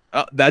father?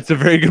 That's a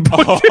very good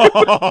point.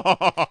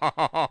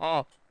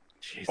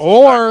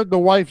 Or the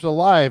wife's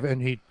alive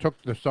and he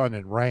took the son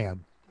and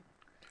ran.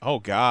 Oh,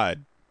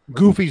 God.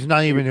 Goofy's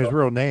not even his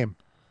real name.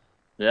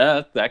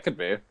 Yeah, that could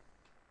be.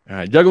 All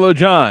right, Juggalo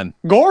John.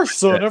 Gosh,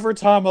 son, every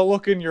time I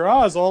look in your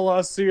eyes, all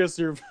I see is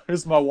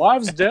my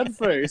wife's dead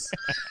face.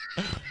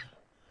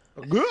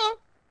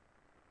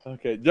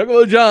 Okay,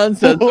 Juggalo John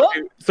says,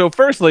 so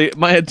firstly,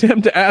 my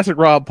attempt to ask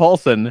Rob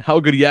Paulson how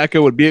good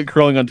Yakko would be at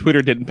curling on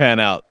Twitter didn't pan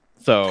out.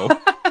 So,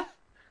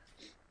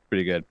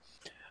 pretty good.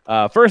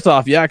 First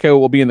off, Yakko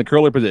will be in the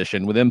curler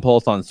position with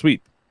impulse on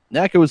sweep.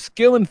 Yakko's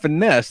skill and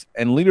finesse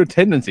and leader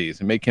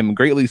tendencies make him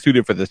greatly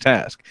suited for this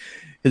task.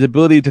 His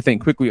ability to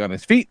think quickly on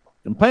his feet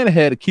and plan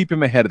ahead to keep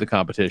him ahead of the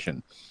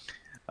competition.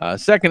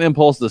 Second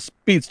impulse, the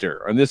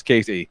speedster, or in this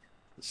case, a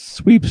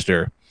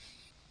sweepster.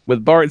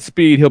 With Bart's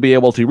speed, he'll be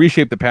able to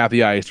reshape the path of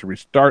the ice to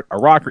restart a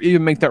rock or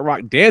even make that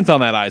rock dance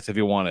on that ice if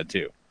he wanted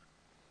to.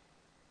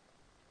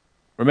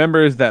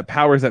 Remembers that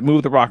powers that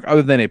move the rock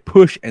other than a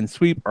push and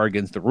sweep are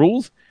against the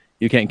rules.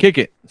 You can't kick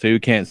it, so you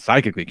can't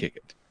psychically kick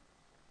it.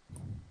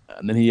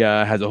 And then he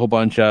has a whole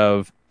bunch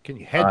of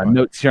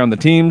notes here on the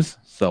teams,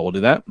 so we'll do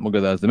that. We'll go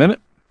to those in a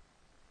minute.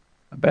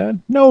 Not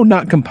bad. No,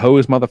 not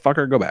composed,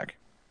 motherfucker. Go back.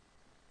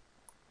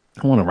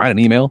 I want to write an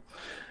email.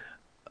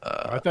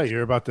 I thought you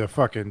were about to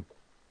fucking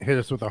hit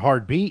us with a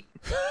hard beat.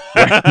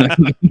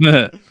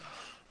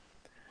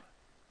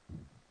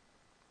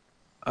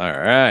 All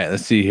right,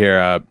 let's see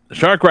here.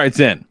 Shark writes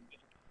in.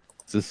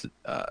 The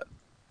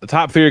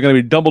top three are going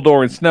to be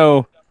Dumbledore and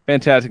Snow,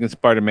 Fantastic and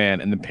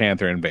Spider-Man, and the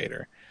Panther and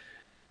Vader.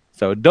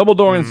 So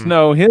Dumbledore and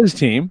Snow, his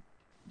team.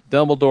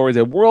 Dumbledore is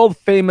a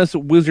world-famous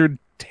wizard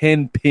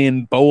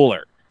 10-pin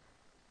bowler.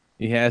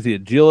 He has the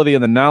agility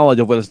and the knowledge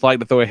of what it's like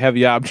to throw a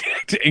heavy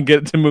object and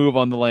get it to move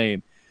on the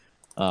lane.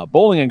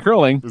 Bowling and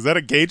curling. Is that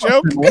a gay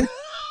joke?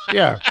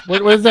 Yeah.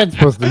 What is that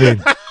supposed to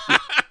mean?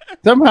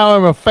 Somehow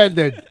I'm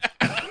offended.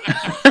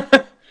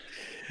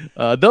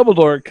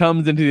 Dumbledore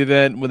comes into the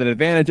event with an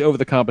advantage over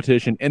the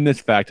competition in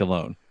this fact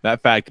alone.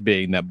 That fact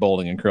being that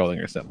bowling and curling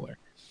are similar.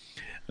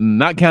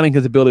 Not counting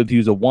his ability to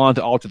use a wand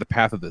to alter the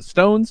path of the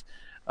stones.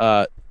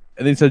 And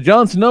then so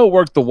Jon Snow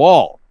worked the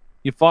wall.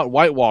 He fought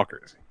White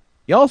Walkers.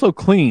 He also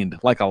cleaned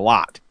like a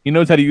lot. He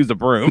knows how to use a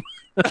broom.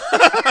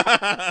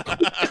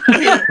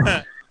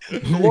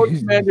 The Lord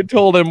Commander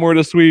told him where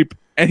to sweep,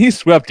 and he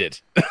swept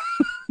it.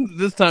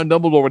 This time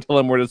Dumbledore will tell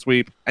him where to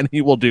sweep, and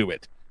he will do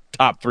it.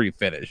 Top 3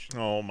 finish.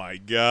 Oh my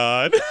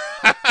god.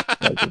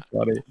 That's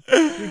funny.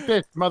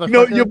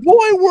 No, your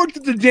boy worked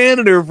as a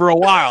janitor for a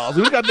while,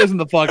 so we got this in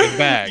the fucking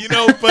bag.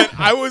 But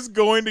I was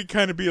going to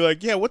kind of be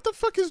like, yeah, what the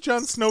fuck is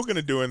Jon Snow going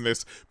to do in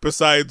this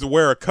besides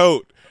wear a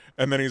coat?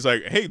 And then he's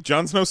like, hey,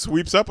 Jon Snow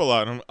sweeps up a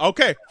lot. And I'm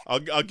okay,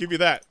 I'll give you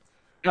that.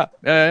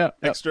 Yeah.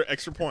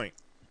 Extra point.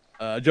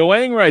 Joe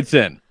Ang writes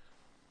in.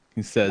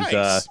 He says,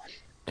 Nice.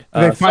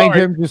 They find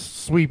him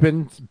just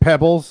sweeping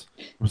pebbles.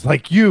 It was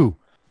like,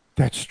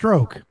 that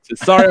stroke.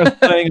 Sorry I was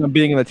planning on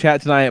being in the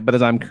chat tonight, but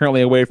as I'm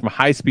currently away from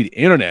high-speed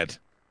internet,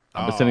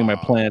 I'm sending my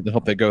plans and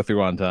hope they go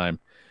through on time.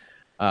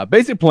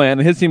 Basic plan,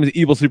 his team is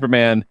Evil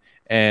Superman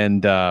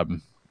and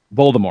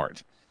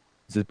Voldemort.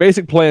 His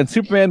basic plan,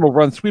 Superman will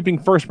run sweeping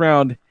first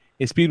round.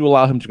 His speed will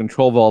allow him to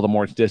control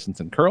Voldemort's distance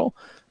and curl.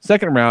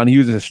 Second round, he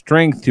uses his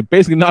strength to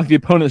basically knock the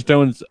opponent's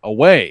stones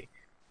away,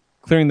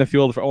 clearing the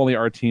field for only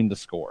our team to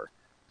score.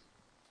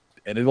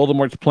 And if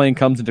Voldemort's plane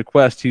comes into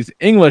quest, he's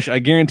English. I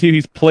guarantee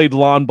he's played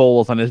lawn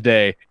bowls on his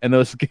day, and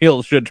those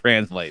skills should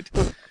translate.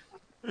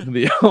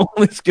 The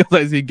only skills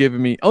I see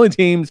giving me, only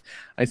teams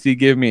I see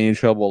giving me any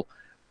trouble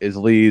is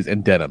Lee's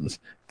and Denham's.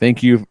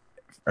 Thank you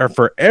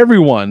for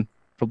everyone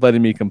for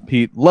letting me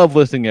compete. Love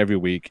listening every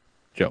week.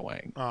 Joe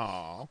Wang.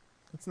 Aw,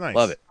 that's nice.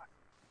 Love it.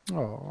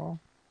 Oh.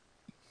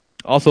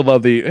 Also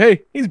love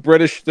hey, he's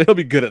British, so he'll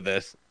be good at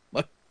this.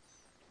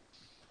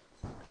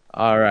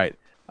 All right.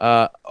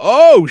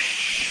 Oh,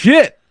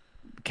 shit.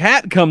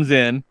 Kat comes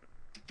in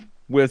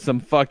with some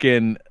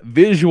fucking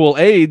visual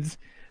aids.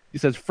 She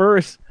says,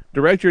 first,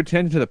 direct your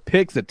attention to the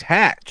pics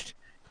attached.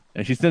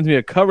 And she sends me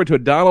a cover to a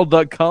Donald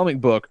Duck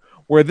comic book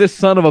where this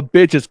son of a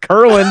bitch is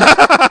curling.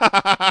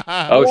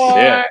 Oh,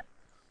 shit.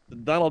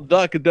 Donald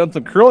Duck had done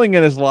some curling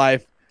in his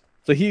life,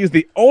 so he is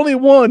the only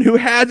one who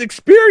has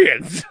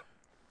experience.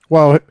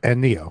 Well,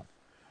 and Neo.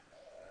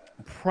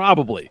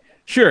 Probably.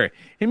 Sure,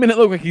 he may not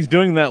look like he's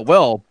doing that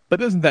well,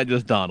 but isn't that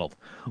just Donald?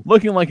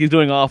 Looking like he's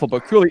doing awful,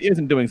 but clearly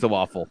isn't doing so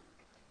awful.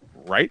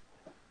 Right?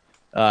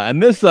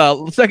 And this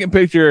second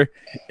picture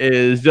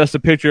is just a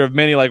picture of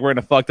Minnie like wearing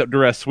a fucked up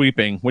dress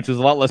sweeping, which is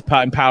a lot less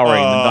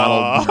empowering than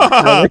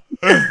Donald.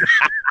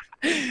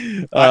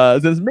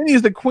 Since Minnie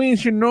is the queen,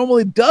 she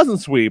normally doesn't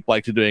sweep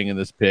like she's doing in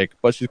this pic,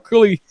 but she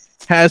clearly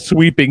has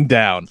sweeping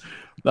down.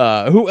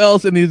 Who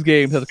else in these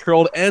games has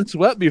curled and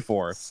swept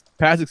before?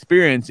 Past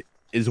experience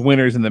is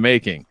winners in the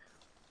making.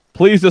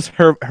 Please just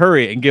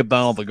hurry and give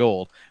Donald the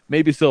gold.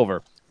 Maybe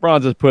silver.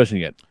 Bronze is pushing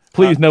it.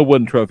 Please, no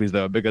wooden trophies,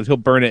 though, because he'll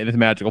burn it in his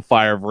magical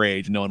fire of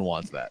rage. No one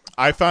wants that.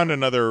 I found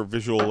another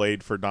visual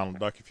aid for Donald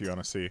Duck if you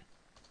want to see.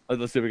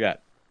 Let's see what we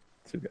got.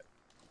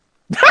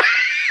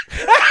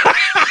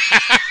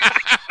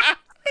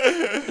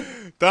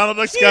 Donald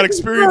Duck's got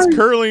experience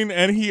curling,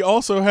 and he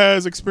also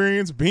has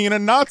experience being a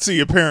Nazi,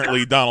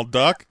 apparently, Donald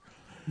Duck.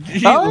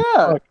 Oh,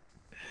 yeah.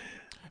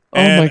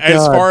 And my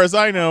as God. far as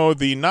I know,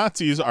 the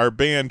Nazis are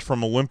banned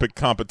from Olympic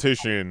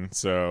competition.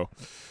 So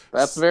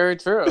That's very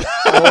true.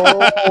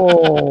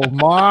 Oh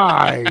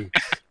my!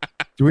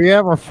 Do we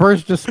have our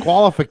first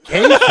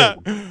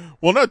disqualification?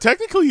 Well, no,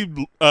 technically,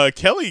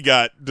 Kelly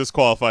got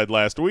disqualified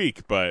last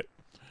week, but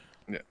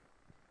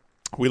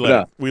we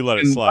let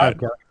it slide.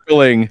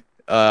 Filling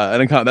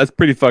that's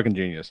pretty fucking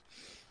genius.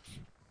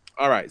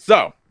 All right,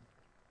 so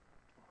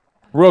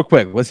real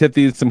quick, let's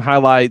hit some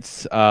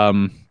highlights.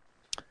 All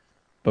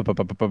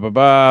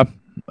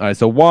right,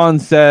 so Juan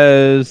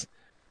says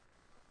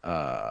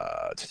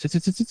Maui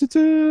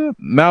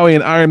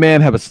and Iron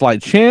Man have a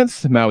slight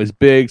chance. Maui's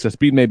big, so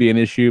speed may be an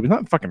issue, but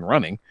not fucking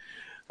running.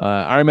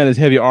 Iron Man has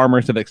heavy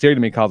armor, so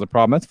dexterity may cause a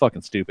problem. That's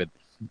fucking stupid.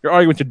 Your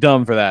arguments are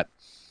dumb for that.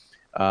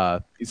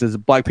 He says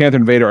Black Panther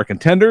and Vader are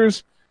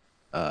contenders.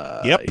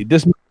 Yep. He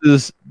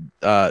dismisses.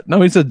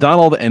 He says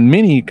Donald and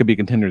Minnie could be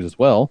contenders as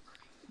well.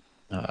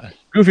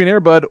 Goofy and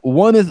Airbud.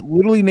 One is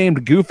literally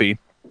named Goofy.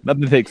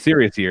 Nothing to take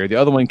serious here. The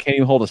other one can't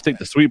even hold a stick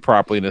to sweep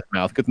properly in his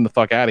mouth. Get them the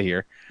fuck out of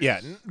here.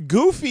 Yeah,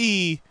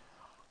 Goofy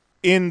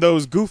in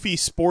those Goofy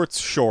sports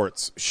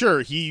shorts.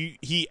 Sure,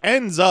 he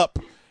ends up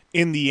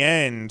in the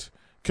end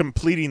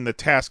completing the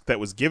task that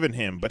was given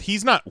him, but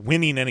he's not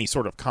winning any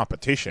sort of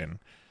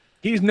competition.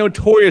 He's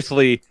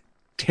notoriously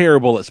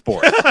terrible at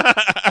sports.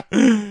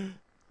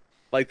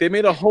 Like, they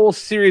made a whole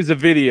series of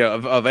video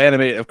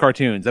of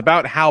cartoons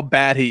about how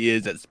bad he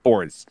is at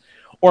sports,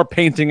 or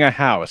painting a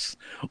house,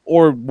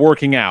 or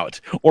working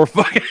out, or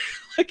fucking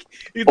like,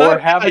 or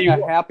having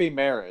a happy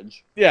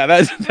marriage. Yeah,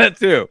 that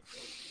too.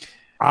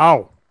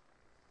 Ow.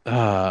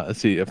 Let's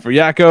see. For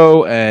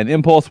Yakko and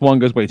Impulse, one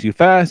goes way too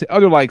fast. The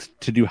other likes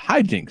to do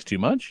hijinks too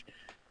much.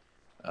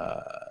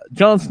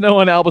 Jon Snow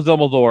and Albus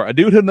Dumbledore, a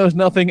dude who knows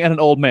nothing and an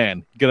old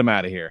man. Get him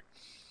out of here.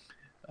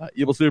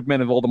 Evil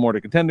Superman and Voldemort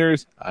are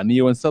contenders.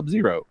 Neo and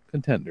Sub-Zero,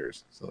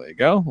 contenders. So there you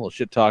go. A little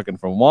shit talking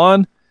from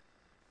Juan.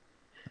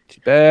 Not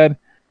too bad.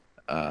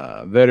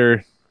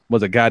 Vetter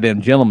was a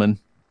goddamn gentleman.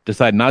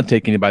 Decided not to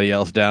take anybody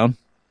else down.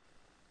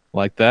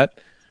 Like that.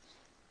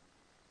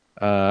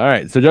 All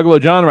right. So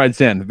Juggalo John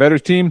writes in.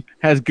 Vetter's team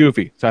has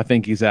Goofy, so I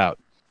think he's out.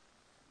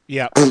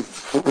 Yeah.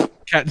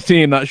 Cat's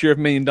team, not sure if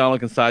Minion Donald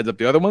can size up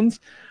the other ones.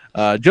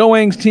 Joe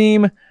Wang's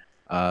team,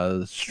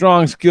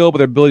 strong skill, but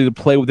their ability to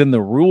play within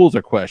the rules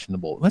are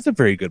questionable. That's a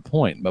very good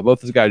point. But both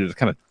those guys are just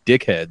kind of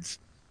dickheads.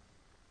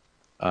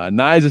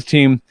 Knives'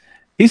 team,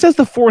 he says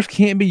the Force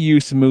can't be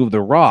used to move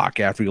the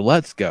rock after he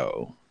lets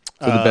go.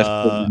 So the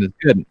best is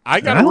good. I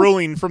got a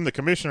ruling from the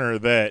commissioner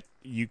that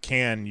you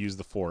can use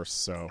the Force.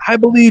 So I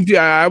believe you.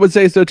 I would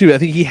say so too. I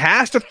think he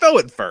has to throw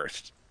it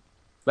first.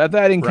 That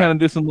can kind of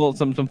do some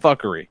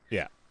fuckery.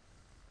 Yeah.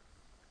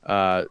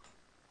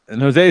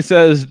 And Jose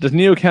says, does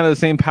Neo count as the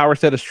same power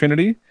set as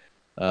Trinity?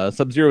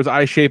 Sub-Zero is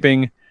eye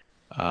shaping,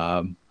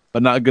 but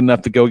not good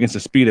enough to go against the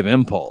speed of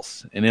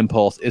Impulse. And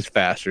Impulse is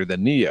faster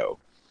than Neo.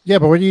 Yeah,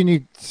 but what do you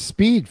need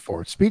speed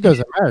for? Speed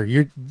doesn't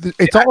matter.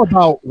 It's all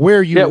about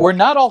where you. Yeah, we're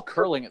not all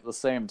curling at the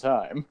same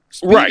time.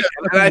 Right.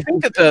 And I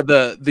think that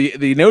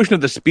the notion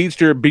of the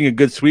speedster being a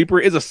good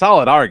sweeper is a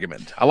solid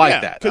argument. I like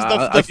that.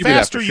 Because the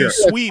faster you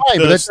sweep,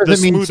 but that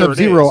doesn't mean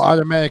Sub-Zero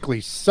automatically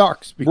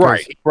sucks.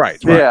 Because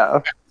Right.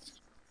 Yeah.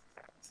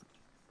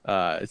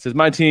 It says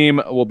my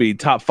team will be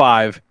top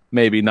 5,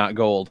 maybe not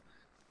gold.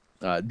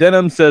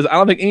 Denim says I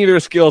don't think any of their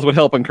skills would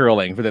help in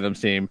curling for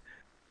Denim's team.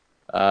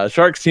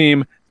 Shark's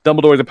team,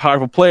 Dumbledore is a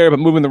powerful player, but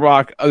moving the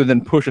rock other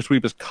than push or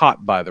sweep is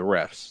caught by the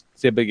refs.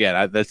 See, but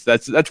again,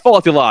 that's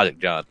faulty logic,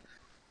 John.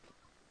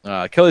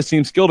 Kelly's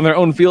team skilled in their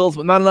own fields,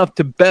 but not enough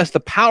to best the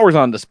powers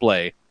on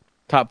display.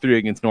 Top 3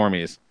 against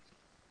normies.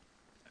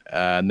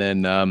 And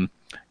then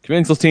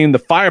Conventional's team, the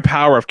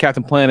firepower of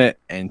Captain Planet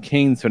and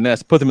Kane's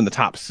finesse put them in the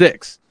top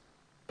 6.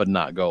 But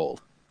not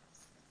gold.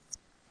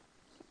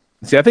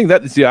 I think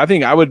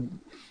I would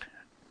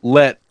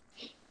let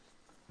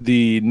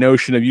the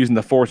notion of using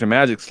the Force or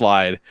Magic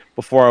slide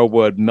before I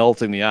would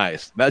melting the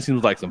ice. That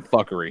seems like some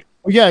fuckery.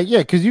 Yeah,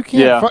 because you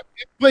can't. Yeah.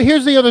 But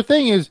here's the other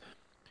thing: is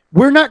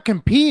we're not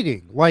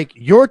competing. Like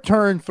your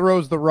turn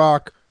throws the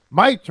rock,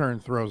 my turn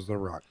throws the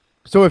rock.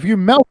 So if you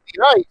melt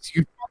the ice,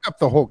 you fuck up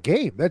the whole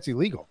game. That's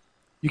illegal.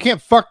 You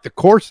can't fuck the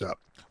course up.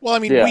 Well, I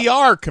mean, we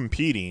are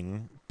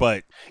competing,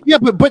 but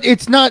but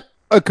it's not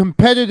a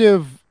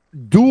competitive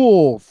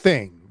duel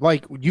thing.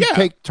 Like you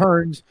take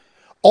turns.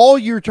 All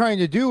you're trying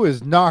to do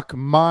is knock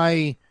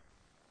my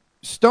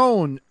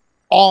stone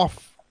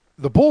off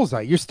the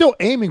bullseye. You're still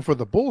aiming for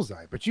the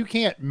bullseye, but you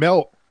can't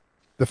melt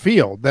the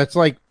field. That's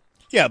like,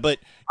 but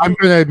I'm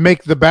going to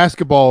make the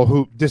basketball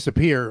hoop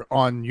disappear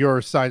on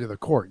your side of the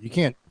court. You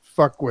can't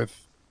fuck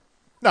with.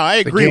 No, I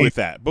agree with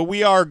that. But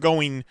we are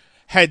going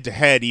head to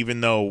head,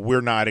 even though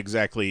we're not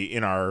exactly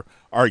in our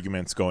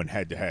arguments going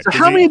head to head. So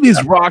how many of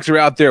these rocks are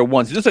out there at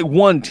once? It's just like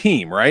one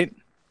team, right?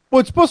 Well,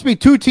 it's supposed to be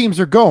 2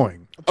 teams are going.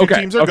 Two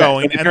teams are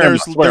going, and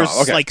there's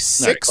like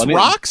 6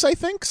 rocks, I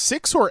think,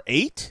 6 or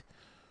 8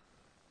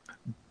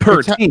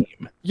 per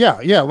team.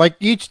 Yeah, like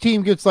each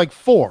team gets like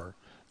 4.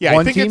 Yeah,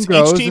 one I think team it's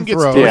goes each team and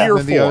gets throws, 3 and or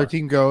then 4. the other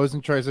team goes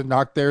and tries to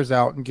knock theirs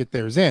out and get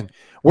theirs in.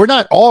 We're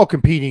not all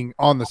competing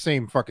on the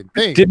same fucking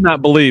thing. Did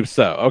not believe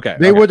so. Okay.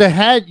 They okay. would have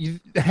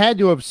had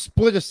to have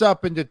split us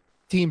up into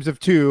teams of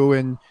 2,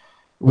 and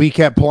we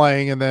kept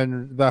playing, and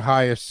then the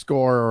highest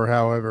score or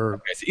however.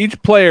 Okay, so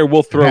each player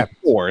will throw happens.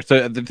 4.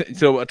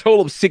 So a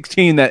total of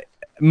 16 at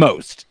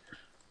most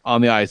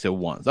on the ice at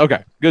once.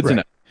 Okay, good to Right.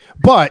 know.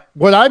 But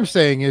what I'm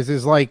saying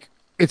is like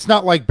it's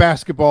not like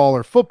basketball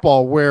or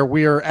football where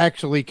we are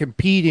actually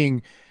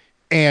competing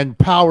and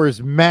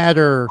powers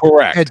matter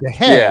Correct. head to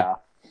head. Yeah.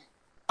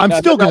 I'm No,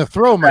 still no, going to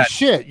throw my that-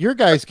 shit. Your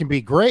guys can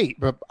be great,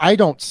 but I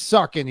don't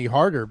suck any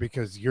harder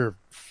because you're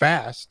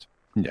fast.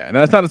 Yeah, and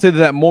that's not to say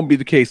that won't be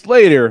the case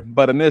later,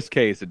 but in this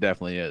case, it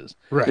definitely is.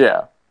 Right.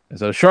 Yeah. And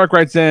so Shark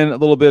writes in a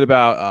little bit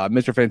about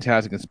Mr.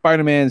 Fantastic and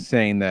Spider-Man,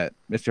 saying that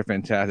Mr.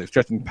 Fantastic's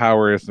stretching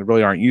powers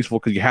really aren't useful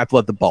because you have to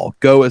let the ball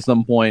go at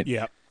some point.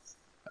 Yeah.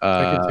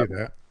 I can see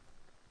that.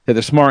 That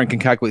they're smart and can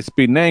calculate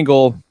speed and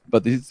angle,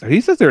 but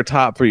he says they're a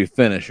top 3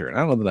 finisher, and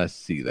I don't know that I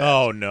see that.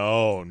 Oh,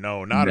 no,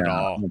 not at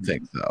all. I don't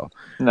think so.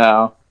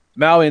 No.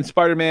 Maui and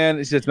Spider-Man,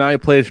 he says Maui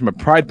plays from a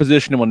pride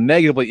position and will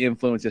negatively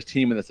influence his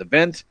team in this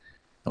event.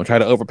 And will try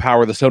to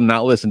overpower the stone and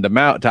not listen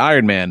to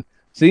Iron Man.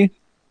 See? He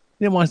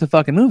didn't watch the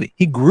fucking movie.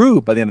 He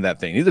grew by the end of that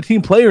thing. He's a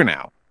team player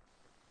now.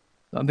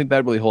 I don't think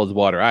that really holds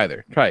water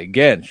either. Try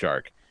again,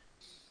 Shark.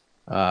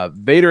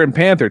 Vader and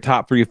Panther,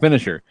 top 3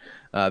 finisher.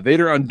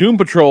 Vader on Broom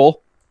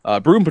Patrol,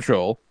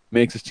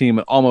 makes his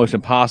team almost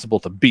impossible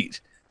to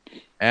beat.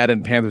 Add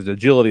in Panther's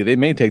agility, they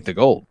may take the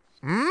gold.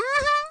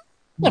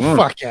 The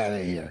fuck out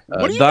of here.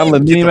 Donald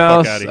and Minnie Get the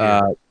Mouse. fuck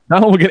outta here.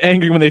 Donald will get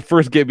angry when they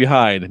first get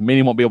behind.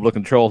 Minnie won't be able to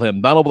control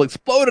him. Donald will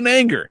explode in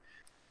anger.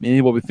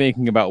 Minnie will be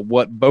thinking about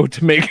what boat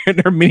to make in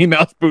her Minnie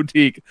Mouse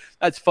boutique.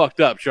 That's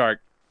fucked up,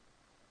 Shark.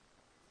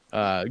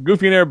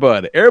 Goofy and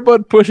Airbud.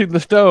 Airbud pushing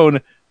the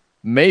stone,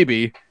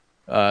 maybe.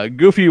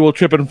 Goofy will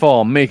trip and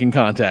fall, making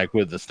contact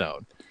with the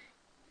stone.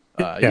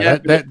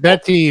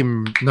 That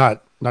team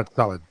not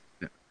solid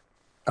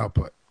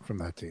output from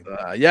that team.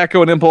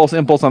 Yakko and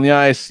Impulse on the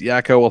ice.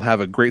 Yakko will have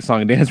a great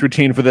song and dance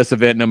routine for this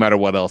event, no matter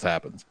what else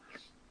happens.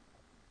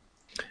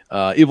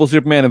 Evil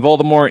Superman and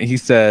Voldemort, he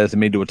says it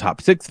may do a top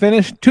 6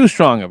 finish. Too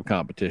strong of a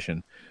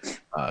competition.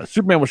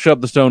 Superman will shove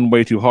the stone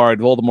way too hard.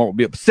 Voldemort will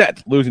be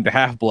upset, losing to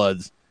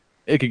Half-Bloods.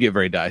 It could get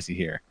very dicey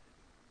here.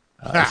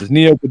 Says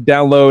Neo could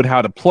download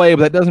how to play,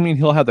 but that doesn't mean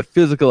he'll have the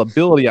physical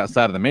ability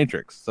outside of the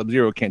Matrix.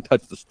 Sub-Zero can't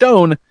touch the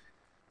stone.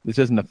 This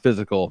isn't a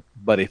physical,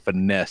 but a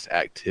finesse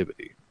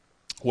activity.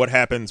 What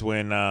happens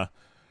when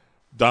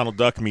Donald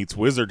Duck meets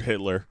Wizard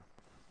Hitler?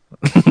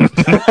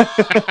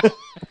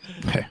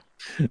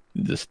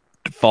 Just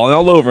falling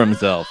all over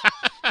himself.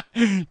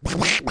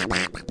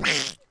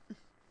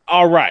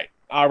 All right.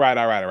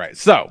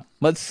 So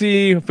let's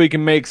see if we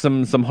can make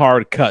some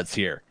hard cuts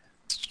here.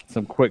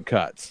 Some quick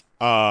cuts.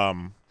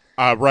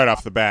 Right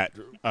off the bat,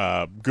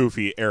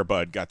 Goofy,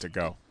 Airbud got to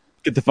go.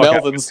 Get the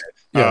fuck Melvins.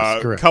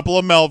 Yes, correct. Couple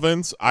of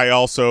Melvins. I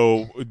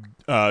also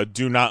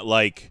do not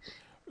like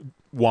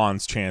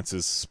Juan's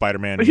chances.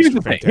 Spider-Man. But here's Mr.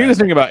 the thing. Fantastic. Here's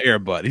the thing about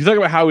Airbud. He's talking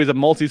about how he's a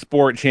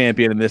multi-sport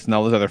champion and this and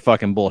all this other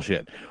fucking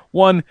bullshit.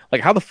 One,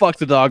 like how the fuck's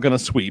the dog gonna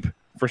sweep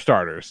for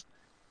starters?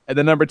 And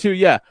then number 2,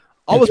 yeah,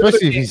 all this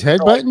Especially if he's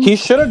headbutting. He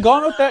should have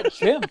gone with that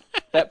chimp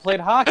that played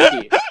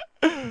hockey.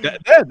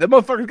 that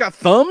motherfucker's got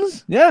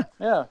thumbs. Yeah.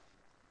 Yeah.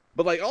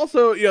 But like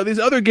also, these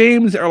other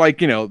games are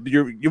like, your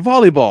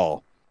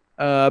volleyball,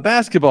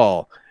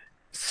 basketball,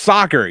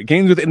 soccer,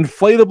 games with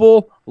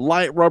inflatable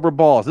light rubber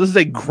balls. This is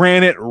a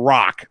granite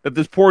rock that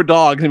this poor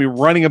dog is gonna be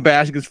running a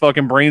bashing his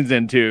fucking brains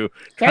into.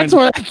 That's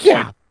what.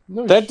 Yeah.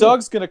 No That shit.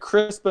 dog's gonna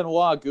Chris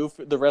Benoit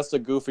Goofy, the rest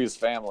of Goofy's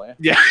family.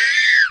 Yeah.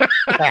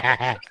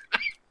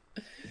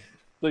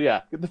 So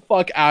yeah, get the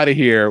fuck out of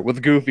here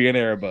with Goofy and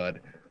Airbud.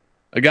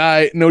 A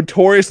guy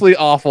notoriously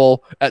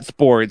awful at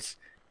sports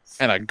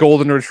and a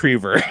golden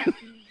retriever.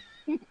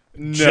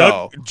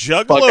 No. Fuck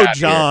Juggalo out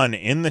John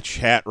in the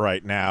chat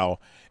right now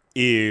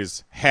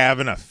is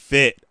having a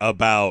fit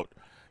about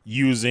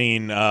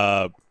using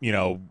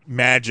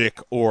magic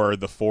or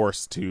the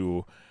force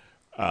to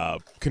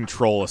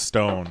control a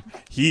stone.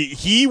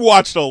 He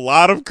watched a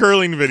lot of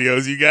curling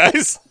videos, you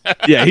guys.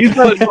 Yeah, he's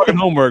done his fucking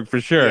homework for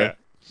sure. Yeah.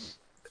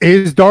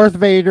 Is Darth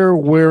Vader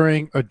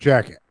wearing a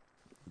jacket?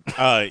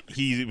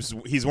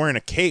 He's wearing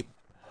a cape.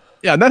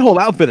 Yeah, and that whole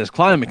outfit is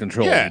climate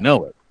control. Yeah. You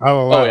know it.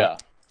 Oh, wow. Oh yeah.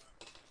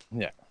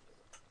 Yeah.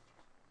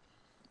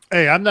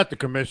 Hey, I'm not the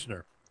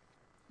commissioner,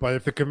 but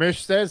if the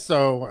commission says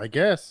so, I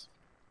guess.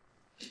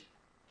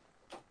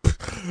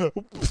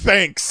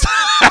 Thanks.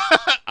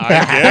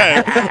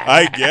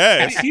 I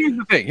guess.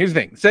 Here's the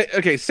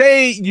thing.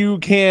 Say you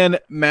can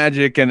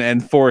magic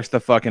and force the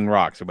fucking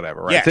rocks or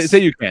whatever, right? Yes. Say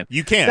you can.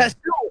 You can. That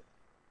still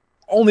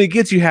only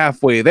gets you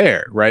halfway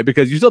there, right?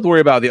 Because you still have to worry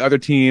about the other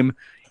team,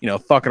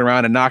 fucking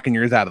around and knocking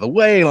yours out of the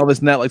way and all this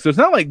and that. Like, so it's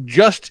not like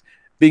just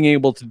being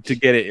able to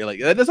get it. Like,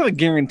 that's not a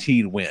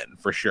guaranteed win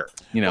for sure.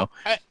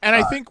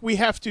 I think we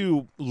have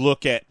to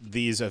look at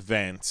these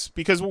events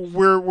because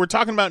we're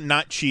talking about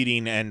not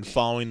cheating and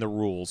following the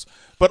rules,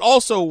 but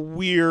also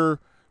we're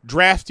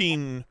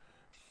drafting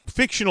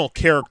fictional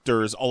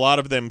characters, a lot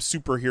of them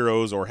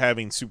superheroes or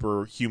having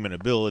superhuman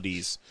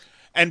abilities.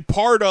 And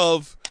part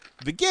of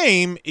the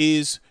game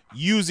is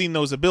using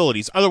those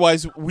abilities.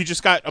 Otherwise, we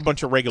just got a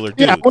bunch of regular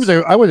dudes.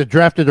 Yeah, I would have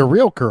drafted a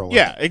real curler.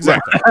 Yeah,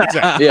 exactly.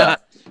 Exactly. Yeah.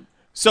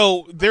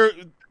 So there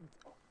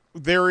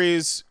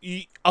is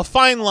a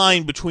fine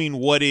line between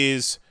what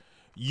is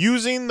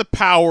using the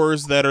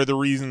powers that are the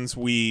reasons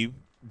we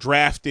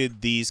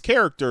drafted these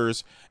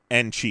characters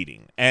and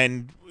cheating.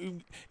 And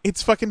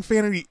it's fucking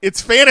fantasy.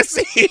 It's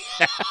fantasy.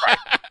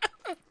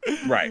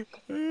 Right.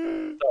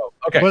 So,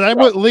 okay. But I'm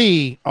with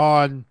Lee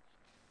on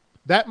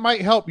that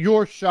might help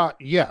your shot,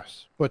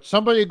 yes. But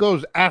somebody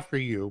goes after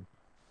you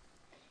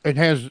and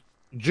has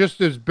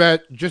just as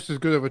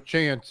good of a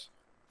chance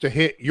to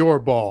hit your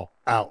ball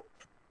out.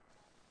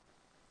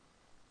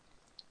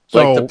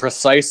 Like the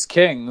Precise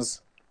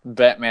Kings,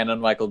 Batman and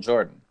Michael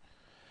Jordan.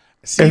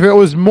 If it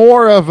was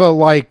more of a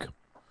like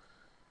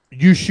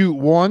you shoot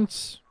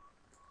once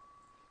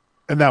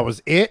and that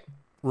was it,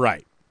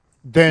 right?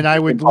 Then I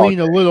would lean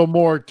a little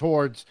more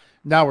towards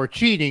now we're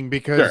cheating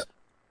because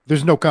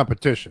there's no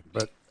competition.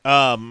 But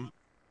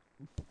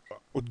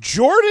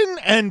Jordan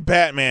and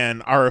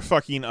Batman are a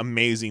fucking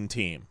amazing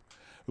team.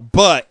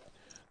 But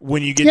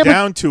when you get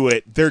down to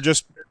it, they're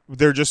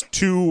just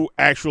two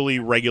actually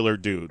regular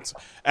dudes.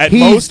 At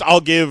most,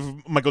 I'll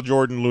give Michael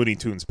Jordan Looney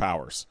Tunes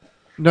powers.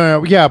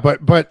 No, yeah,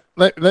 but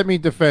let me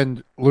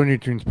defend Looney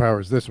Tunes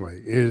powers this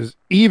way. Is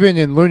even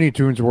in Looney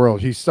Tunes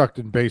world, he's sucked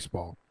in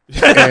baseball.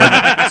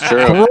 That's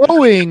true.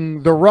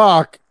 Throwing the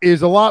rock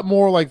is a lot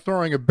more like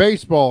throwing a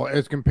baseball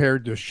as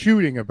compared to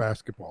shooting a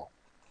basketball.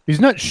 He's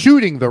not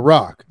shooting the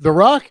rock. The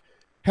rock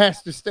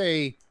has to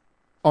stay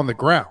on the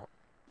ground.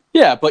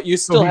 Yeah, but you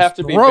still have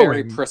to be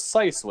very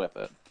precise with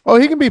it. Oh,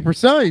 he can be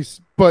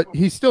precise, but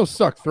he still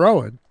sucks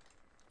throwing.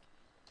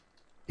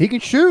 He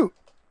can shoot.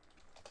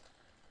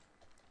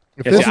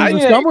 If this is the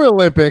Summer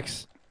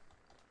Olympics.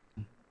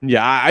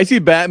 Yeah, I see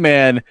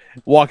Batman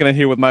walking in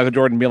here with Michael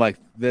Jordan being like,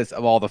 this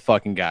of all the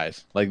fucking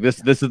guys. Like,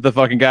 this is the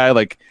fucking guy.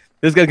 Like,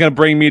 this guy's going to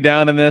bring me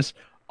down in this.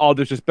 All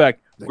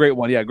disrespect. Great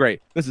one. Yeah,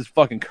 great. This is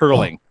fucking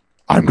curling.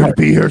 I'm going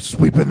to be here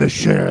sweeping the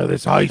shit out of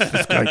this ice.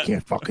 This guy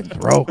can't fucking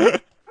throw.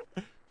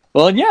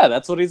 Well, yeah,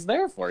 that's what he's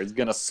there for. He's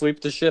going to sweep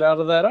the shit out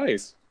of that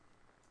ice.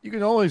 You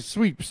can only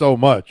sweep so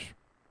much.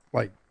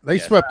 Like, they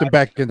swept him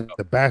back into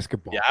the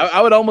basketball. Yeah,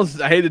 I would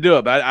almost, I hate to do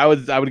it, but I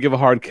would give a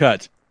hard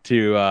cut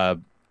to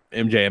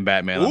MJ and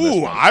Batman on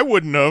this one. I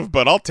wouldn't have,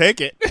 but I'll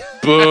take it.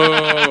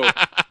 Boo.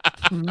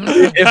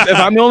 if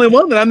I'm the only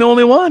one, then I'm the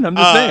only one. I'm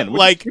just saying.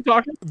 Like,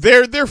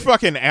 they're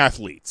fucking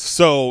athletes,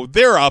 so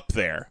they're up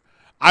there.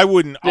 I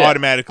wouldn't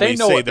automatically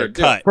say they're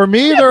cut. For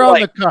me, they're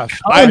on the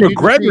cusp. Conor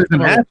McGregor's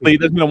an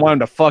athlete. Doesn't want him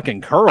to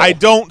fucking curl. I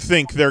don't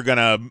think they're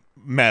gonna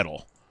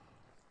medal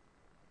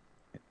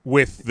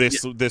with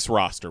this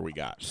roster we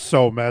got.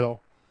 So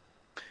medal.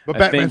 But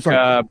Batman's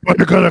like, but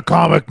you got a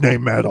comic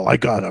name medal. I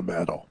got a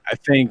medal. I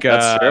think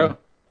that's true.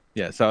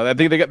 Yeah, so I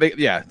think they got.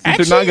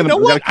 Actually, they're not gonna, you know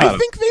what? I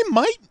think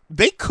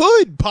they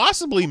could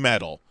possibly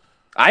medal.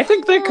 I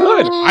think they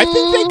could. I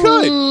think they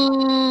could.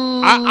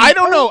 I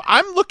don't know.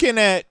 I'm looking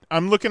at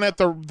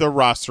the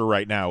roster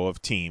right now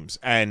of teams,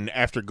 and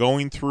after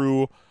going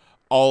through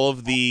all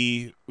of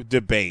the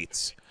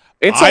debates,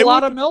 it's a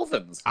lot of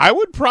Melvins. I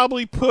would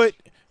probably put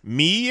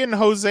me and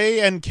Jose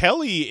and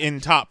Kelly in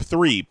top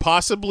 3,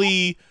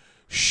 possibly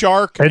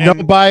Shark and no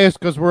bias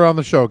because we're on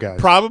the show, guys.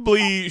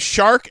 Probably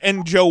Shark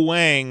and Joe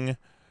Wang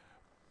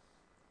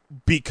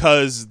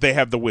because they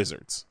have the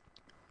Wizards.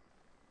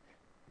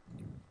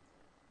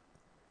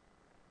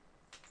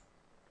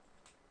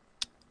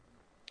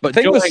 But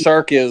the thing with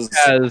Shark is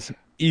as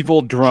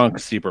evil drunk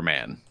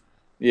Superman.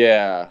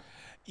 Yeah.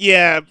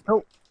 Yeah.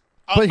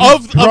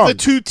 Of the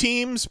two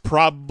teams,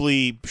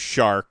 probably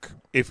Shark.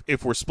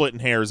 If we're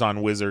splitting hairs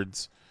on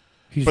Wizards.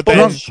 But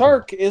then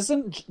Shark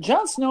isn't.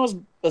 Jon Snow is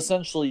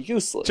essentially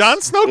useless. Jon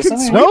Snow can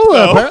sweep.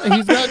 Apparently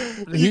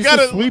he's got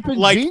a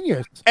sweeping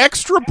genius.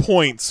 Extra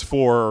points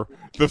for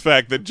the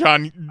fact that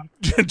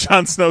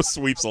Jon Snow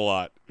sweeps a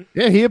lot.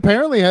 Yeah, he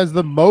apparently has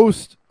the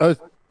most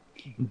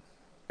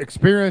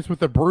experience with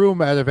the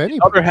broom out of anybody.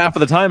 The other half of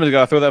the time he's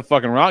got to throw that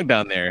fucking rock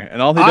down there,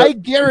 and all I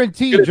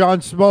guarantee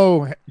Jon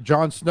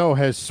Snow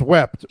has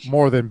swept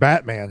more than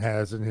Batman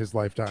has in his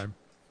lifetime.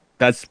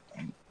 That's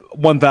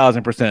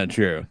 1,000%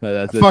 true.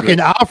 That's fucking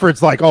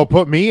Alfred's like, oh,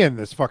 put me in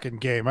this fucking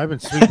game. I've been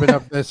sweeping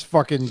up this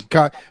fucking.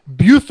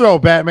 You throw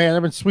Batman.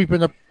 I've been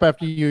sweeping up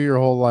after you your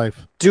whole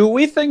life. Do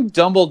we think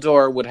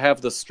Dumbledore would have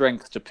the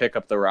strength to pick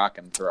up the rock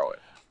and throw it?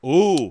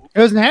 Ooh, he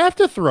doesn't have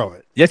to throw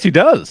it. Yes, he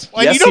does.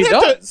 Well, yes, he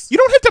does. You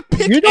don't have to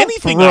pick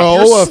anything up.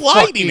 You're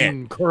sliding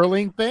it.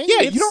 Curling thing.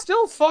 Yeah, it's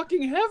still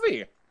fucking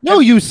heavy. No,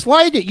 you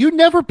slide it. You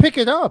never pick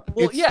it up.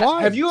 Well, it yeah.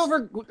 slides. Have you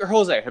ever,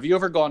 Jose? Have you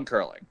ever gone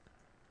curling?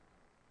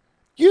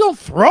 You don't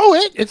throw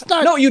it. It's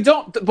not. No, you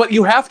don't. But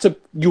you have to.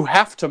 You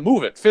have to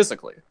move it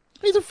physically.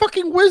 He's a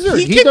fucking wizard.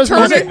 He doesn't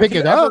have to pick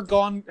it up.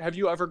 Have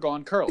you ever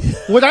gone curling?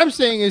 What I'm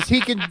saying is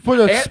he can put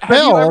a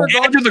spell.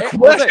 Answer the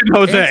question,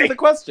 Jose. Answer the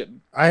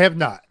question. I have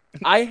not.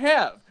 I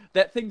have.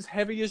 That thing's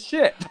heavy as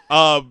shit.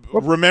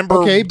 Remember,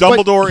 Okay,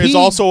 Dumbledore is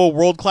also a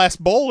world-class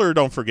bowler,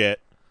 don't forget.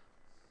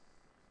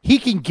 He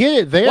can get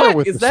it there What?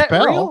 with Is the that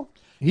spell. real?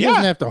 He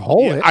doesn't have to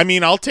hold it. I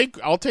mean, I'll take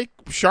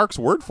Shark's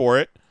word for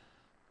it.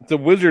 It's a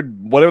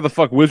wizard, whatever the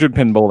fuck wizard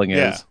pin bowling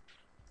is.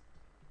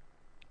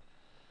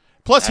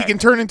 Plus, he can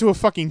turn into a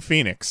fucking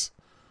phoenix.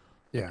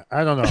 Yeah,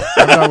 I don't know.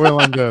 I'm not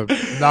willing to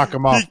knock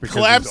him off. He because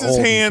claps he's his old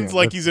and hands can't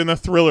like lift. he's in a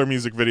Thriller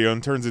music video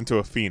and turns into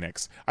a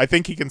phoenix. I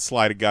think he can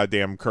slide a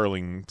goddamn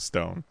curling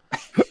stone.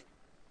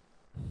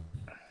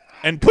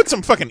 And put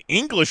some fucking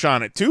English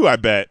on it, too, I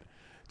bet.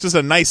 Just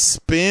a nice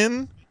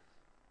spin.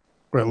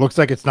 Where it looks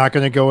like it's not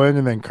going to go in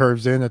and then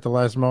curves in at the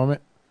last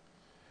moment.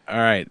 All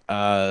right.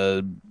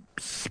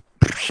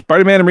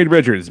 Spider-Man and Reed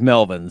Richards,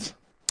 Melvins.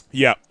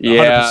 Yeah,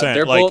 100%.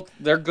 Yeah,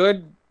 they're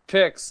good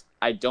picks.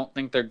 I don't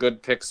think they're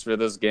good picks for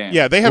this game.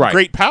 Yeah, they have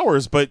great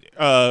powers, but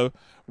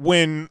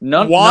when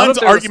none Juan's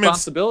of their arguments,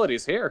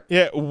 responsibilities here.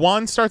 Yeah,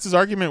 Juan starts his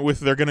argument with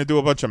they're going to do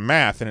a bunch of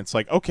math, and it's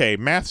like, okay,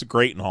 math's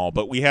great and all,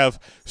 but we have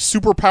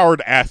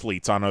super-powered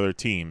athletes on other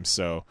teams,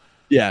 so...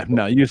 Yeah,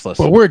 no, useless.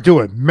 But we're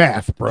doing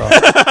math, bro.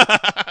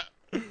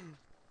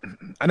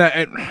 And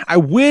I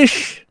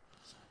wish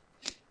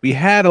we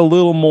had a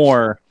little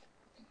more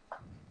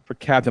for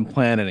Captain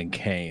Planet and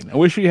Kane. I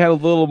wish we had a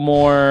little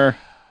more...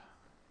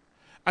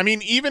 I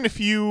mean, even if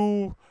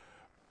you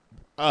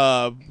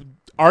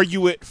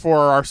argue it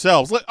for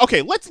ourselves,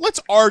 let's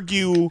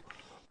argue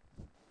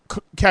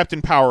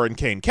Captain Power and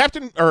Kane,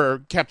 Captain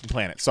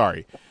Planet.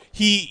 Sorry,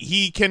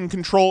 he can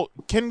control.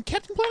 Can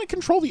Captain Planet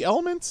control the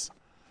elements?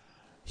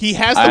 He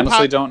has. I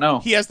honestly don't know.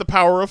 He has the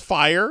power of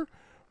fire,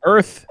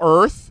 earth,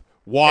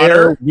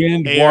 water, air,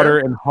 wind, air. water,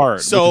 and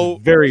heart. So which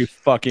is very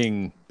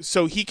fucking.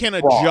 So he can raw.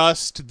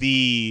 adjust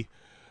the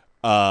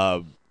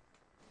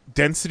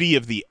density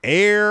of the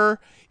air.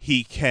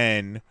 He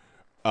can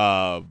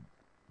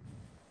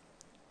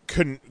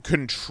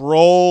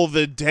control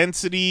the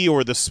density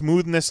or the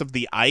smoothness of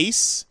the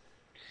ice.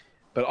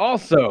 But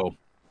also,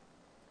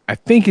 I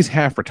think he's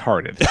half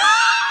retarded.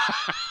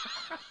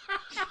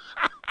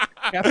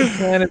 Captain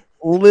Planet,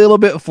 a little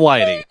bit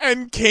flighty.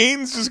 And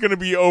Kane's just going to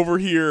be over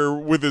here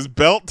with his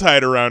belt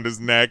tied around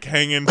his neck,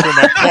 hanging from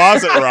a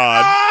closet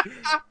rod.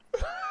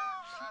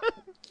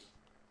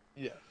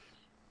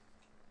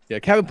 Yeah,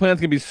 Captain Planet's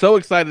gonna be so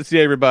excited to see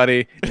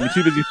everybody, and he's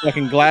too busy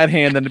fucking glad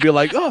hand than to be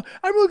like, "Oh,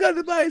 I'm really glad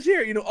the guy's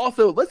here." You know.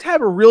 Also, let's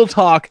have a real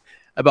talk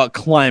about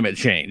climate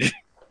change.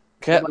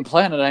 Captain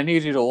Planet, I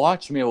need you to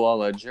watch me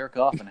while I jerk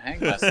off and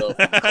hang myself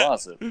in the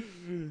closet.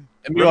 And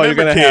meanwhile, you're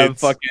gonna have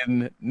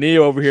fucking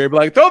Neo over here, be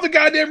like, "Throw the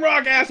goddamn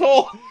rock,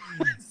 asshole!"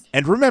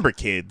 And remember,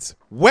 kids,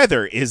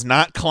 weather is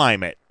not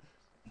climate.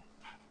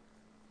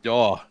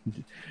 Oh,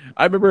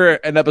 I remember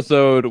an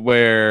episode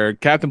where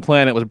Captain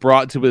Planet was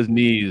brought to his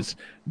knees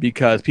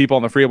because people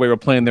on the freeway were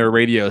playing their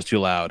radios too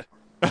loud.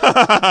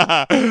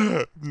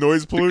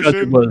 Noise pollution?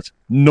 Because it was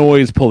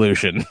noise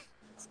pollution.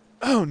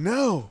 Oh,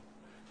 no.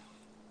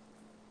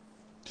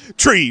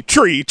 Tree.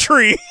 Tree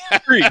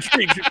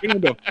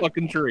into a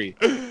fucking tree.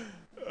 All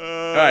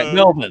right,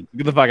 Melvin,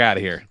 get the fuck out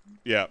of here.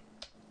 Yeah.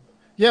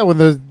 Yeah, when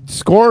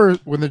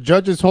the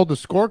judges hold the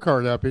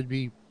scorecard up,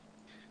 it'd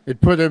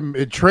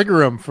trigger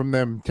them from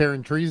them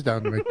tearing trees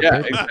down. To make Yeah,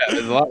 exactly.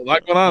 There's a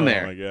lot going on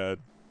there. Oh my god!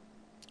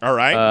 All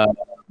right,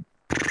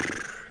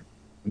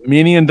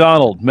 Meanie and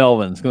Donald,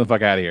 Melvin's, get the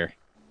fuck out of here.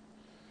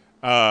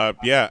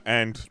 Yeah,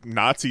 and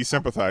Nazi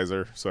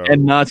sympathizer. So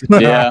and Nazi,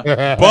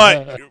 yeah.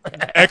 But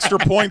extra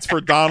points for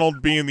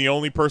Donald being the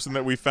only person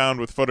that we found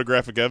with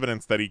photographic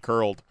evidence that he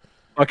curled.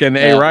 Fucking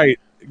A, right?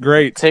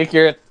 Great. Take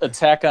your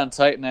Attack on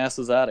Titan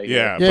asses out of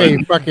here. Yeah,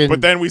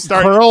 but then we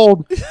started.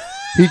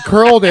 He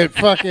curled at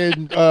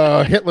fucking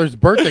Hitler's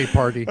birthday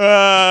party.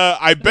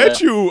 I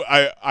bet you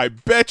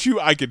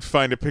I could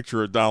find a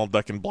picture of Donald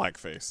Duck in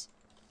blackface.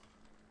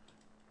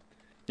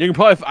 You can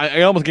probably.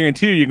 I almost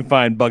guarantee you can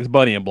find Bugs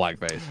Bunny in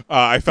blackface.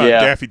 I found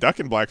Daffy Duck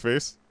in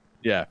blackface.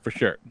 Yeah, for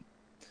sure.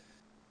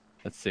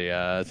 Let's see.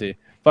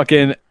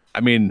 Fucking. I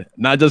mean,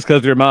 not just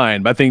because they're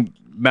mine, but I think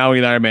Maui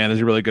and Iron Man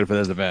is really good for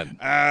this event.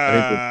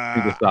 I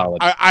think they're solid.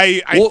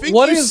 I think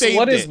what you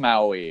is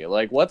Maui?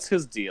 Like, what's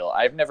his deal?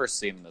 I've never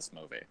seen this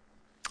movie.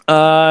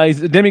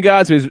 He's a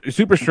demigod, so he's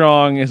super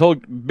strong. His whole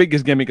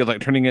biggest gimmick is like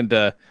turning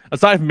into,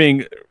 aside from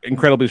being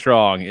incredibly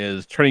strong,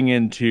 is turning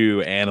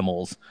into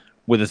animals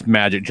with this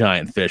magic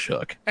giant fish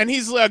hook. And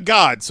he's a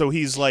god, so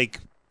he's like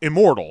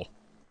immortal.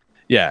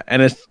 Yeah,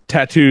 and his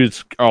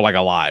tattoos are like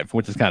alive,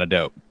 which is kind of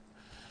dope.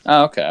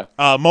 Oh, okay.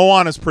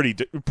 Moana's pretty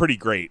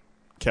great,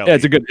 Kelly. Yeah,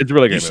 it's a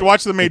really good. You should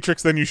watch The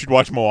Matrix, then you should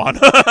watch Moana.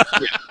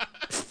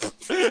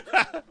 We're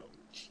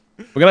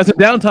gonna have some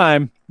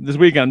downtime this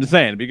weekend. I'm just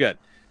saying, it'd be good.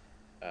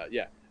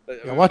 Yeah,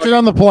 watch it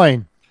on the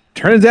plane.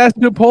 Turn his ass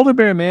into a polar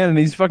bear, man, and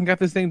he's fucking got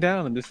this thing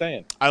down. I'm just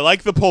saying. I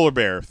like the polar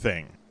bear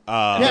thing.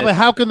 Yeah, but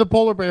how can the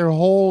polar bear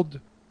hold?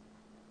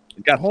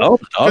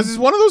 Because he's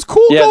one of those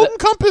cool golden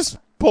compass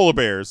polar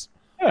bears.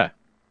 Yeah.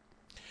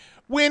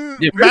 When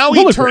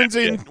Maui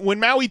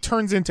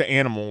turns into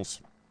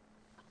animals,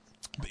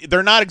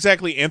 they're not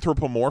exactly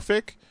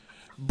anthropomorphic,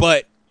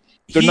 but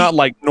they're not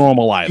like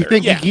normal either. You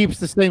think he keeps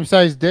the same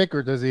size dick,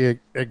 or does he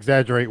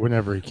exaggerate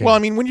whenever he can? Well, I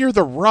mean, when you're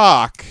The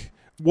Rock,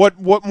 what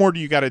more do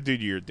you got to do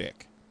to your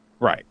dick?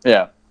 Right.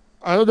 Yeah.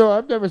 I don't know.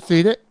 I've never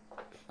seen it.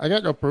 I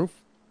got no proof.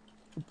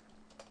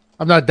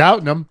 I'm not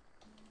doubting him.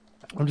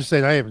 I'm just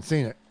saying I haven't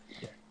seen it.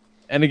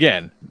 And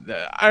again,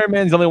 Iron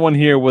Man's the only one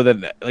here with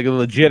a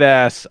legit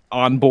ass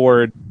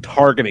onboard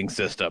targeting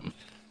system.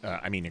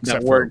 I mean, that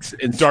except works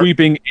in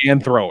sweeping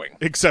and throwing.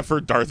 Except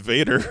for Darth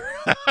Vader.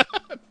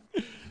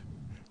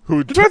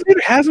 Who Does Darth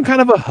Vader have some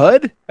kind of a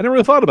HUD? I never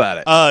really thought about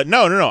it.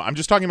 No. I'm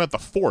just talking about the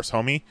Force,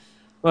 homie.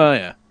 Oh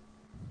yeah.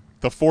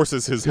 The Force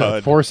is his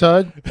HUD. Force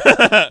HUD?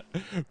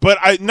 But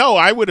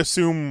I would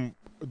assume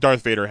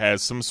Darth Vader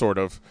has some sort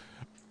of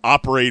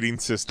operating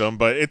system,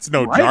 but it's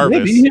no Jarvis.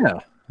 Maybe, yeah.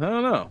 I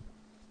don't know.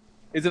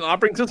 Is it an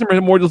operating system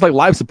or more just like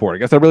live support? I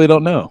guess I really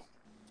don't know.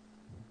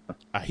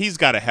 He's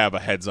got to have a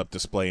heads-up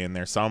display in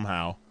there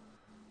somehow.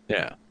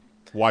 Yeah.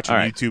 Watching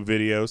YouTube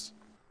videos.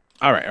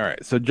 All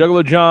right. So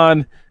Juggalo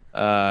John,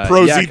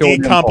 Pro Yakko ZD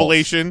and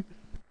compilation.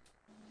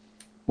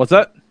 What's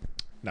that?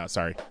 No,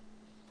 sorry.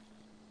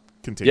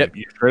 Continue. Yep,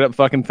 you straight up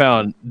fucking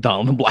found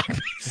Donald in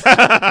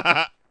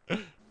blackface.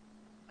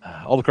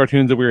 All the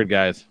cartoons are weird,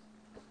 guys.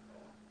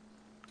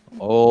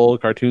 All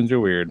cartoons are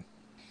weird.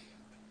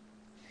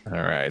 All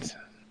right.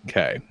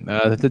 Okay.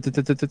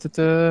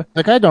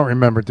 Like, I don't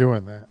remember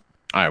doing that.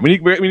 All right, we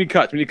need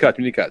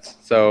cuts.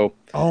 So,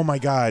 oh my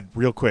god,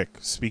 real quick.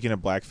 Speaking of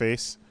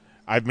blackface,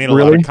 I've made a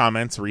lot of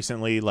comments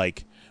recently.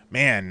 Like,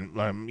 man,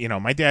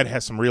 my dad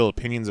has some real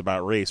opinions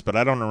about race, but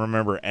I don't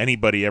remember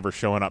anybody ever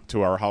showing up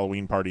to our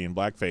Halloween party in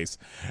blackface.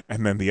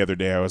 And then the other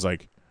day, I was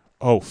like,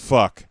 oh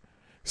fuck,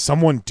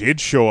 someone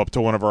did show up to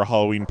one of our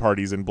Halloween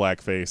parties in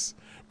blackface,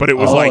 but it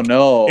was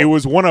it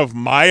was one of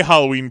my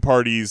Halloween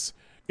parties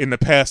in the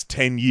past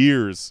 10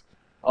 years.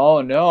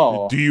 Oh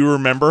no! Do you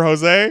remember,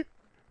 Jose?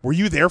 Were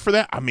you there for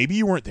that? Maybe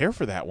you weren't there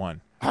for that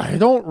one. I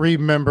don't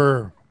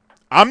remember.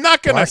 I'm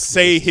not going to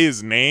say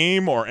his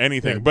name or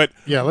anything, but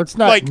let's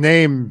not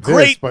name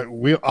this, but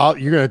you're going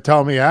to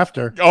tell me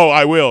after. Oh,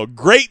 I will.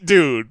 Great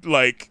dude.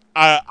 Like,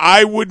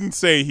 I wouldn't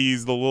say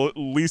he's the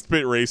least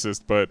bit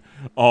racist, but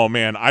oh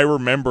man, I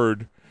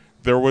remembered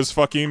there was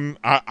fucking.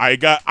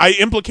 I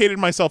implicated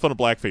myself in a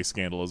blackface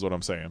scandal, is what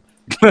I'm saying.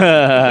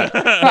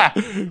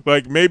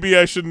 Like, maybe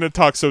I shouldn't have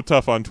talked so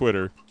tough on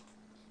Twitter.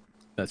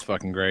 That's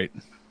fucking great.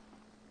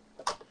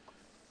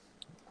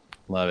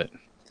 Love it.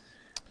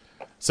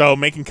 So,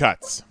 making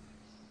cuts.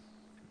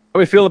 How do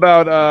we feel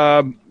about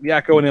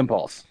Yakko and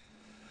Impulse?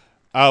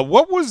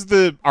 What was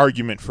the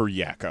argument for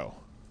Yakko?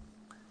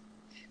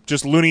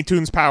 Just Looney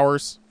Tunes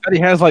powers? That he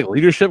has, like,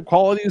 leadership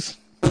qualities?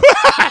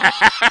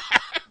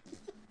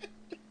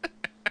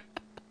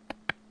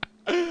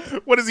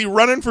 What, is he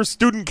running for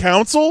student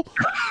council?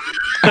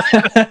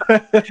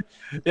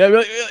 Yeah,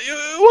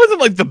 it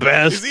wasn't, like, the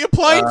best. Is he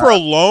applying for a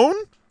loan?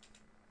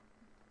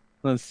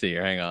 Let's see.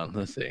 Hang on.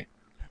 Let's see.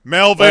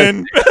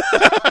 Melvin.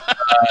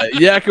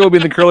 Yakko will be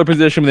in the curler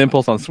position with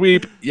Impulse on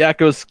sweep.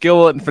 Yakko's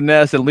skill and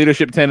finesse and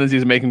leadership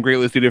tendencies make him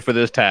greatly suited for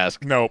this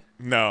task. No,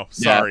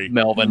 sorry. Yeah,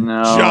 Melvin.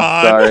 No,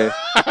 John. sorry.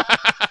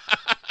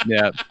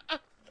 Yeah.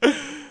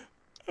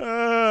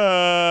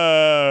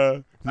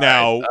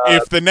 Now,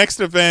 if the next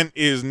event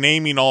is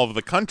naming all of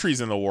the countries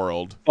in the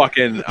world.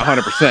 Fucking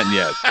 100%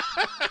 yes.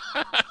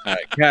 All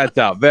right, Cat's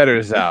out.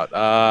 Vetter's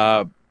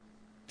out.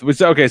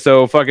 Okay,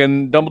 so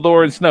fucking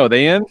Dumbledore and Snow,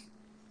 they in?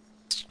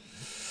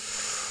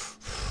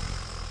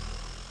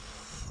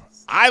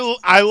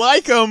 I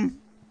like them,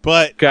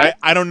 but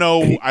I don't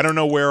know. I don't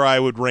know where I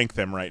would rank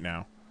them right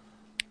now.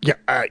 Yeah.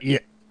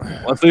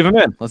 Let's leave them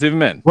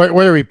in. What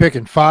are we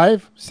picking?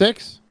 5,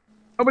 6?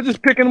 Oh, we're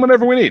just picking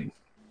whatever we need.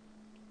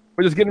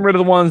 We're just getting rid of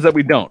the ones that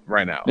we don't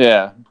right now.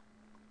 Yeah.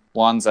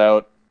 Wands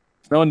out.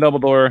 Snow and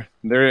Dumbledore,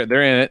 they're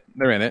in it.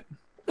 They're in it.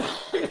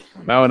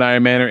 Mao and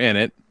Iron Man are in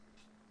it.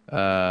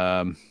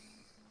 The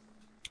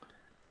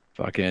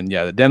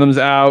Denim's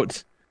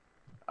out.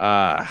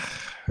 I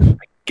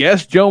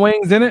guess Joe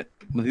Wang's in it.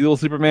 With the little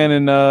Superman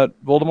and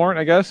Voldemort,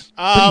 I guess.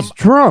 He's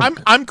drunk.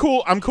 I'm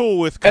cool. I'm cool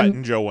with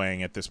cutting Joe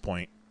Wang at this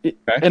point.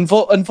 And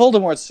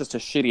Voldemort's just a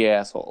shitty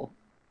asshole.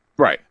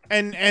 Right.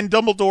 And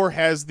Dumbledore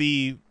has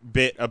the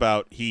bit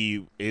about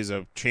he is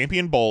a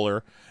champion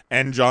bowler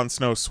and Jon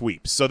Snow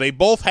sweeps. So they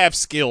both have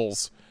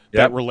skills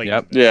that relate.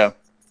 Yep. Yeah.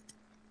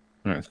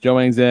 All right. So Joe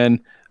Wang's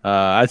in.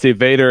 I'd say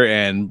Vader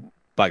and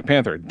Black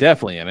Panther are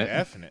definitely in it.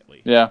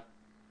 Definitely. Yeah.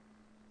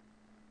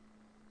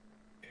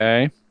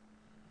 Okay.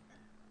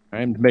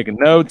 I'm making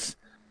notes.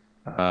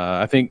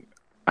 I think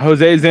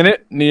Jose's in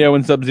it. Neo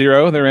and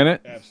Sub-Zero, they're in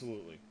it.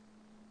 Absolutely.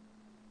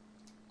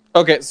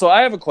 Okay, so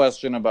I have a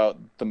question about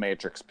the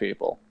Matrix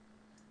people.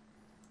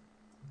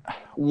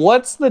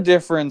 What's the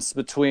difference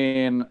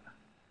between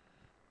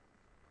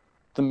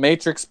the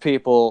Matrix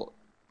people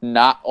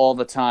not all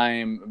the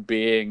time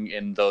being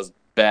in those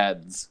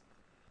beds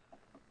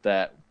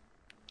that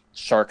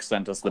Shark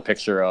sent us the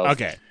picture of?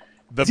 Okay.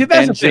 See,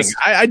 that's the thing.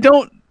 I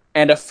don't...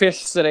 And a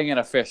fish sitting in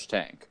a fish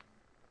tank.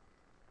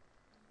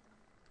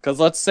 Because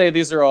let's say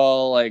these are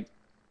all, like,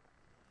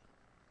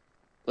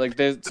 Like,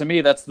 to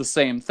me, that's the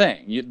same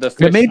thing.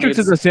 The Matrix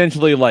is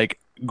essentially like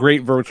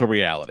great virtual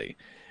reality.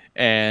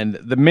 And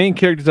the main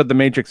characters of the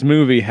Matrix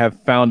movie have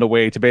found a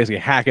way to basically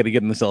hack it to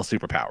get themselves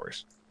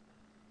superpowers.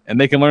 And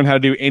they can learn how to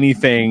do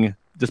anything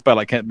just by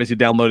like basically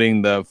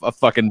downloading the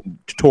fucking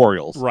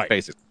tutorials, right?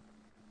 Basically.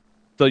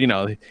 So,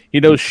 he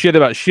knows shit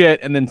about shit,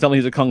 and then suddenly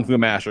he's a Kung Fu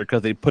Master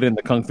because they put in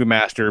the Kung Fu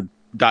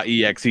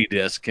Master.exe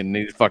disc, and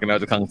he fucking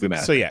knows a Kung Fu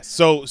Master. So, yeah.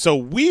 So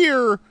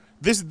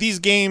these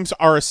games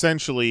are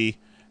essentially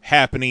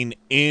happening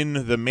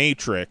in the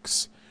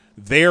Matrix.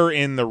 They're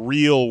in the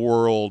real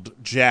world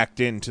jacked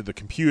into the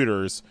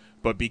computers,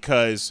 but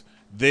because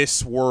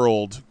this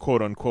world,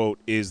 quote unquote,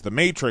 is the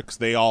Matrix,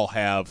 they all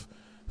have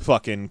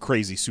fucking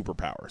crazy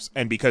superpowers.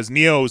 And because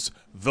Neo's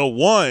the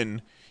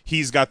one,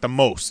 he's got the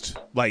most.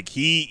 Like,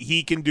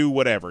 he can do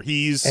whatever.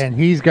 He's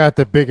got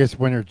the biggest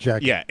winter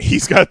jacket. Yeah,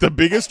 he's got the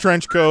biggest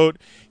trench coat.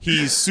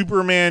 He's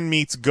Superman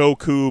meets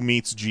Goku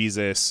meets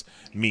Jesus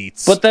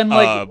meets But then,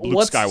 Luke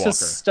what's Skywalker. to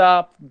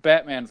stop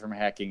Batman from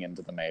hacking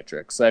into the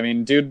Matrix? I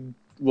mean, dude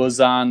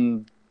was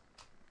on...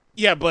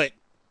 Yeah, but...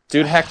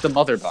 Dude hacked the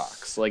mother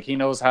box. Like, he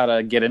knows how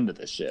to get into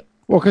this shit.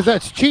 Well, because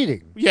that's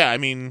cheating. Yeah, I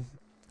mean...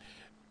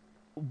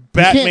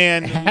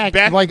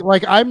 Batman...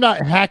 Like I'm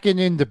not hacking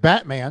into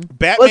Batman.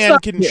 Batman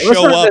can show up...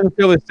 Let's not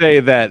necessarily say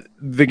that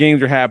the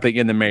games are happening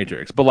in the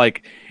Matrix, but,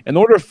 like, in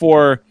order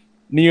for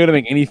Neo to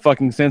make any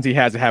fucking sense, he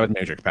has to have his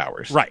Matrix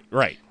powers. Right.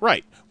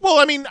 Well,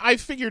 I mean, I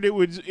figured it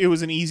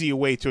was an easy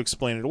way to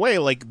explain it away.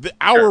 Like,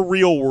 our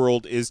real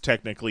world is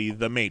technically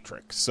the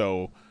Matrix,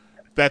 so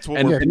that's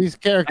what these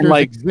characters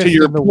exist to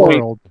your in the point,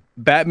 world.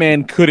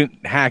 Batman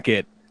couldn't hack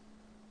it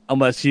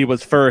unless he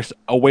was first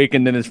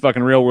awakened in his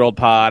fucking real world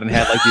pod and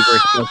had like these very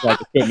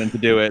specialized equipment to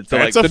do it. So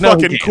that's like, a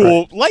fucking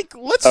cool. Like,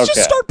 let's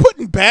just start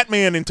putting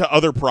Batman into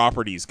other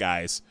properties,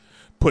 guys.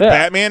 Put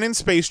Batman in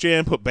Space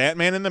Jam. Put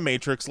Batman in the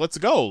Matrix. Let's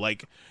go.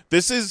 Like,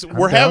 this is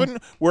we're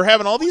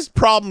having all these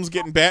problems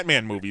getting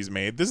Batman movies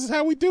made. This is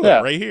how we do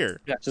it right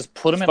here. Yeah, just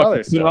put him in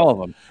other stuff. All of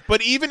them.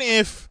 But even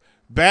if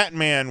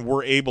Batman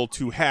were able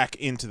to hack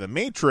into the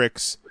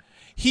Matrix,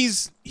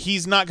 he's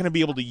not going to be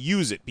able to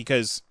use it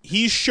because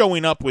he's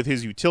showing up with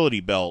his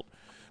utility belt,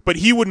 but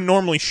he wouldn't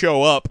normally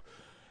show up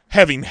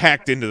having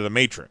hacked into the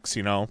Matrix,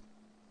 Yeah.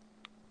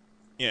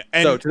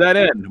 And so to that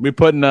end, we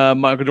putting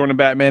Michael Jordan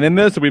Batman in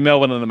this, or we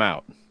melting them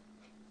out?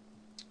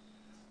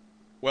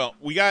 Well,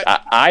 we got.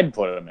 I'd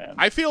put him in.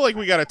 I feel like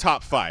we got a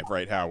top 5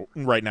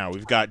 right now.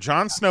 We've got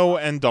Jon Snow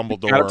and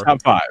Dumbledore. Got a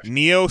top 5.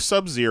 Neo,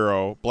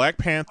 Sub-Zero, Black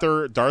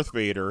Panther, Darth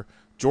Vader,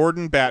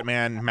 Jordan,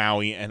 Batman,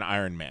 Maui, and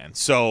Iron Man.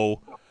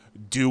 So,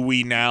 do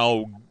we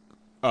now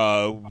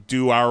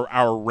do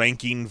our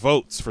ranking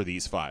votes for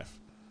these 5?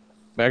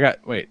 I got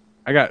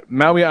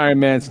Maui, Iron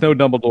Man, Snow,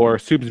 Dumbledore,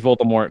 Supes,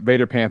 Voldemort,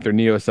 Vader, Panther,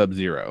 Neo,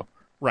 Sub-Zero.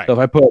 Right. So if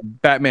I put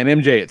Batman,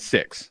 MJ at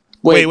 6.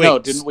 Wait, no,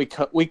 didn't we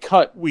cut? We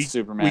cut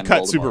Superman. We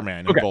cut Voldemort.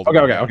 Superman. Okay, and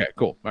Voldemort. okay,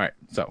 cool. All right,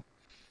 so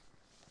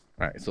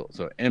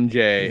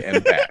MJ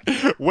and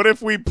Bat. What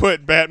if we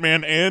put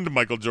Batman and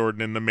Michael Jordan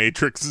in the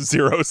Matrix?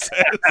 Zero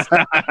says.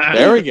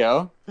 There we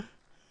go. All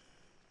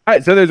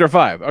right, so there's our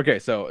 5. Okay,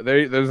 so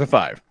there's a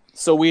 5.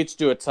 So we each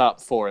do a top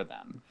 4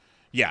 then.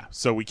 Yeah,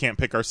 so we can't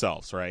pick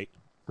ourselves, right?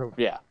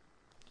 Yeah.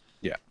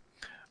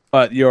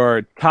 But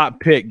your top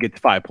pick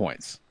gets 5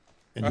 points.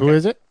 And who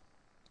is it?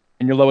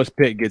 And your lowest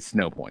pick gets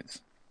no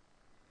points.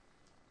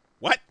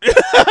 What?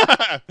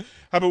 How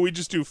about we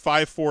just do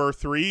 5, 4,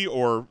 3,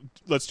 or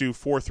let's do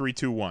 4, 3,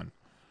 2, 1?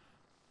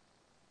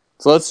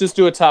 So let's just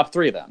do a top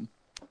 3 then.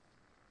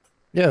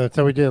 Yeah, that's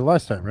how we did it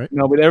last time, right?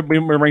 No, but we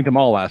ranked them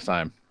all last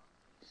time.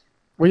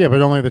 Well, yeah,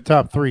 but only the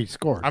top 3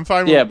 scored. I'm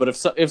fine. Yeah, but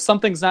if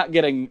something's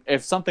getting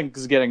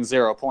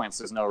 0 points,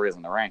 there's no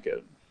reason to rank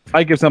it. If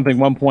I give something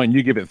 1 point, and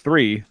you give it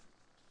 3,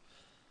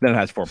 then it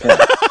has 4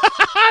 points.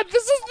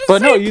 This is the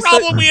same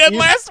problem we had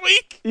last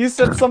week. You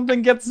said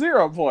something gets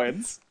 0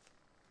 points.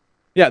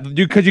 Yeah,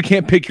 because you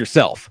can't pick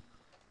yourself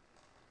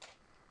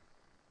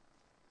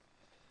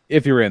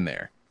if you're in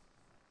there.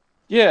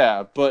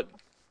 Yeah, but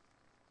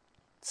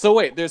so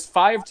wait, there's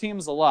 5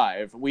 teams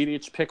alive. We'd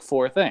each pick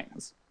 4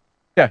 things.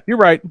 Yeah, you're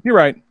right.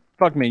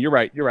 Fuck me. You're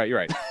right.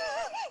 Okay,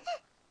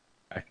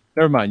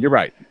 never mind. You're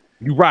right.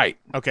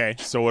 Okay,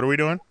 so what are we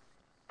doing?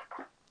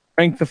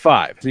 Rank the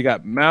 5. So you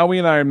got Maui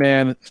and Iron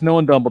Man, Snow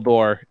and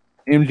Dumbledore,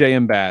 MJ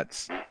and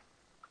Bats,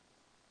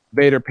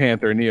 Vader,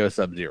 Panther, Neo,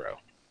 Sub-Zero.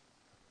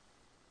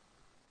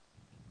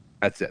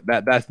 That's it.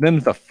 That's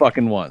them's the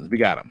fucking ones. We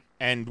got them.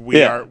 And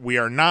we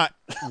are not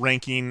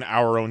ranking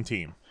our own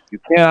team. You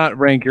cannot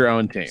rank your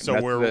own team. So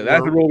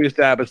that's the rule we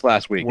established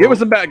last week. Give us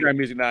some background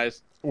music,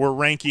 guys. We're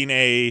ranking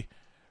a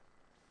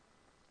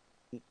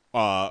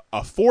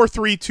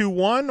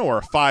 4-3-2-1 or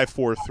a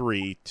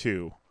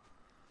 5-4-3-2.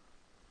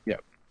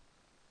 Yep.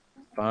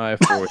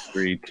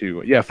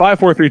 5-4-3-2. Yeah,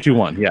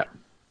 5-4-3-2-1. Yeah.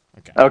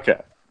 Okay.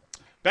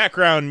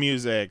 Background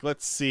music.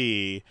 Let's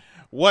see.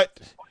 What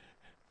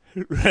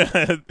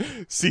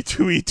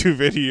C2E2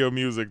 video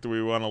music do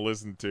we want to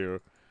listen to?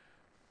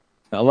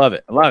 I love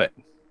it. What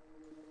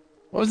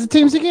was the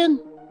teams again?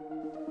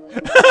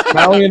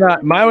 Maui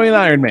and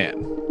Iron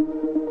Man.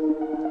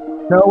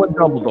 Snow and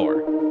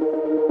Dumbledore,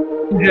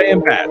 MJ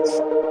and Bats,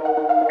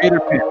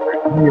 Vader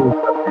Panther, Neo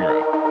and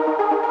Sub-Zero.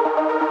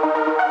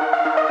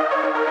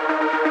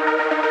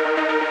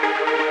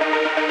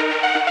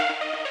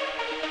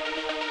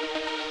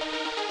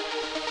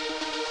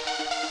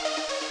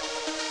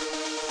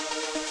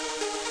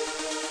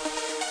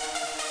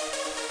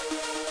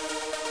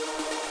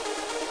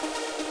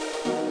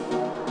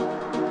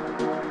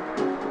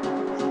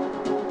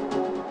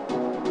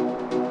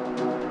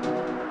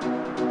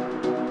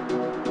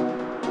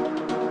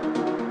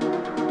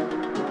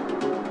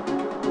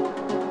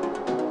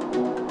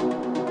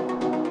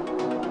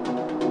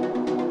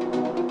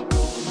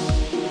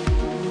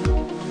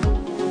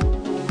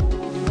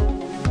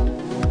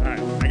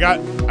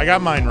 I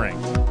got mine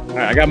ranked. All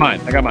right, I got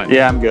mine.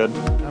 Yeah, I'm good.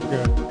 I'm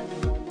good.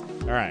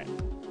 All right.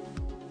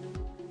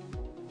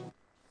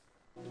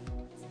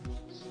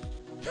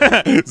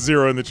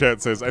 Zero in the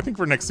chat says, I think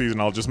for next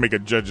season I'll just make a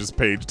judges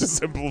page to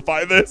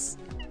simplify this.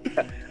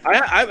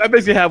 I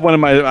basically have one in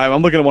my.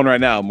 I'm looking at one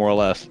right now, more or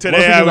less.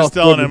 Today I was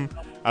telling him,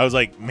 I was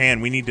like,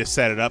 man, we need to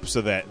set it up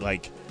so that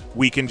like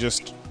we can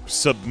just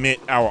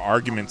submit our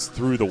arguments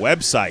through the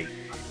website.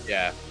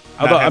 Yeah.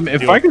 Although,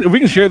 if we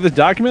can share this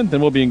document, then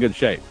we'll be in good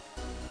shape.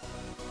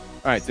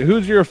 All right. So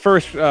who's your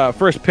first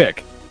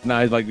pick?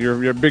 Now, like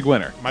your big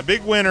winner. My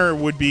big winner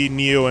would be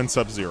Neo and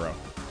Sub-Zero.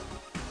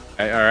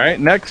 Okay, all right.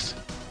 Next,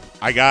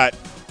 I got.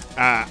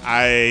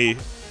 I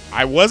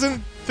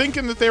wasn't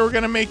thinking that they were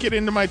going to make it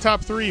into my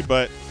top 3,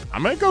 but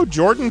I'm going to go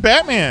Jordan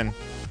Batman.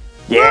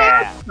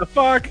 Yeah. What the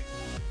fuck?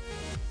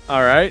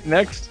 All right.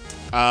 Next,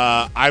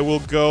 I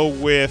will go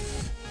with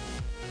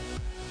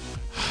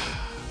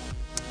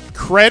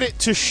credit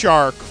to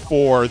Shark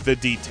for the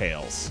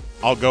details.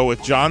 I'll go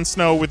with Jon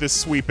Snow with his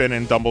sweeping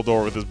and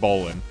Dumbledore with his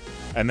bowling.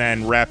 And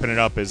then wrapping it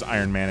up as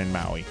Iron Man and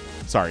Maui.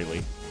 Sorry,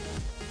 Lee.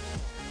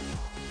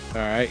 all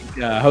right.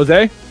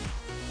 Jose.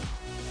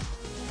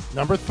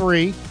 Number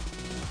 3.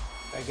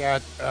 I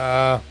got.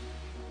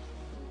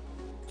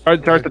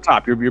 Start at the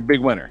top. Your big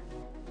winner.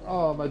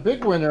 Oh, my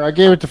big winner. I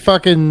gave it to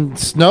fucking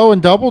Snow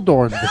and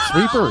Dumbledore, the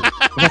sweeper.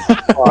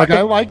 Like,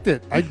 I liked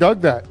it. I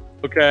dug that.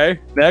 Okay.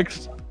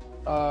 Next.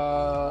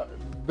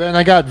 Then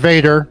I got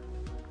Vader.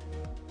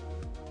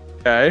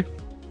 Okay.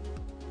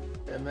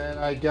 And then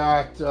I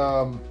got.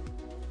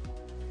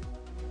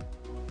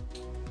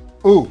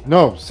 Ooh,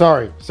 no,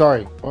 sorry.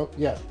 Oh,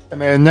 yeah. And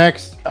then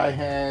next I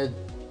had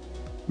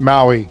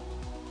Maui.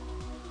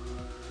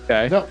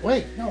 Okay. No,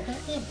 wait, no,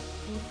 goddamn.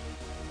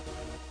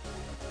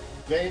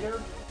 Vader.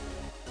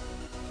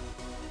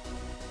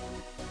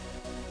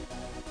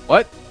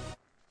 What?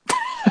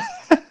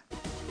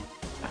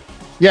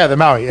 Yeah, the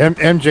Maui.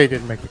 MJ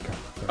didn't make the cut.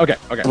 Okay.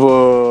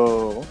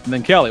 Whoa. And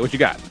then Kelly, what you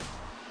got?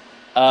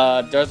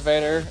 Darth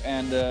Vader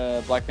and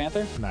Black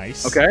Panther.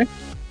 Nice. Okay.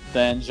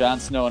 Then Jon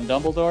Snow and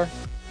Dumbledore.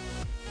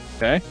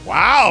 Okay.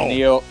 Wow.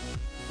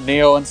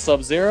 Neo and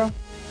Sub-Zero.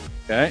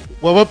 Okay.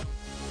 Whoop.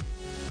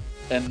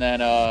 And then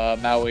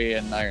Maui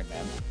and Iron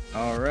Man.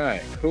 All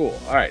right. Cool.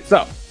 All right.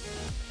 So.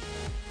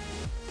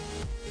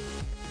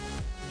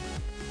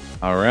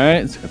 All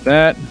right. Let's get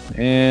that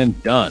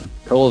and done.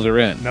 Totals are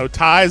in. No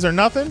ties or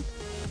nothing?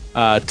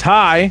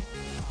 Tie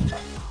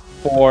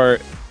for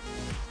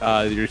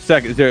your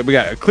second. So we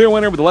got a clear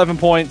winner with 11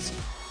 points,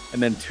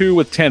 and then 2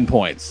 with 10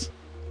 points.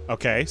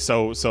 Okay,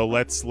 so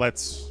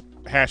let's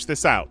hash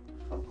this out.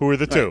 Who are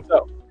the two?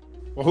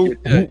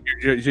 Right,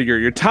 so,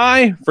 your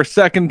tie for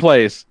second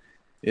place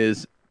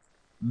is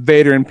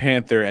Vader and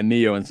Panther and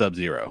Neo and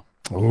Sub-Zero.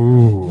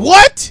 Ooh.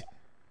 What?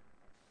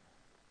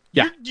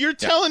 Yeah. You're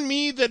telling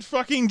me that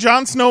fucking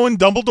Jon Snow and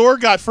Dumbledore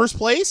got first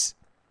place?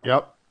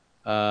 Yep.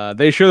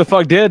 They sure the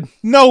fuck did.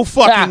 No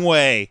fucking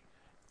way.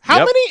 How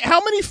Yep.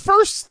 many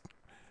first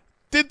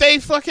did they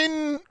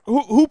fucking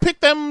who picked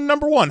them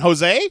number 1?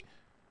 Jose?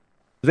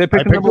 They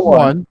picked I number picked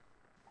 1.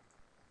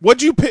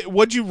 What'd you pick?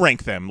 What'd you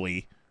rank them,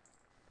 Lee?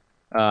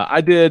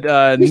 I did. He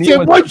Neo said,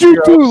 and "What'd you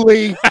Sub-Zero. do,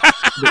 Lee?"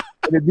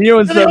 I did Neo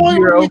and The only one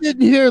Sub-Zero. we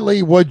didn't hear,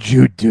 Lee. What'd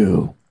you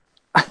do?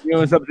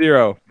 Neo and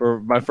Sub-Zero for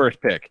my first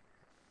pick.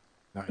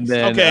 Nice. And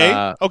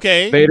then,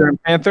 Okay. Vader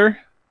and Panther,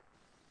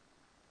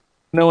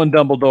 Snow and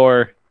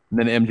Dumbledore, and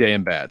then MJ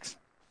and Bats.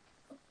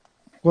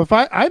 Well, if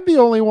I'm the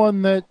only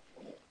one that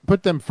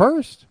put them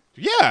first.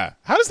 Yeah.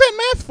 How does that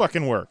math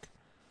fucking work?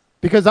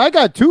 Because I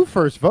got 2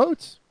 first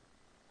votes.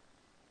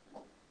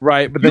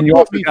 Right, but then you put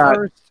also me got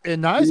first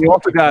and I you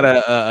also got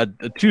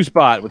a 2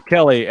 spot with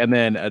Kelly, and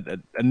then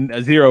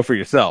a 0 for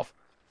yourself.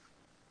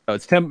 So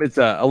it's 10. It's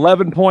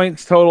 11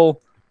 points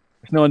total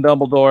for Snow and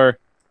Dumbledore,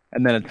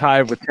 and then a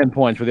tie with 10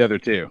 points for the other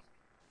 2.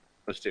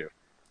 Those 2,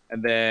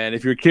 and then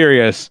if you're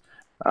curious,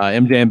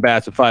 MJ and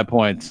Bats with 5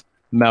 points,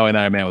 Maui and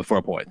Iron Man with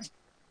 4 points.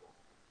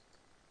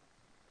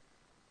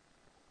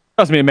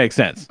 Trust me, it makes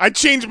sense. I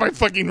changed my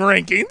fucking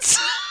rankings.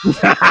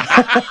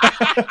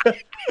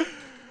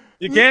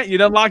 You can't. You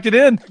done locked it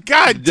in.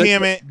 God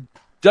damn it.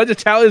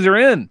 Judges' tallies are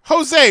in.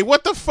 Jose,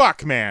 what the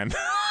fuck, man?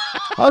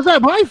 How's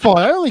that my fault?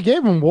 I only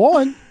gave him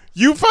 1.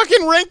 You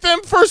fucking ranked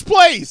them first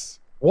place.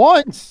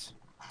 Once.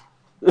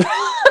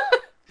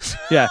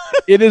 Yeah,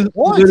 it is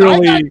What?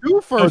 literally I got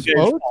 2 first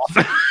Jose's votes.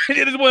 fault.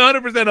 It is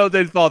 100%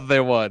 Jose's fault that they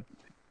won.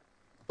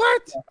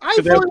 What? I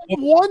So they're- voted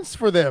once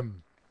for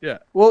them. Yeah,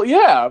 Well,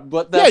 yeah,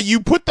 but Yeah, that's you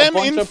put them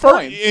bunch in of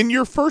points. in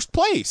your first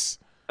place.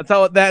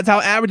 that's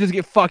how averages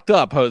get fucked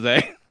up,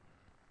 Jose.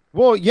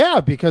 Well,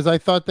 yeah, because I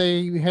thought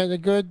they had a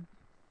good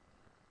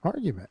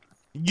argument.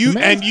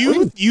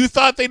 You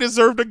thought they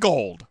deserved a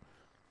gold.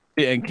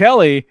 And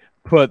Kelly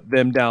put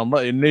them down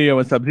low, Neo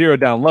and Sub-Zero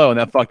down low, and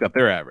that fucked up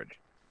their average.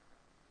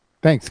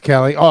 Thanks,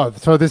 Kelly. Oh,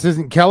 so this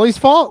isn't Kelly's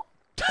fault?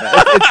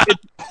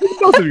 It's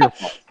both of your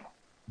fault.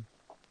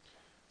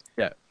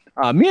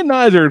 Yeah, me and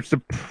Nice are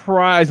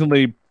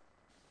surprisingly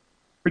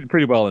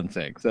pretty well in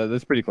sync, so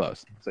that's pretty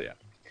close. So yeah.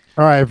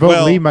 All right,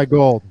 vote Lee my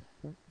gold.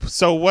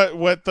 So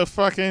what the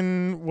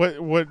fucking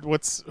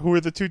what's who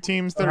are the 2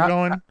 teams that are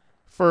going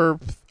for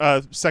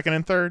second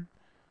and third?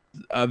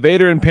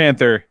 Vader and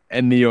Panther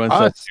and Neo and Us.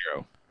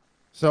 Sub-Zero.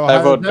 So I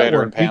how vote does that Vader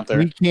work? and Panther.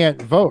 We can't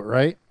vote,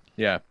 right?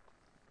 Yeah.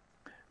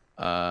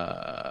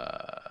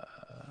 I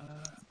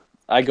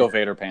go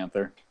Vader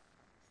Panther.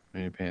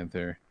 Vader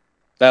Panther.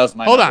 That was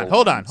my Hold number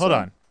on.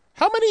 one.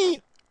 How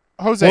many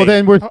Jose? Well,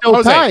 then we're still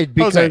Jose, tied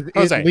because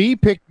Jose. if Lee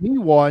picked me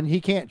one,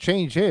 he can't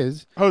change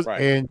his.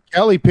 Jose, And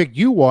Kelly picked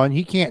you one,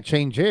 he can't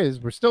change his.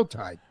 We're still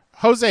tied.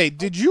 Jose,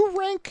 did you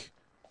rank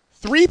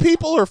 3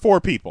 people or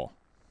 4 people?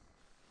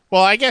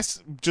 Well, I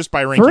guess just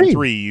by ranking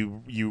 3,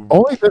 you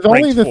only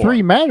ranked the 4.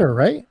 3 matter,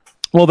 right?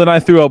 Well, then I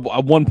threw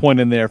a 1 point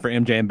in there for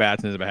MJ and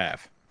Bats in his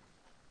behalf.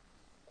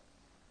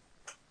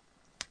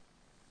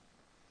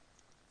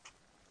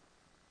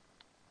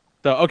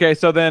 So okay,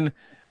 so then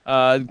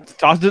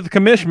toss it to the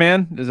commish,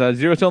 man. Is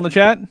Zero still in the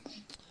chat?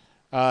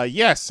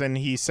 Yes, and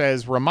he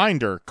says,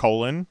 reminder, :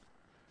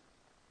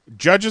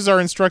 judges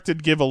are instructed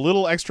to give a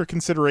little extra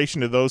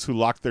consideration to those who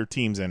locked their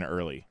teams in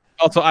early.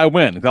 Also, I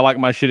win because I like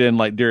my shit in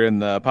like during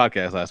the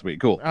podcast last week.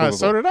 Cool.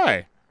 So did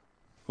I.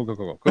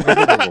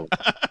 Cool.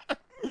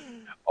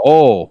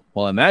 Oh,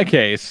 well, in that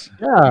case.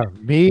 Yeah,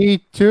 me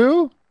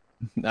too.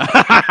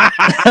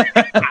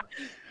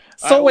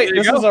 So wait, there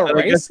you this go. is a I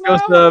race guess it goes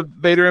now? to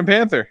Vader and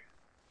Panther.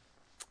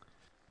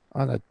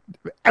 I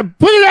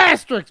put an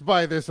asterisk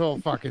by this whole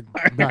fucking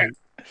night.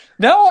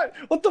 Now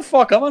what the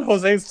fuck? I'm on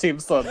Jose's team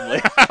suddenly.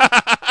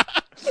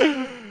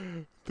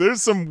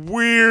 There's some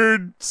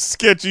weird,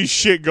 sketchy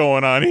shit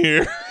going on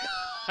here.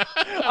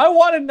 I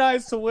wanted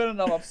Nice to win, and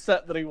I'm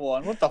upset that he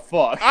won. What the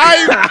fuck?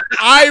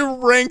 I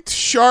ranked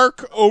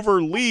Shark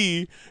over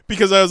Lee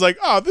because I was like,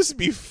 oh, this would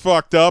be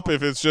fucked up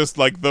if it's just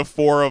like the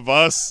 4 of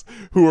us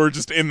who are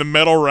just in the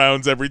medal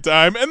rounds every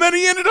time. And then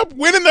he ended up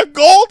winning the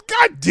gold?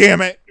 God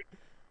damn it.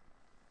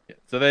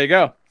 So there you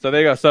go.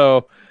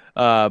 So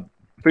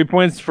 3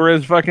 points for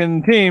his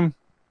fucking team.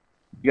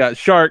 You got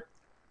Shark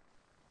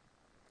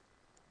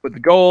with the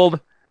gold,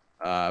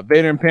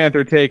 Vader and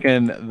Panther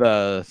taking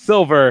the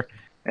silver,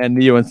 and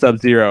Neo and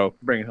Sub-Zero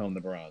bringing home the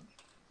bronze.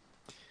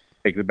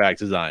 Take it back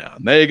to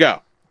Zion. There you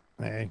go.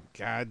 Hey,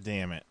 God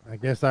damn it. I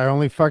guess I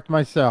only fucked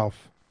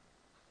myself.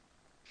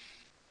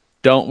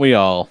 Don't we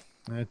all?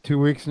 2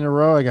 weeks in a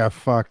row, I got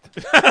fucked.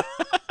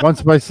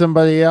 Once by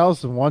somebody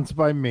else and once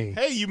by me.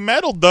 Hey, you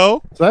medaled,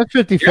 though. So that's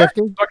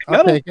 50-50.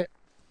 I'll take it.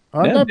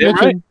 I'm Yeah, not damn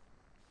bitching. right.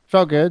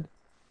 Felt good.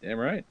 Damn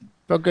right.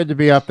 Felt good to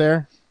be up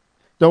there.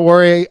 Don't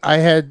worry, I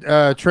had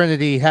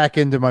Trinity hack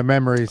into my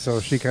memory, so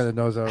she kind of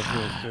knows how it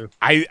feels too.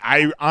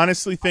 I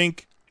honestly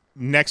think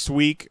next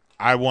week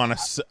I want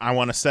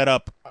to set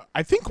up.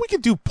 I think we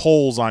could do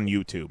polls on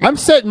YouTube. I'm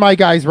setting my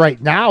guys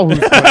right now. Who's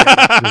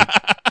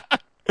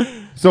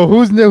so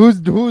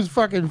who's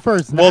fucking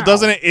first? Now? Well,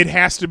 doesn't it? It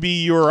has to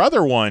be your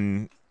other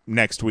one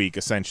next week,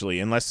 essentially,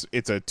 unless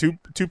it's a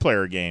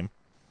two-player game.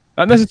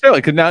 Not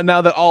necessarily, because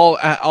now that all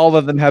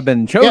of them have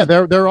been chosen.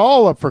 Yeah, they're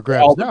all up for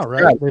grabs now,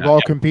 right? grabs They've now, all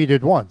yeah.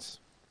 competed once.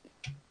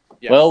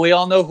 Yeah. Well, we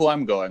all know who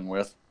I'm going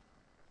with.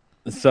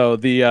 So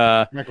the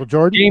Michael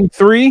Jordan game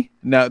 3.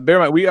 Now,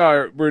 bear in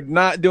mind, we're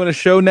not doing a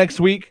show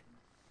next week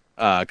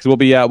because we'll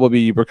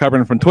be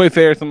recovering from Toy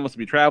Fair. Some of us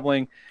will be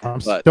traveling. I'm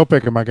but still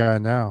picking my guy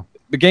now.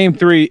 the game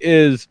 3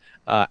 is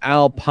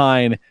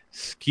alpine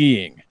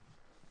skiing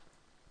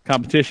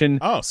competition.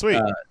 Oh,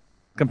 sweet.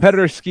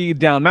 Competitors ski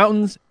down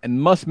mountains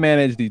and must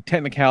manage the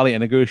technicality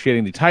and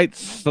negotiating the tight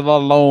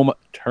slalom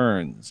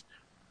turns.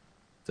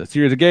 It's a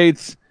series of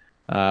gates,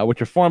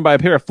 which are formed by a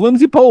pair of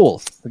flimsy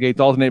poles. The gates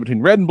alternate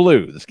between red and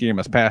blue. The skier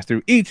must pass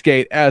through each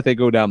gate as they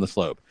go down the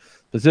slope.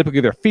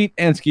 Specifically, their feet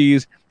and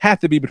skis have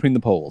to be between the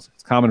poles.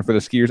 It's common for the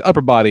skier's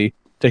upper body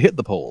to hit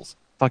the poles.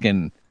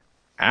 Fucking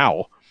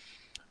ow.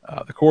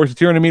 The course is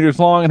 200 meters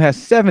long and has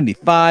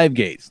 75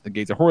 gates. The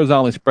gates are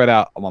horizontally spread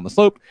out along the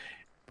slope,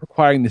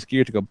 requiring the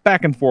skier to go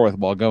back and forth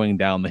while going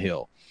down the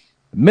hill.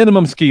 The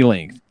minimum ski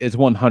length is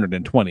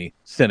 120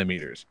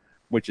 centimeters,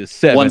 which is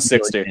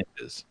 160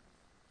 inches.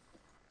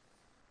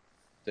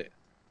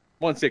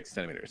 160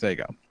 centimeters. There you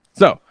go.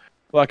 So,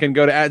 well, I can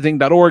go to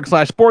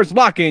 @zing.org/sports,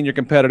 lock in your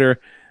competitor,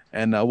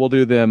 and we'll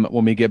do them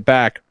when we get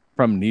back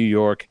from New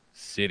York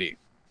City.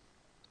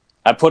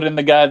 I put in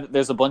the guy that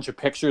there's a bunch of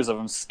pictures of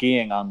him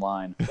skiing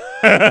online.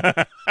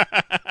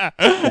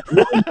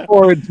 Looking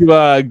forward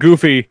to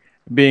Goofy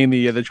being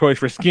the choice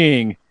for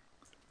skiing.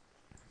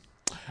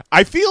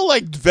 I feel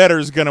like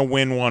Vetter's gonna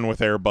win one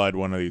with Air Bud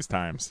one of these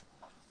times.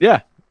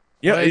 Yeah.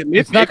 Yeah,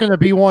 it's not going to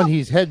be one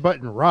he's headbutting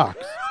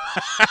rocks.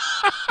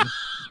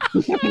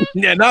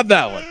 Yeah, not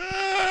that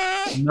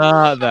one.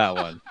 Not that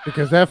one.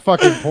 Because that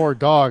fucking poor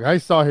dog, I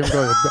saw him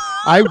go.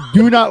 I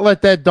do not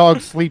let that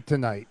dog sleep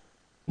tonight.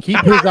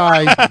 Keep his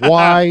eyes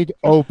wide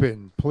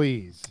open,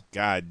 please.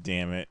 God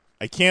damn it.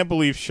 I can't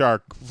believe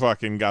Shark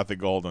fucking got the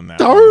gold in that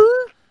Darn. one.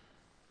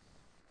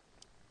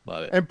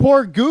 Love it. And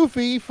poor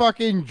Goofy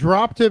fucking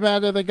dropped him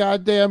out of the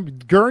goddamn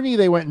gurney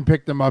they went and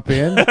picked him up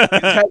in.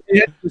 He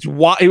had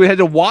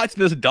to watch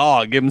this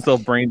dog give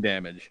himself brain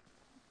damage.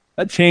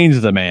 That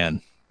changed the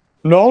man.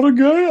 Not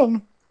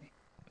again.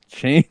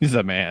 Changed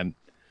the man.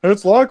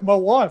 It's like my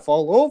wife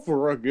all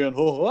over again.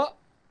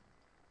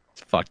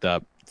 It's fucked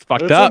up. It's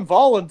fucked It's up.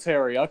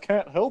 involuntary. I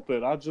can't help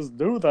it. I just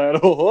do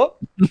that.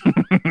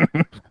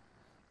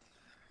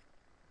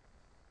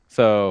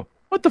 So,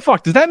 what the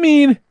fuck does that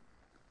mean?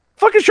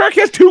 Fucking Shark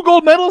has 2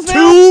 gold medals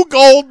now? 2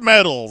 gold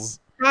medals.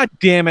 God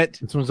damn it.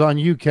 This one's on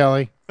you,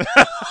 Kelly.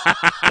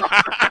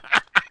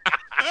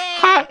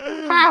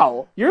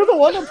 How? You're the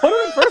one that put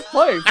it in first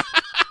place.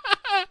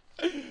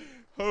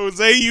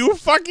 Jose, you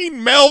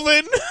fucking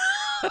Melvin.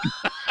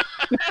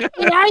 What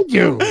did I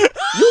do?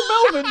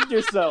 You Melvin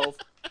yourself.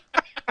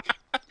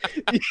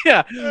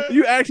 Yeah,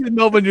 you actually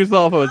Melvin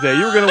yourself, Jose.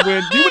 You were going to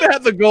win. You would have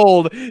had the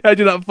gold had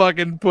you not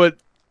fucking put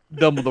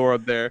Dumbledore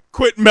up there.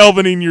 Quit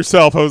Melvining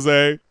yourself,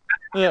 Jose.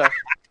 Yeah.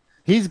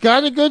 He's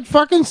got a good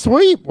fucking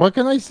sweep. What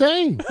can I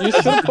say? You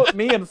should have put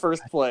me in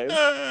first place.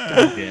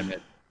 God damn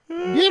it.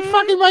 You're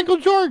fucking Michael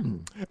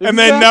Jordan. And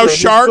then now Exactly. He's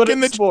Shark good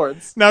in at the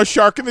sports. now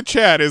Shark in the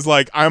chat is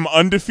like, I'm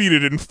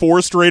undefeated in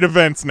 4 straight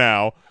events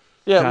now.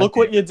 Yeah, God look damn.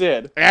 what you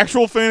did.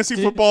 Actual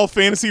fantasy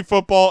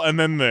football, and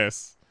then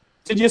this.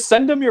 Did you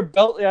send him your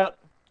belt yet?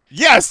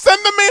 Yes, send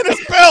the man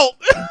his belt.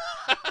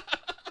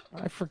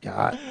 I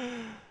forgot.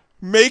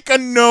 Make a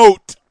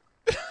note.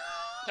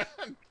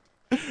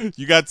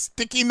 You got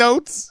sticky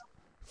notes?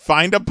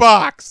 Find a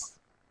box.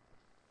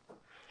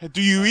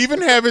 Do you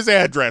even have his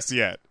address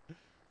yet?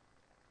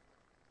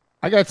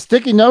 I got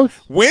sticky notes.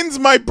 When's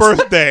my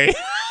birthday?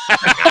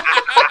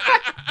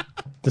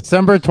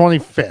 December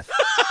 25th.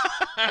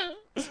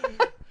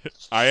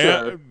 I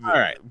am. All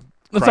right.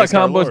 Let's talk Christ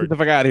our comic books Lord. and stuff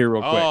I got here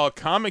real quick. Oh,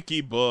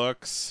 comic-y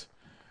books.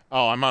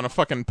 Oh, I'm on a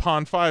fucking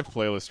Pond 5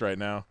 playlist right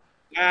now.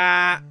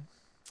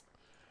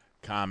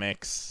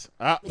 Comics.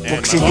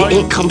 Books and the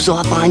ink comes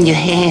off on your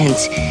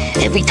hands.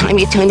 Every time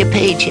you turn the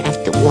page, you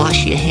have to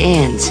wash your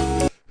hands.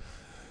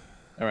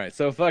 All right,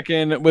 so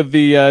fucking with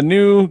the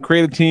new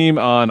creative team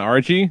on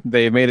Archie,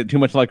 they've made it too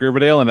much like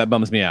Riverdale, and that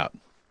bums me out.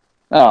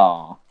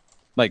 Oh.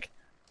 Like,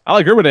 I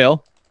like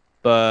Riverdale,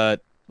 but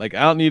like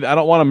I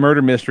don't want a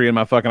murder mystery in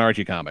my fucking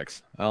Archie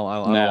comics. I don't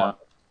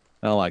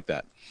like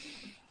that.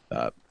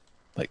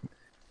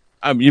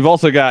 You've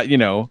also got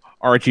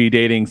Archie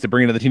dating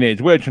Sabrina the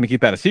Teenage Witch, trying to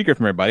keep that a secret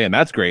from everybody, and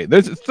that's great.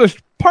 There's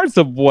parts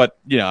of what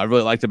I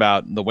really liked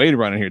about the Wade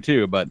run in here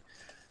too, but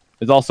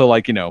there's also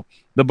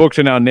the books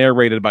are now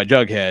narrated by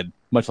Jughead,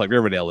 much like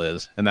Riverdale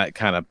is, and that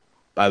kind of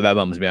that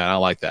bums me out. I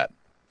don't like that.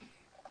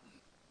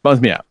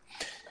 Bums me out.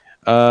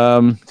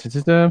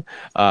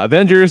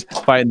 Avengers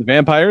fighting the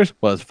vampires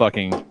was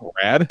fucking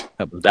rad.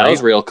 That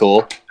was real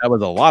cool. That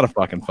was a lot of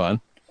fucking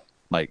fun.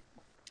 Like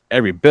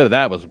every bit of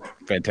that was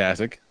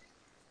fantastic.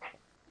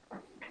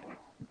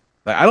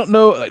 Like, I don't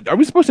know. Are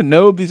we supposed to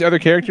know these other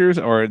characters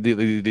or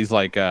these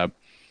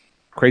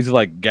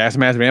crazy gas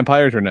mask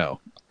vampires or no?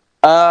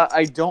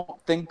 I don't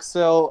think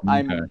so. Okay.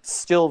 I'm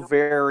still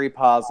very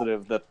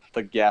positive that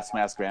the gas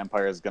mask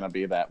vampire is going to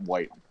be that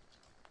white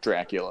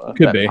Dracula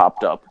that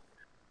popped up.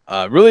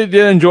 Really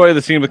did enjoy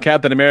the scene with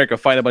Captain America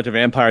fighting a bunch of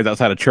vampires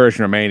outside a church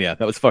in Romania.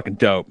 That was fucking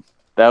dope.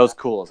 That was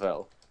cool as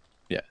hell.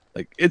 Yeah,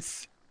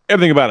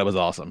 everything about it was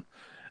awesome.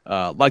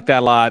 Like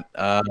that a lot.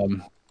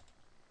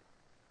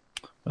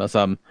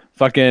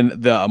 Fucking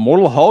the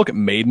Immortal Hulk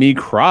made me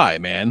cry,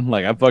 man.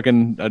 Like I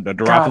fucking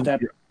dropped. That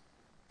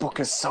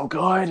book is so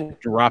good.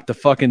 Dropped a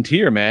fucking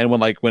tear, man.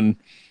 When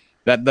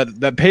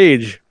that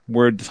page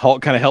where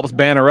Hulk kind of helps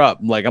Banner up.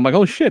 Like I'm like,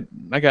 oh shit,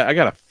 I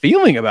got a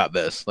feeling about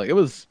this. Like it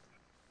was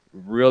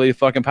really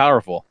fucking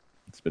powerful.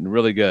 It's been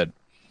really good.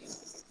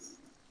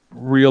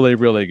 Really,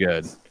 really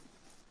good.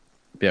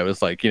 Yeah, it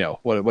was like,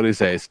 what do you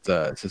say? It's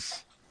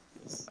just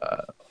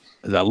I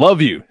love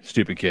you,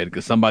 stupid kid,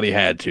 because somebody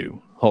had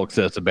to. Hulk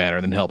says to Banner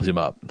and then helps him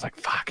up. It's like,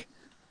 fuck.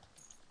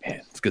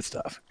 Man, it's good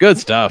stuff. Good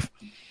stuff.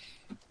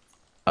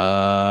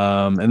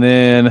 And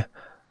then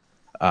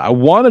I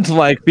wanted to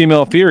like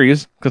Female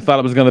Furies because I thought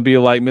it was going to be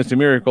like Mr.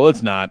 Miracle.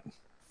 It's not.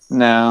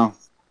 No,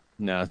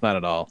 it's not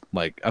at all.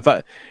 Like I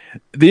thought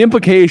the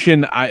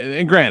implication,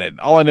 and granted,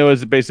 all I know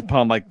is based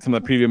upon like some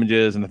of the preview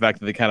images and the fact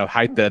that they kind of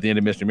hyped that at the end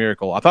of Mr.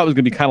 Miracle. I thought it was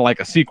going to be kind of like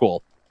a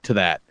sequel to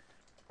that.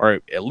 Or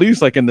at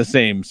least like in the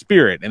same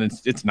spirit, and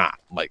it's not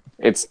like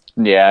it's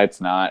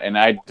not.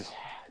 And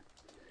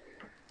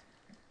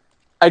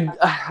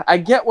I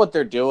get what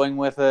they're doing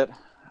with it.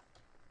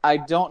 I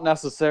don't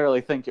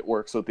necessarily think it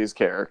works with these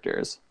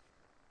characters.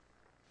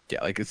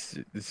 Yeah, like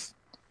it's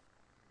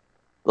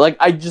like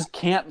I just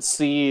can't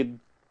see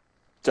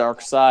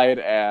Darkseid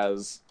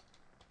as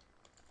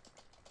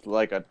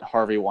like a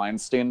Harvey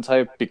Weinstein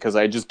type because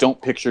I just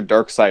don't picture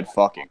Darkseid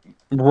fucking.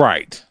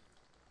 Right.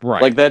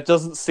 Like that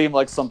doesn't seem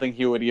like something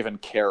he would even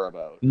care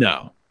about.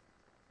 No.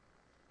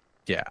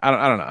 Yeah, I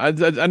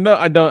don't know.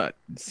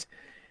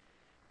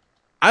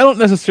 I don't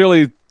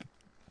necessarily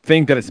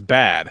think that it's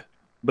bad,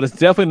 but it's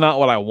definitely not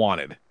what I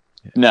wanted.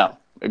 No,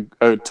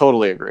 I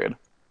totally agreed.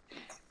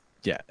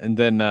 Yeah, and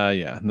then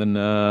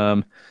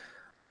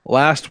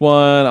last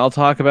one I'll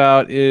talk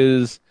about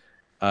is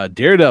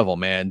Daredevil,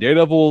 man.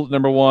 Daredevil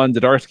 #1,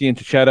 Zdarsky and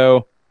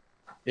Chichetto.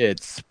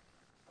 It's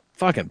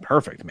fucking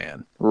perfect,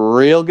 man.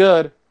 Real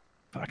good.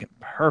 Fucking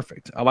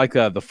perfect. I like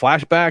the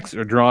flashbacks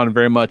are drawn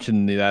very much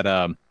in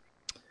that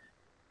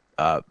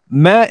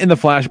Matt in the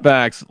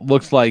flashbacks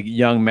looks like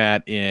young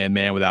Matt in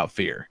Man Without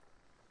Fear.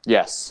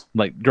 Yes.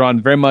 Like drawn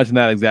very much in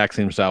that exact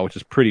same style, which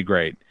is pretty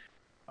great.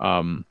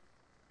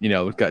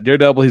 We've got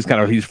Daredevil,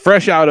 he's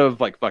fresh out of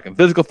like fucking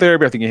physical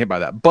therapy after getting hit by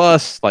that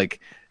bus,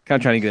 like kind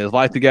of trying to get his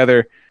life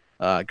together.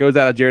 Goes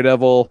out of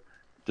Daredevil,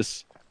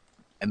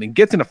 and then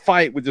gets in a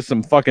fight with just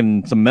some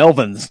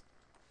Melvins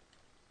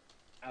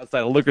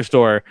outside a liquor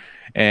store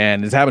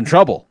and is having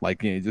trouble.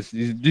 Like he's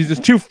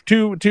just too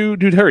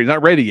hurry. He's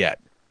not ready yet.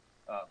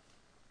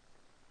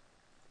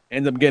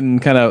 Ends up getting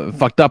kind of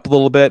fucked up a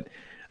little bit.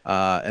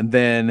 And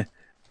then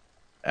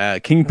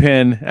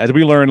Kingpin, as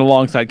we learned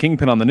alongside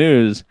Kingpin on the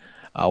news,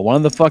 one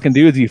of the fucking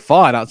dudes he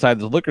fought outside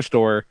the liquor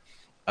store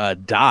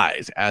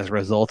dies as a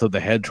result of the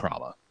head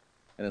trauma.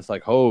 And it's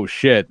like, oh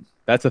shit,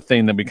 that's a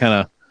thing that we kind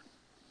of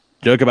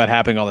joke about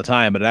happening all the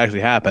time, but it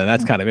actually happened.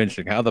 That's kind of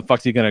interesting. How the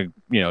fuck's he gonna,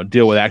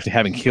 deal with actually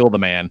having killed the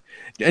man?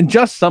 And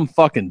just some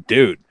fucking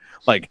dude.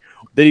 Like,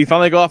 did he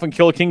finally go off and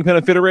kill a Kingpin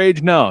in a fit of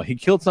rage? No, he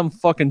killed some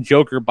fucking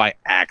Joker by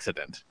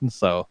accident.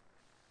 So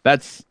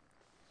that's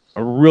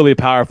a really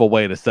powerful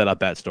way to set up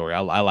that story. I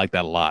like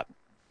that a lot.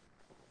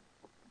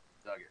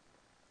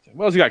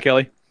 What else you got,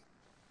 Kelly?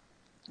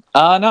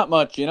 Not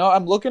much.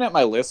 I'm looking at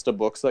my list of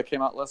books that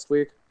came out last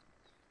week.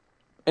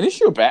 An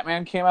issue of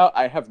Batman came out.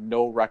 I have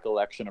no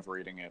recollection of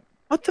reading it.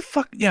 What the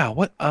fuck? Yeah,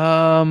 what?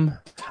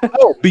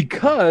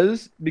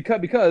 Because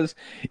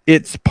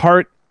it's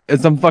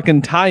some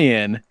fucking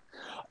tie-in.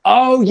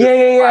 Oh,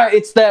 yeah.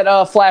 It's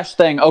that Flash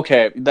thing.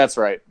 Okay, that's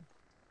right.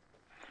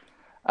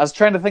 I was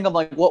trying to think of,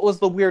 like, what was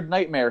the weird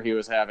nightmare he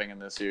was having in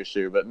this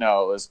issue, but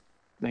no,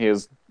 he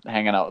was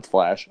hanging out with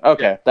Flash.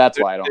 Okay, that's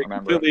why I don't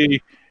remember.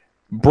 Completely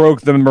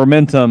broke the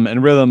momentum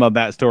and rhythm of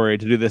that story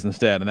to do this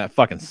instead, and that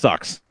fucking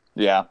sucks.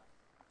 Yeah.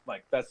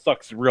 Like, that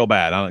sucks real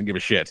bad. I don't give a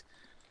shit.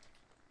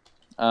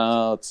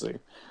 Let's see.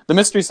 The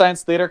Mystery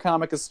Science Theater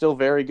comic is still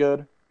very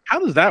good. How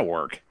does that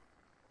work?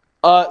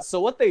 So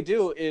what they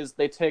do is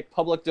they take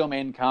public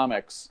domain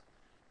comics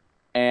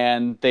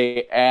and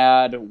they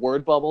add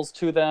word bubbles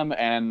to them,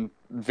 and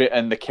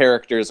the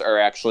characters are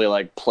actually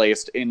like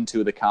placed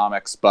into the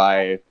comics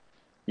by,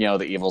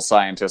 the evil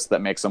scientist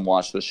that makes them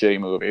watch the shitty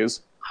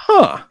movies.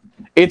 Huh.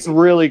 It's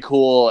really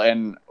cool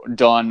and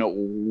done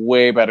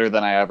way better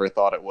than I ever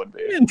thought it would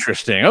be.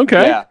 Interesting.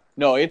 Okay. Yeah.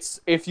 No,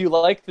 if you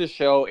like the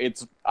show,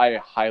 I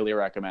highly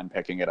recommend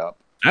picking it up.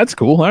 That's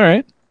cool. All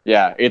right.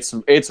 Yeah,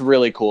 it's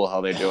really cool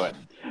how they do it.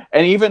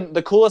 And even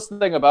the coolest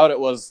thing about it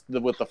was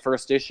with the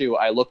first issue,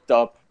 I looked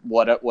up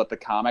what the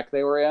comic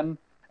they were in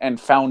and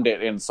found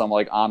it in some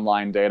like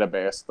online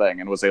database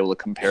thing and was able to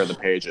compare the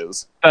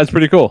pages. That's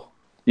pretty cool.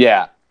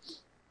 Yeah.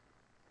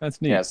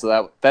 That's neat. Yeah,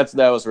 so that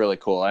was really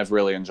cool. I've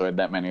really enjoyed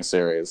that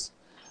miniseries.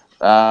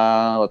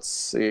 Let's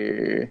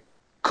see.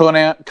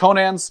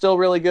 Conan's still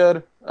really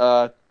good.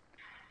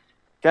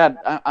 God,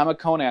 I'm a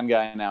Conan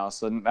guy now,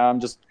 so now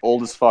I'm just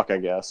old as fuck, I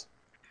guess.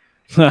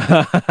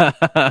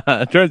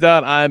 Turns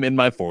out I'm in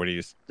my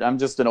 40s. I'm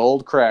just an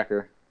old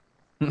cracker.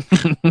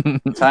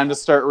 Time to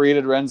start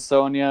reading Ren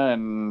Sonja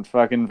and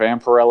fucking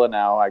Vampirella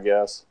now, I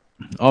guess.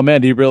 Oh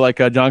man, do you really like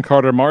John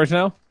Carter Mars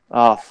now?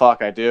 Oh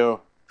fuck, I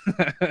do.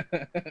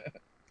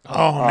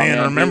 Oh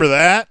man, remember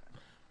that?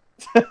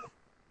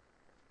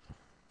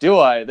 Do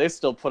I? They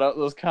still put out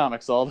those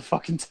comics all the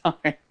fucking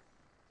time.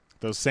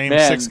 Those same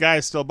 6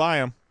 guys still buy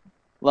them.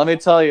 Let me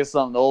tell you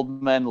something.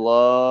 Old men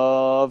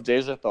love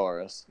Deja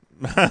Thoris.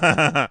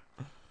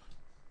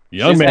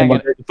 Young man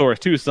loves Deja Thoris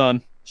too,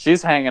 son.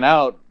 She's hanging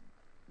out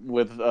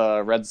with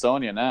Red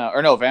Sonja now.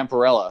 Or no,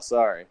 Vampirella,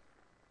 sorry.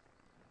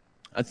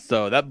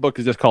 That book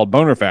is just called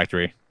Boner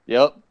Factory.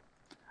 Yep.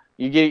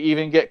 You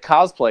even get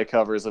cosplay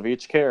covers of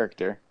each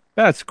character.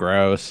 That's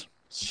gross.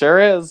 Sure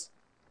is.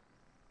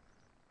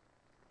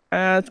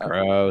 That's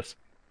gross.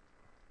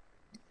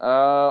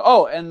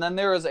 And then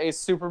there was a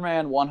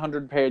Superman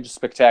 100-page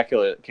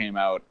spectacular that came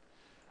out.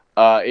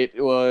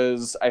 It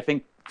was, I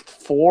think,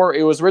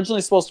 it was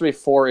originally supposed to be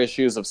 4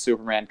 issues of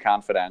Superman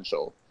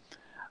Confidential.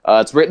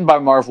 It's written by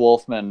Marv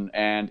Wolfman,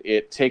 and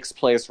it takes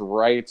place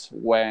right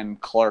when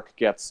Clark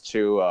gets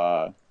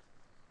to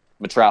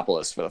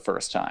Metropolis for the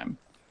first time.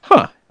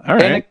 Huh. All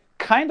right. And it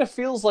kind of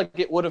feels like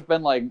it would have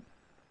been like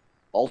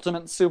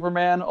Ultimate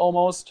Superman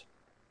almost,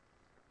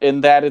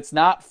 in that it's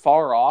not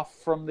far off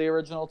from the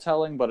original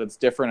telling, but it's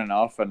different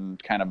enough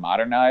and kind of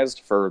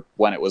modernized for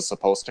when it was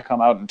supposed to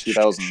come out in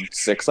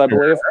 2006, I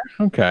believe.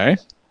 Okay.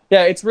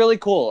 Yeah, it's really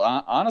cool.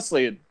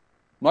 Honestly,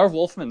 Marv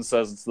Wolfman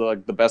says it's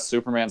the best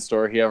Superman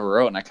story he ever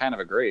wrote, and I kind of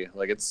agree.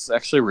 Like, it's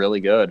actually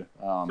really good.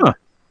 All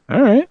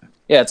right.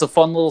 Yeah, it's a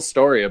fun little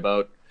story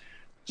about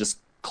just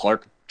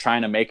Clark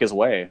trying to make his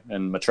way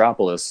in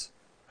Metropolis.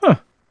 Huh.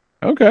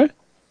 Okay.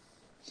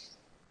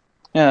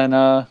 Yeah, and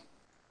I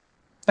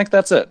think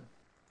that's it.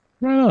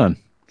 Right on.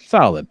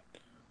 Solid.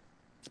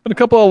 It's been a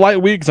couple of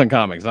light weeks on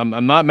comics. I'm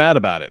not mad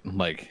about it.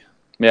 Like,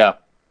 yeah,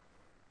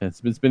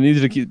 it's been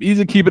easy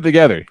to keep it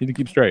together. Easy to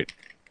keep straight.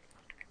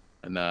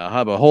 And I'll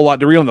have a whole lot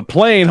to read on the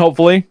plane,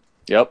 hopefully.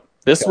 Yep.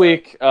 This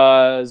week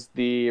is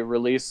the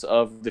release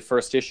of the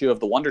first issue of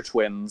the Wonder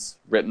Twins,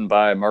 written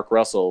by Mark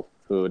Russell,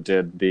 who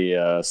did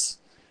the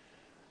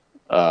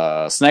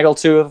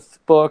Snaggletooth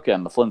book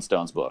and the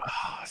Flintstones book.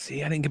 Oh,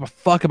 see, I didn't give a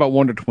fuck about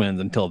Wonder Twins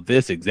until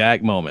this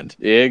exact moment.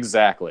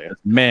 Exactly.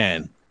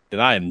 Man, did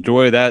I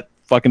enjoy that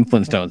fucking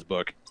Flintstones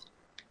book.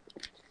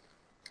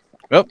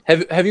 Oh.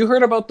 Have you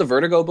heard about the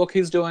Vertigo book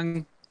he's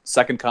doing,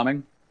 Second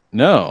Coming?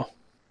 No.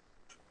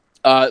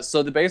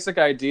 So the basic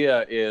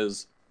idea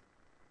is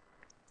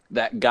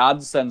that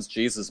God sends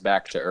Jesus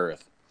back to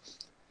Earth.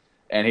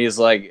 And he's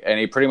like, and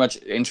he pretty much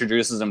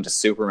introduces him to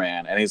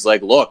Superman. And he's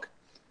like, look,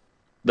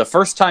 the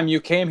first time you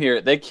came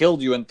here, they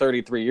killed you in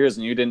 33 years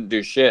and you didn't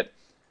do shit.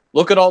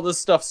 Look at all this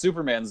stuff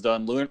Superman's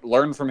done.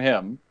 Learn from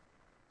him.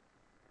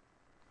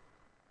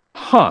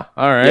 Huh.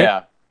 All right.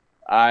 Yeah.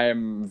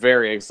 I'm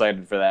very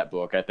excited for that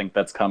book. I think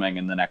that's coming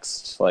in the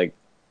next,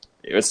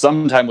 it was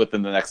sometime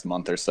within the next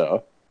month or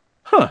so.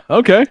 Huh.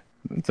 Okay.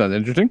 That sounds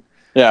interesting.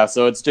 Yeah,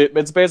 so it's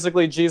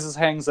basically Jesus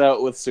hangs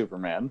out with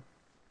Superman,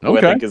 who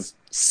I think is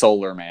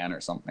Solar Man or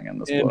something in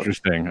this book.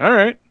 Interesting. All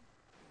right.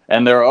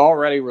 And there are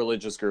already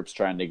religious groups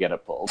trying to get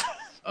it pulled.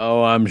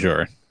 Oh, I'm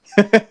sure.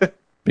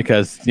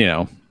 Because,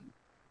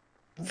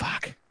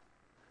 fuck.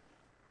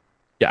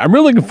 Yeah, I'm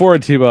really looking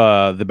forward to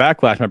the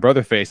backlash my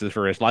brother faces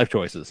for his life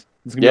choices.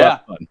 It's going to be a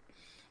lot of fun.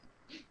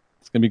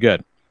 It's going to be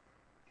good.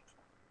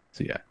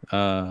 So, yeah.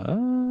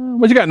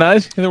 What you got,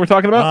 Nige? Anything we're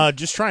talking about?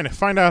 Just trying to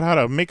find out how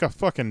to make a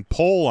fucking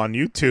poll on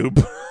YouTube.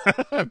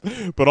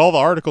 But all the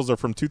articles are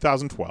from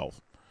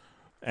 2012.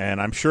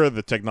 And I'm sure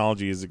the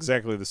technology is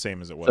exactly the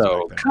same as it was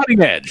back then.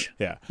 Cutting edge.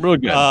 Yeah. Real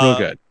good. Real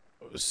good.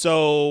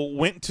 So,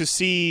 went to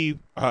see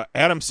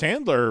Adam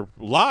Sandler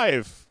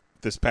live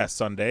this past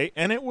Sunday,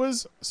 and it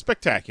was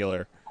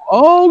spectacular.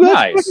 Oh, that's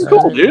nice.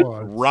 Cool, dude.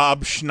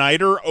 Rob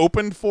Schneider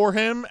opened for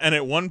him, and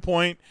at one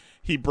point,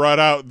 he brought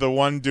out the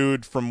one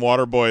dude from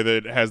Waterboy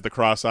that has the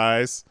cross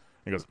eyes.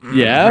 He goes,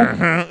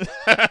 yeah,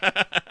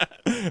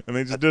 and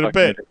they just did a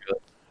bit.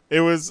 It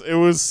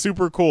was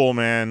super cool,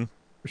 man.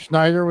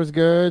 Schneider was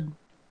good.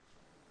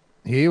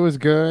 He was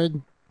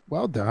good.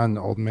 Well done,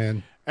 old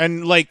man.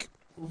 And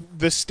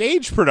the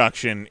stage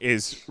production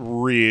is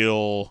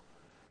real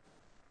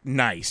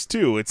nice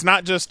too. It's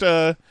not just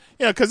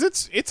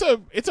because it's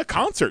a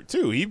concert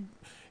too.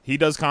 He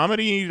does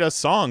comedy, he does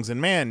songs,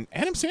 and man,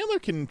 Adam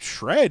Sandler can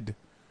shred.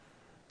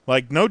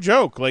 No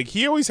joke.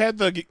 He always had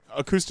the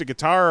acoustic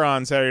guitar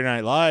on Saturday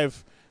Night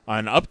Live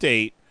on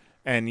Update,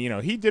 and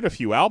he did a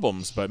few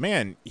albums, but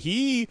man,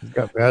 they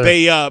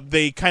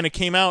kind of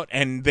came out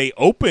and they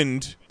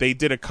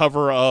did a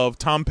cover of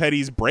Tom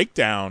Petty's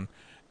Breakdown,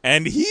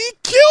 and he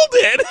killed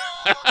it.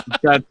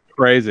 That's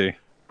crazy.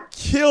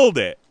 Killed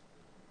it.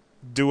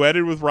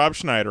 Duetted with Rob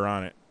Schneider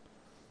on it.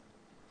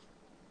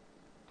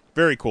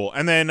 Very cool.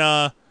 And then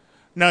now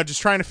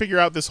just trying to figure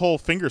out this whole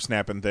finger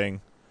snapping thing.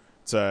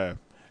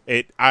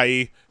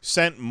 I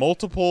sent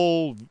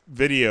multiple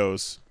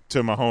videos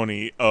to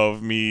Mahoney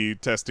of me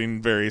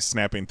testing various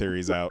snapping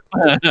theories out.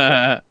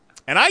 And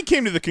I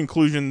came to the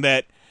conclusion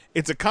that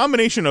it's a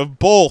combination of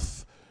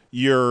both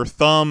your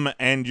thumb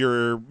and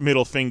your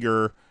middle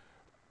finger,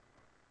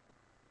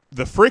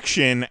 the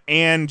friction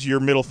and your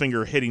middle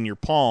finger hitting your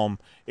palm.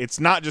 It's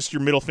not just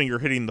your middle finger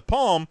hitting the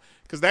palm,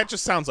 because that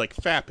just sounds like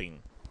fapping.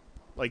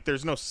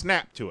 There's no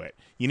snap to it.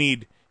 You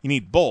need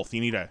both.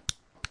 You need a...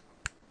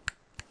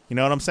 You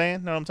know what I'm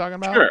saying? Know what I'm talking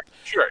about?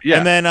 Sure, yeah.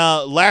 And then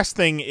last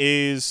thing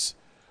is,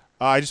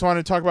 I just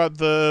wanted to talk about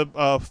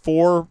the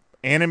 4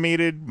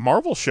 animated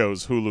Marvel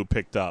shows Hulu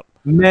picked up.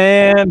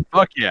 Man,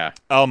 fuck yeah.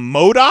 A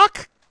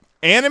MODOK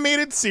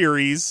animated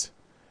series,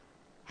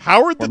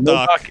 Howard the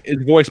Duck. MODOK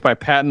is voiced by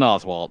Patton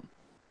Oswalt.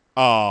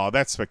 Oh,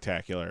 that's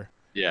spectacular.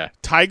 Yeah.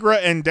 Tigra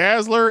and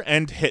Dazzler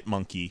and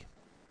Hitmonkey.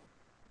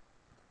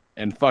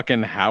 And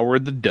fucking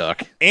Howard the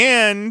Duck.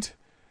 And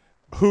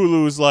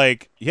Hulu's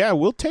like, yeah,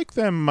 we'll take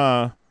them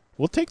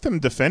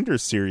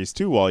Defenders series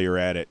too while you're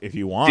at it if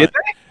you want. Did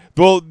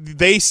they? Well,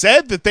 they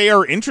said that they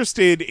are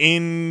interested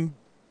in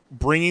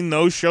bringing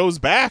those shows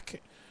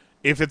back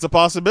if it's a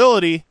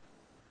possibility.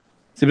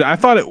 See, but I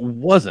thought it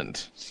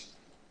wasn't.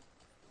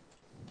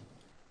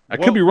 I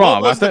could be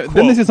wrong. Didn't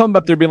they say something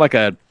about there being a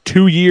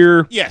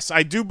 2-year? Yes,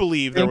 I do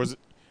believe there was.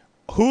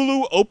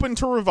 Hulu open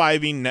to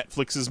reviving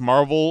Netflix's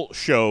Marvel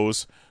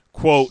shows,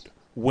 quote,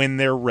 when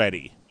they're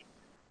ready.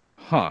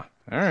 Huh.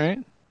 All right.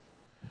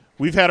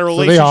 We've had a So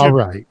relationship. they all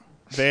right.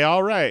 They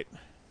all right.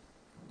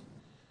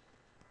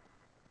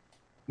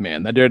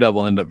 Man, that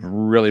Daredevil ended up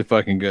really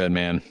fucking good,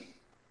 man.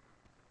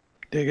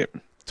 Dig it.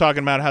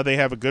 Talking about how they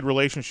have a good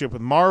relationship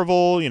with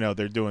Marvel. You know,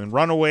 they're doing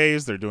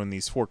Runaways. They're doing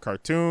these 4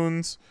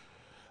 cartoons.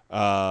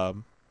 Yeah.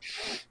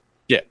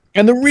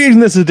 And the reason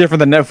this is different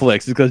than Netflix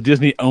is because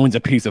Disney owns a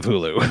piece of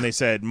Hulu. And they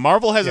said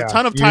Marvel has a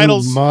ton of You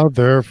titles.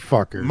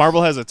 motherfuckers.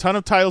 Marvel has a ton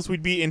of titles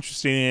we'd be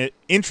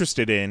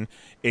interested in.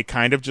 It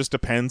kind of just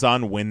depends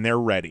on when they're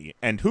ready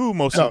and who,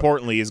 most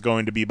importantly, is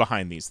going to be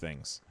behind these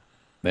things.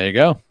 There you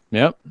go.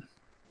 Yep.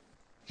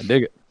 I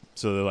dig it.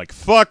 So they're like,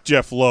 fuck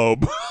Jeff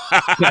Loeb.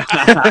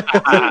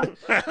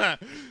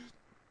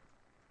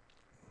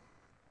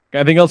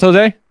 Anything else,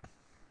 Jose?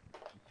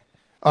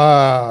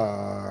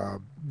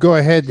 Go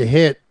ahead to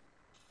hit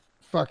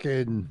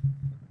fucking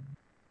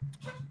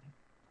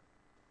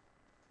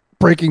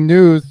breaking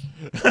news.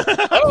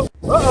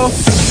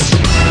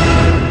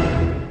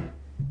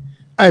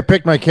 I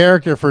picked my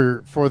character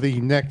for the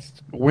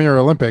next Winter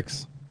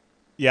Olympics.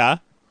 Yeah.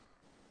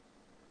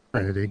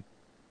 Ready.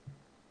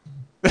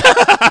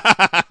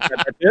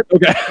 That's it?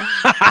 Okay.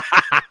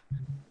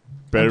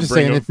 I'm just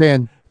saying it's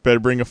in. Better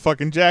bring a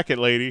fucking jacket,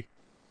 lady.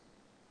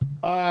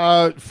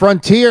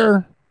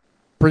 Frontier,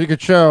 pretty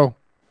good show.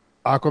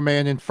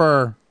 Aquaman in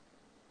fur,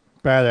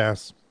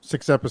 badass.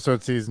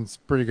 6-episode seasons,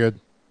 pretty good.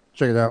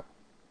 Check it out.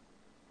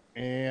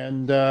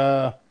 And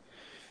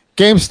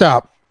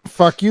GameStop,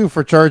 fuck you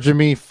for charging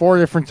me 4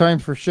 different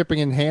times for shipping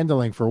and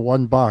handling for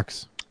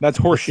 $1. That's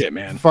horseshit,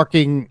 man.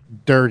 Fucking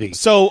dirty.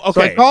 So okay,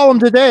 so I call them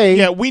today.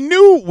 Yeah, we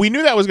knew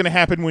that was going to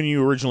happen when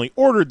you originally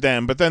ordered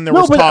them, but then there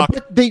was talk.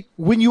 But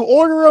when you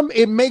order them,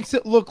 it makes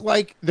it look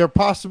like they're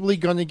possibly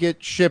going to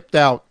get shipped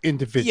out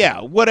individually.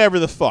 Yeah, whatever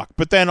the fuck.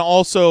 But then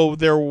also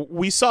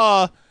we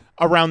saw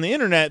around the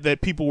internet that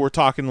people were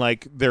talking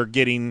like they're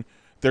talking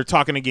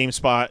to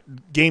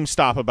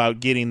GameStop about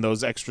getting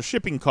those extra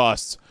shipping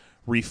costs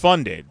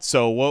refunded.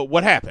 So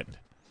what happened?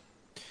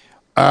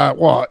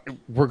 Well,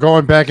 we're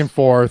going back and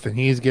forth, and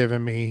he's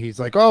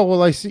like, oh,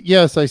 well, I see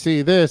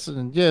this,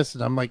 and yes,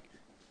 and I'm like,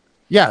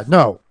 yeah,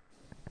 no,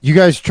 you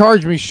guys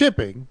charge me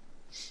shipping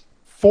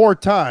 4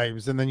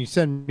 times, and then you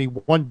send me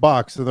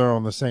 $1, so they're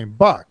on the same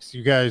bucks.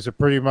 You guys are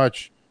pretty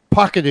much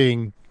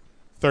pocketing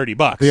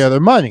 $30 the other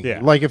money.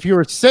 Yeah. Like if you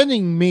were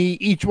sending me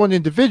each one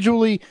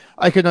individually,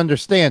 I could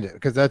understand it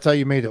because that's how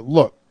you made it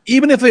look.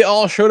 Even if they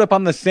all showed up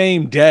on the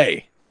same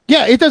day.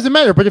 Yeah, it doesn't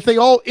matter. But if they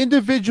all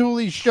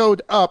individually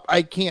showed up,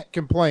 I can't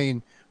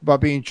complain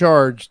about being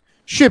charged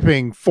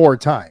shipping 4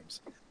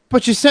 times.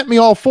 But you sent me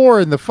all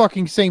 4 in the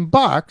fucking same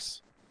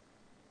box.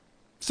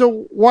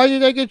 So why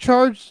did I get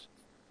charged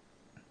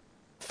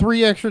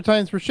 3 extra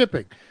times for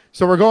shipping?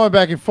 So we're going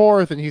back and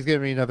forth, and he's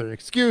giving me another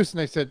excuse.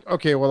 And I said,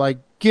 okay, well, I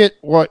get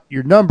what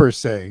your numbers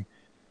say,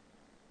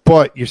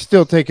 but you're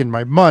still taking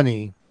my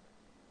money.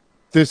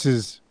 This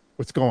is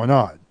what's going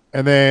on.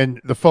 And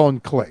then the phone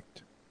clicked.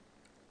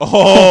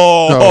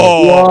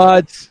 Oh,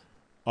 what?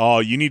 Oh,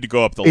 you need to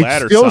go up the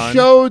ladder, It still son.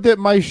 showed that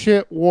my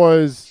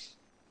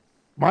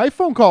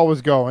phone call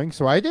was going,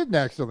 so I didn't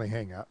accidentally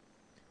hang up.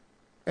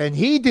 And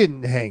he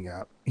didn't hang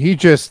up. He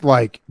just,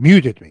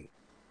 muted me.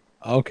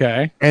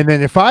 Okay. And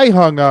then if I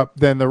hung up,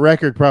 then the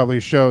record probably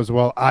shows,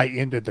 well, I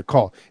ended the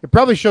call. It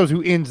probably shows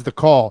who ends the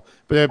call,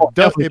 but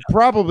it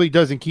probably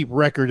doesn't keep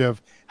record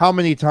of how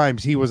many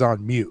times he was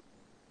on mute.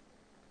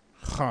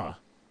 Huh.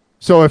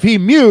 So if he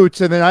mutes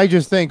and then I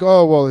just think,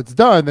 oh, well, it's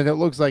done, then it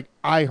looks like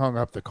I hung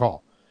up the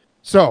call.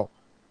 So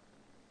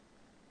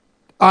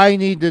I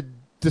need to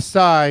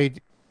decide,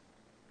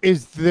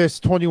 is this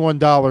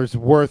 $21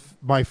 worth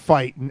my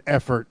fight and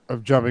effort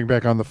of jumping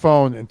back on the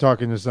phone and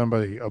talking to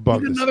somebody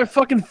above this? Another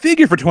fucking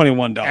figure for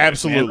 $21.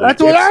 Absolutely. Man.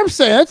 That's what I'm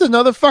saying. That's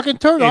another fucking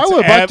turn. I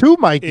would have bought 2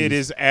 Mikeys. It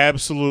is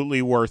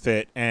absolutely worth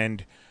it,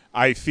 and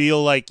I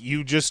feel like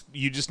you just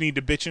need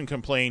to bitch and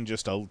complain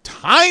just a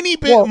tiny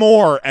bit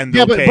more, and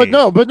yeah, they'll but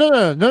no.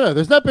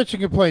 There's not bitch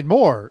and complain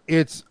more.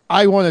 It's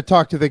I want to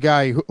talk to the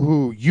guy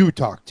who you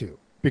talked to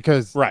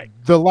because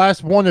the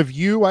last one of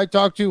you I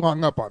talked to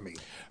hung up on me.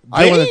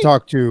 I want to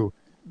talk to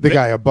the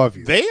guy above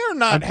you. They are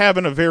not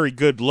having a very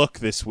good look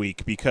this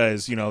week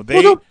because they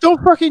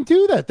don't fucking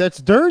do that.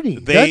 That's dirty.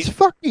 That's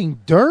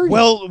fucking dirty.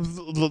 Well,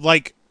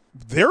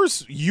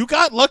 you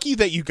got lucky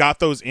that you got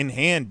those in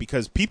hand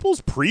because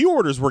people's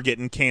pre-orders were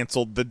getting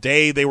canceled the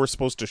day they were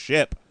supposed to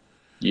ship.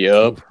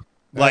 Yep.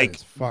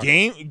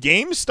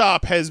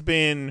 GameStop has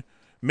been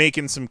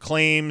making some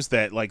claims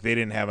that they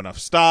didn't have enough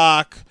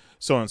stock,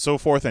 so on and so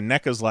forth, and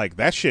NECA's like,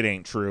 that shit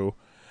ain't true.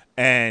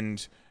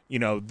 And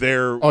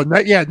they're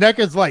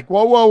NECA's like,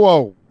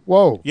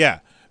 whoa. Yeah.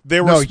 They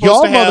were supposed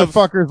y'all to have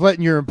motherfuckers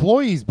letting your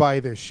employees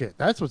buy this shit.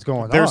 That's what's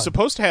going on. They're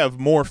supposed to have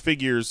more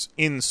figures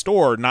in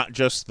store, not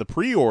just the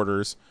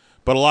pre-orders,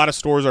 but a lot of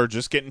stores are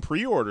just getting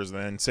pre-orders and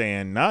then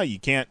saying, "No, you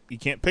can't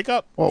pick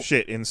up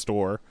shit in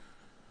store."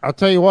 I'll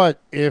tell you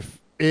what, if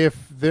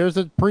there's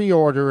a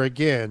pre-order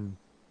again,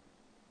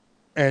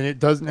 and it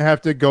doesn't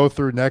have to go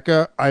through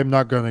NECA, I'm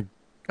not going to.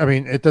 I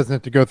mean, it doesn't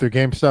have to go through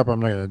GameStop. I'm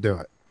not going to do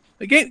it.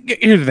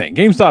 Here's the thing: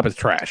 GameStop is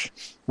trash.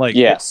 Like,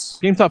 yes,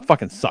 GameStop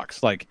fucking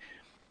sucks. Like,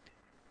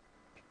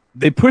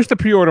 they push the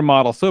pre-order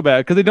model so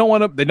bad because they don't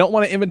want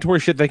to inventory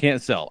shit they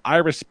can't sell. I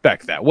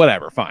respect that.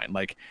 Whatever, fine.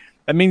 Like,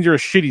 that means you're a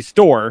shitty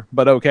store,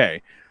 but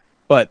okay.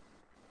 But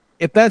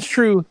if that's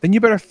true, then you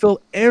better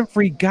fill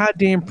every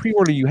goddamn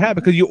pre-order you have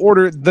because you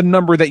order the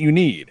number that you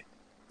need.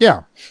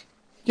 Yeah.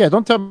 Yeah,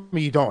 don't tell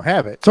me you don't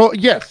have it. So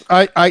yes,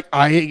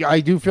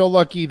 I do feel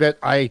lucky that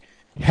I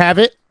have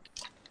it.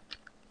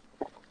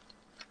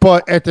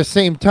 But at the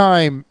same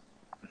time,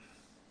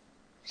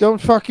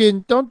 don't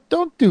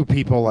do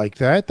people like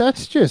that.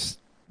 That's just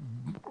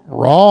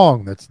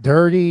wrong. That's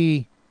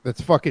dirty.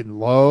 That's fucking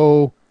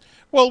low.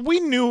 Well, we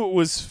knew it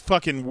was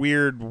fucking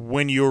weird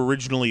when you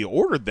originally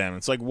ordered them.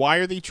 It's like, why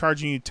are they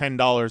charging you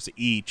 $10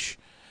 each?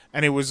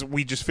 And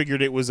we just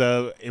figured it was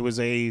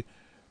a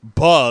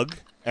bug,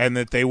 and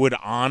that they would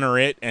honor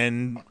it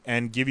and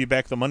give you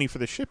back the money for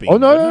the shipping. Oh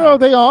no,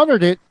 they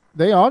honored it.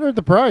 They honored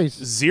the price.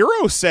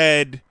 Zero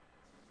said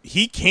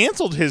he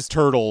canceled his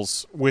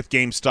turtles with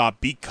GameStop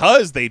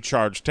because they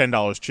charged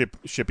 $10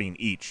 shipping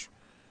each.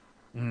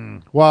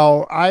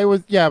 Well,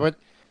 but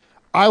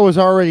I was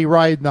already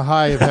riding the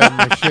high of having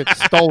my shit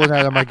stolen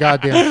out of my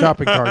goddamn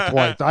shopping cart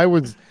twice. I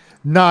was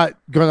not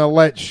going to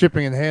let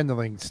shipping and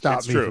handling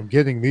stop me from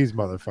getting these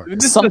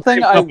motherfuckers.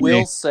 Something I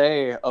will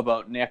say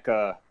about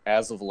NECA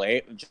as of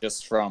late,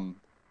 just from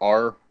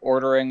our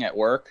ordering at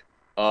work,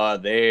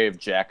 they've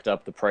jacked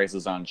up the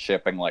prices on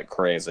shipping like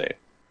crazy.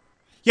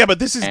 Yeah, but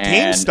this is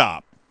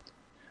GameStop.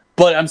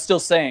 But I'm still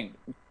saying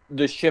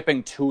the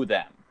shipping to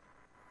them.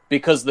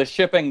 Because the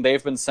shipping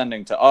they've been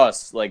sending to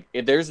us, like,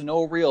 there's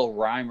no real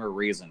rhyme or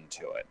reason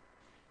to it.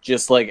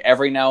 Just, like,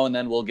 every now and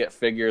then we'll get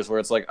figures where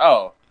it's like,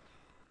 oh,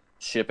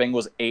 shipping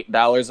was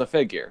 $8 a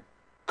figure.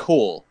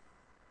 Cool.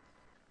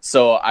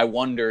 So I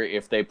wonder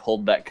if they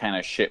pulled that kind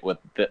of shit with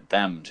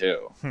them,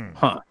 too.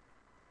 Huh.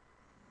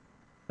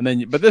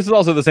 But this is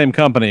also the same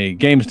company,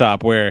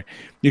 GameStop, where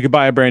you could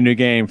buy a brand new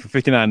game for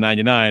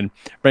 $59.99,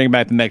 bring it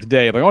back the next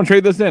day. Like, I want to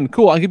trade this in.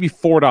 Cool, I'll give you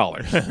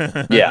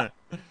 $4. Yeah.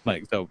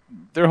 Like, so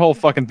their whole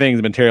fucking thing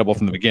has been terrible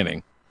from the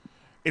beginning.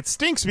 It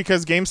stinks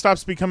because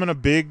GameStop's becoming a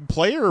big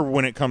player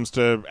when it comes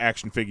to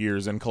action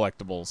figures and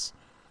collectibles.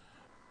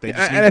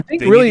 I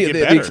think really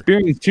the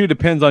experience, too,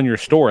 depends on your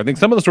store. I think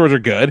some of the stores are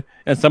good,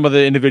 and some of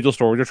the individual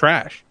stores are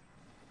trash.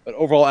 But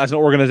overall, as an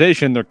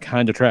organization, they're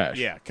kind of trash.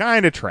 Yeah,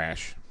 kind of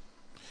trash.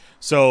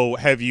 So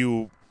have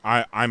you...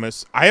 I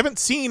haven't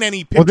seen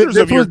any pictures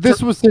of your...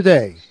 This was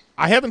today.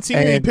 I haven't seen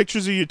any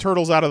pictures of your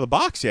turtles out of the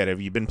box yet.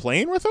 Have you been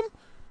playing with them?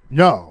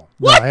 No.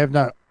 What? No, I have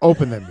not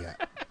opened them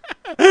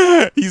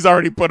yet. He's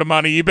already put them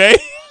on eBay.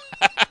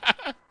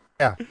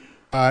 Yeah.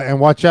 And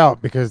watch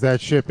out, because that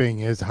shipping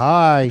is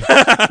high.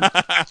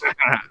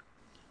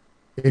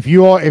 If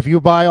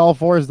you buy all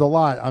four as the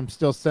lot, I'm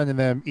still sending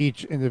them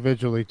each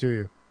individually to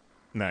you.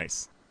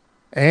 Nice.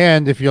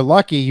 And if you're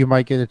lucky, you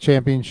might get a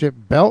championship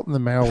belt in the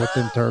mail with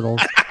them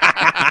turtles.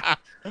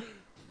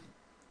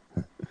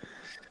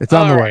 It's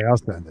on the way. I'll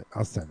send it.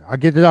 I'll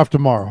get it off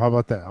tomorrow. How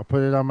about that? I'll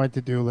put it on my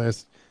to-do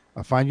list.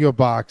 I'll find you a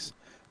box.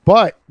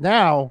 But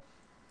now,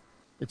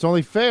 it's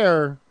only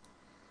fair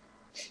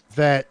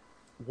that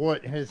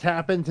what has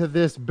happened to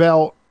this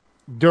belt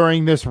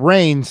during this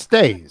reign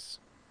stays.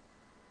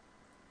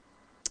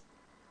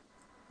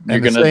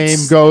 And the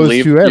same goes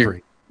to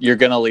every. You're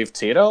going to leave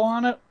Tito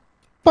on it?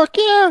 Fuck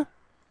yeah.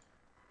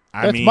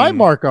 That's my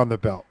mark on the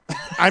belt.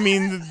 I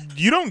mean,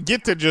 you don't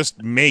get to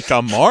just make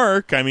a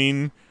mark. I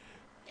mean...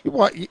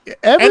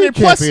 Every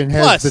champion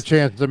has the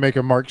chance to make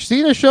a mark.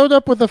 Cena showed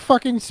up with a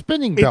fucking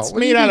spinning belt. It's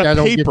made out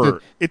of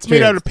paper. It's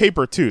made out of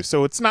paper, too,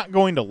 so it's not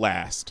going to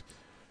last.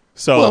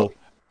 So...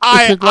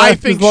 I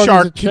think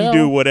Shark can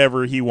do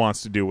whatever he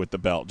wants to do with the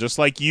belt, just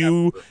like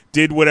you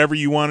did whatever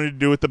you wanted to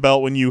do with the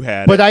belt when you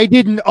had it. But I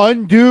didn't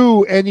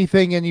undo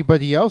anything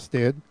anybody else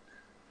did.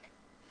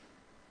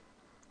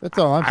 That's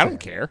all I'm saying. I don't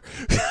care.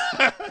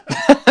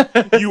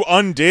 You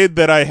undid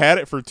that I had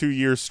it for 2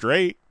 years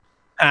straight.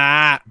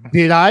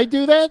 Did I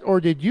do that, or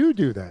did you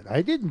do that?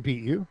 I didn't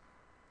beat you.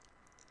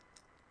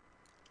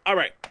 All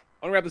right. I'm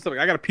going to wrap this up.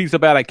 I got a pee so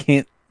bad I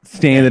can't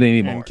stand it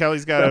anymore. And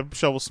Kelly's got to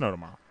shovel snow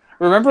tomorrow.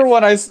 Remember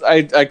when I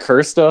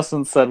cursed us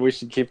and said we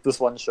should keep this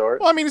one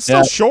short? Well, I mean, it's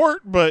still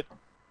short, but...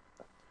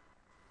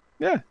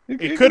 Yeah.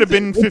 It could have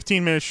been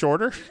 15 minutes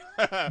shorter.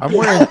 I'm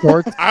wearing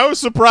shorts. I was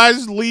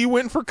surprised Lee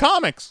went for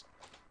comics.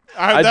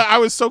 I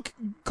was so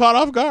caught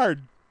off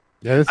guard.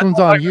 Yeah, this one's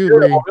on you,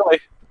 Lee.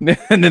 Really.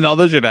 And then all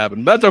this shit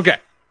happened. That's okay.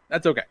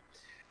 That's okay.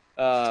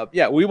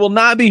 Yeah, we will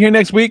not be here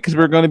next week because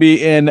we're going to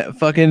be in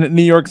fucking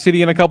New York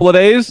City in a couple of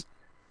days,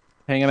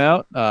 hanging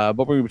out.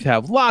 But we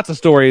have lots of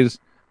stories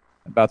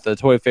about the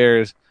toy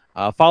fairs.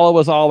 Follow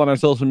us all on our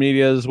social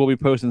medias. We'll be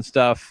posting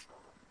stuff.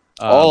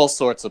 All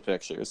sorts of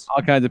pictures.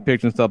 All kinds of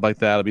pictures and stuff like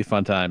that. It'll be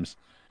fun times.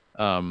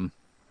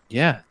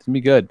 Yeah, it's going to be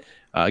good.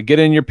 Get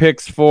in your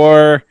picks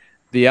for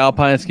the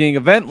Alpine skiing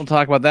event. We'll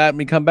talk about that when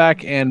we come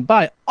back. And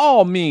by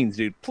all means,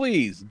 dude,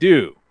 please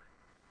do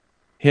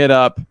hit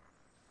up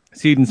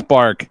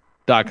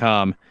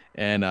seedandspark.com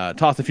and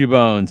toss a few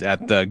bones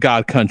at the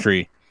God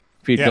Country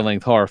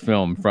feature-length horror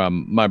film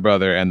from my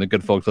brother and the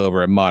good folks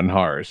over at Modern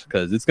Horrors,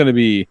 because it's going to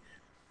be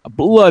a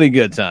bloody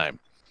good time.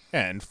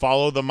 And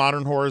follow the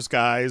Modern Horrors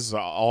guys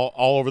all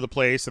over the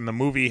place. And the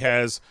movie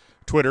has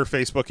Twitter,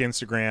 Facebook,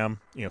 Instagram.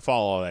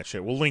 Follow all that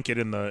shit. We'll link it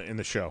in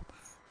the show.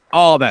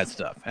 All that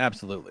stuff,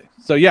 absolutely.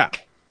 So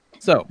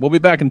we'll be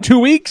back in 2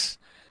 weeks.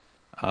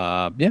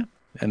 And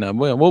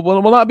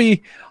we'll not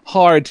be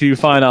hard to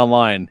find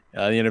online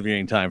the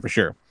interviewing time for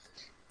sure.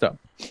 So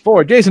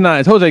for Jason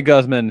Nines, Jose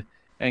Guzman,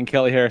 and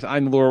Kelly Harris,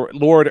 I'm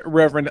Lord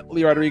Reverend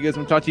Lee Rodriguez.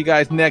 We'll talk to you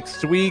guys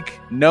next week.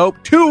 Nope,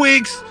 2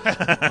 weeks.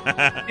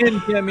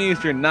 10 p.m.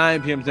 Eastern,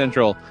 9 p.m.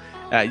 Central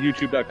at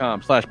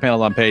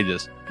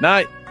youtube.com/panelsonpages.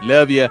 Night.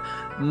 Love you.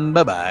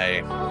 Bye-bye.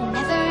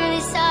 Never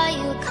really saw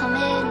you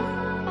coming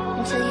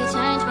until you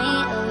turned me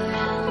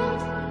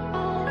around.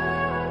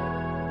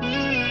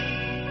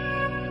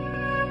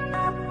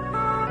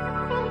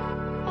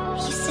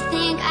 Used to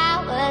think I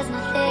was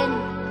nothing,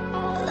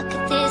 but look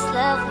at this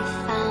love we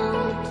found.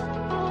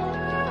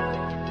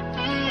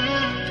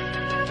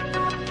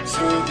 So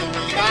give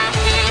me your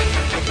hand,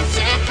 I can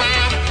take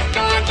mine.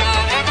 No, I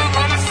don't ever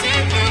wanna see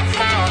you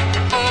cry.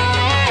 Oh,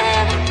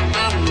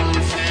 no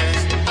more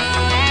tears. Oh,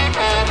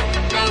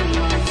 no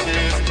more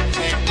tears.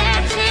 Take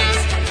that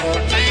chance, we'll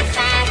be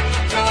fine.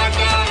 No, I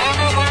don't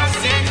ever wanna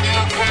see you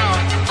cry.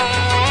 Oh,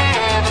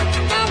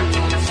 no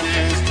more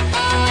tears.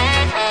 Oh,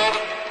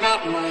 no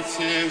more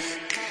tears.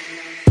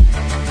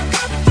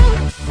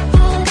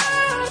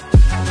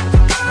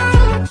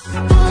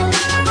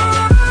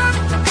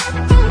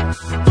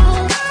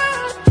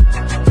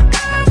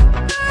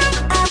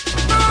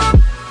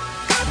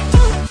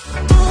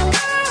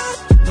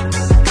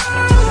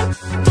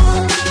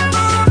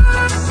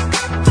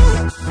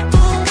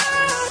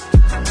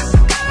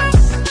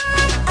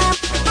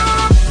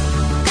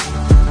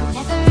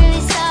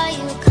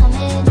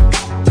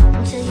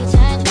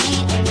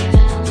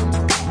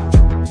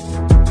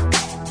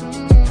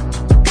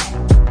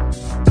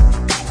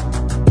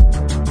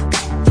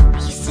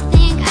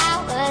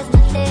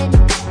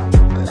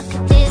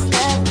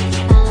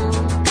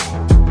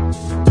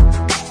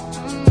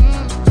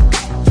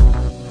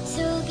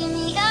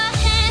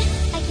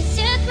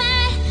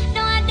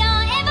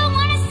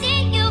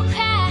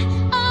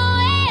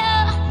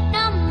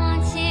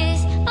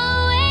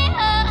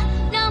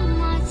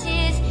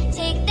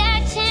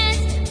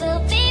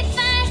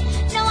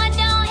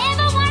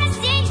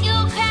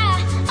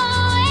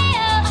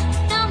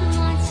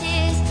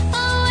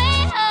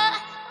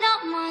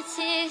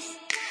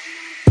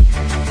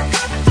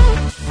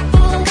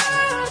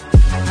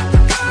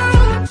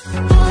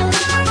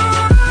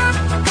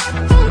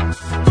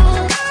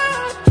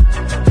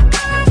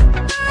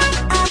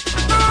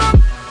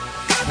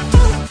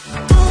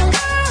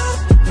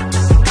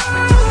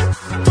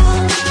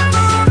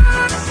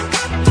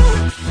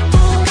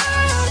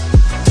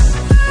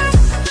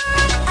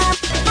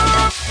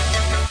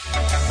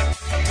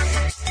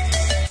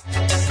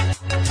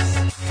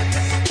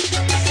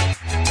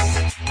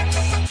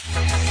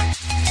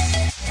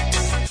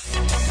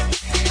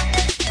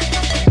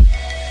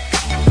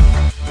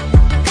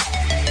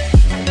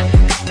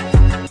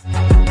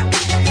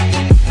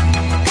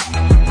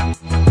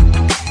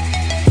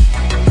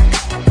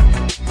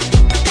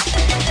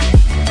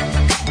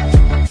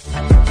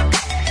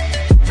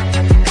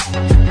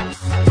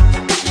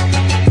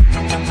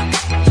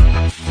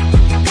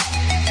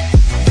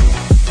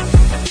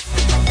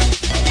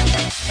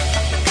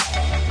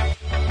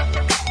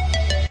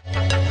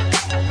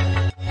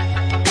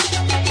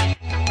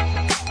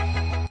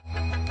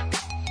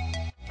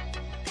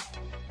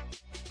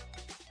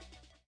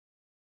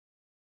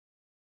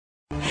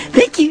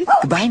 Thank you.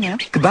 Goodbye now.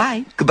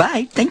 Goodbye.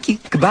 Goodbye. Thank you.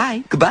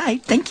 Goodbye. Goodbye.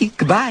 Thank you.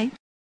 Goodbye.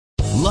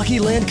 Lucky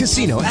Land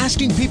Casino,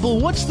 asking people,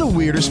 what's the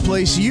weirdest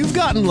place you've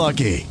gotten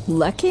lucky?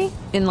 Lucky?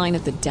 In line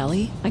at the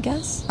deli, I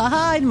guess?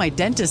 Aha, in my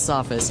dentist's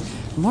office.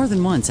 More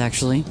than once,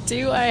 actually.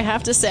 Do I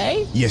have to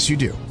say? Yes, you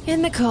do.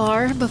 In the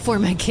car before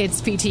my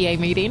kids' PTA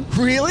meeting.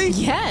 Really?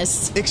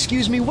 Yes.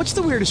 Excuse me, what's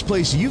the weirdest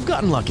place you've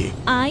gotten lucky?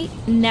 I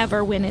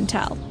never win and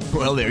tell.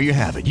 Well, there you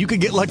have it. You can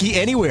get lucky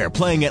anywhere,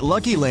 playing at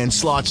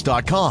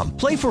LuckyLandSlots.com.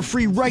 Play for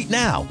free right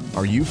now.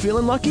 Are you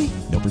feeling lucky?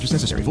 No purchase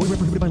necessary. Void where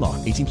prohibited by law.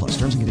 18+.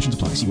 Terms and conditions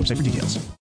apply. See website for details.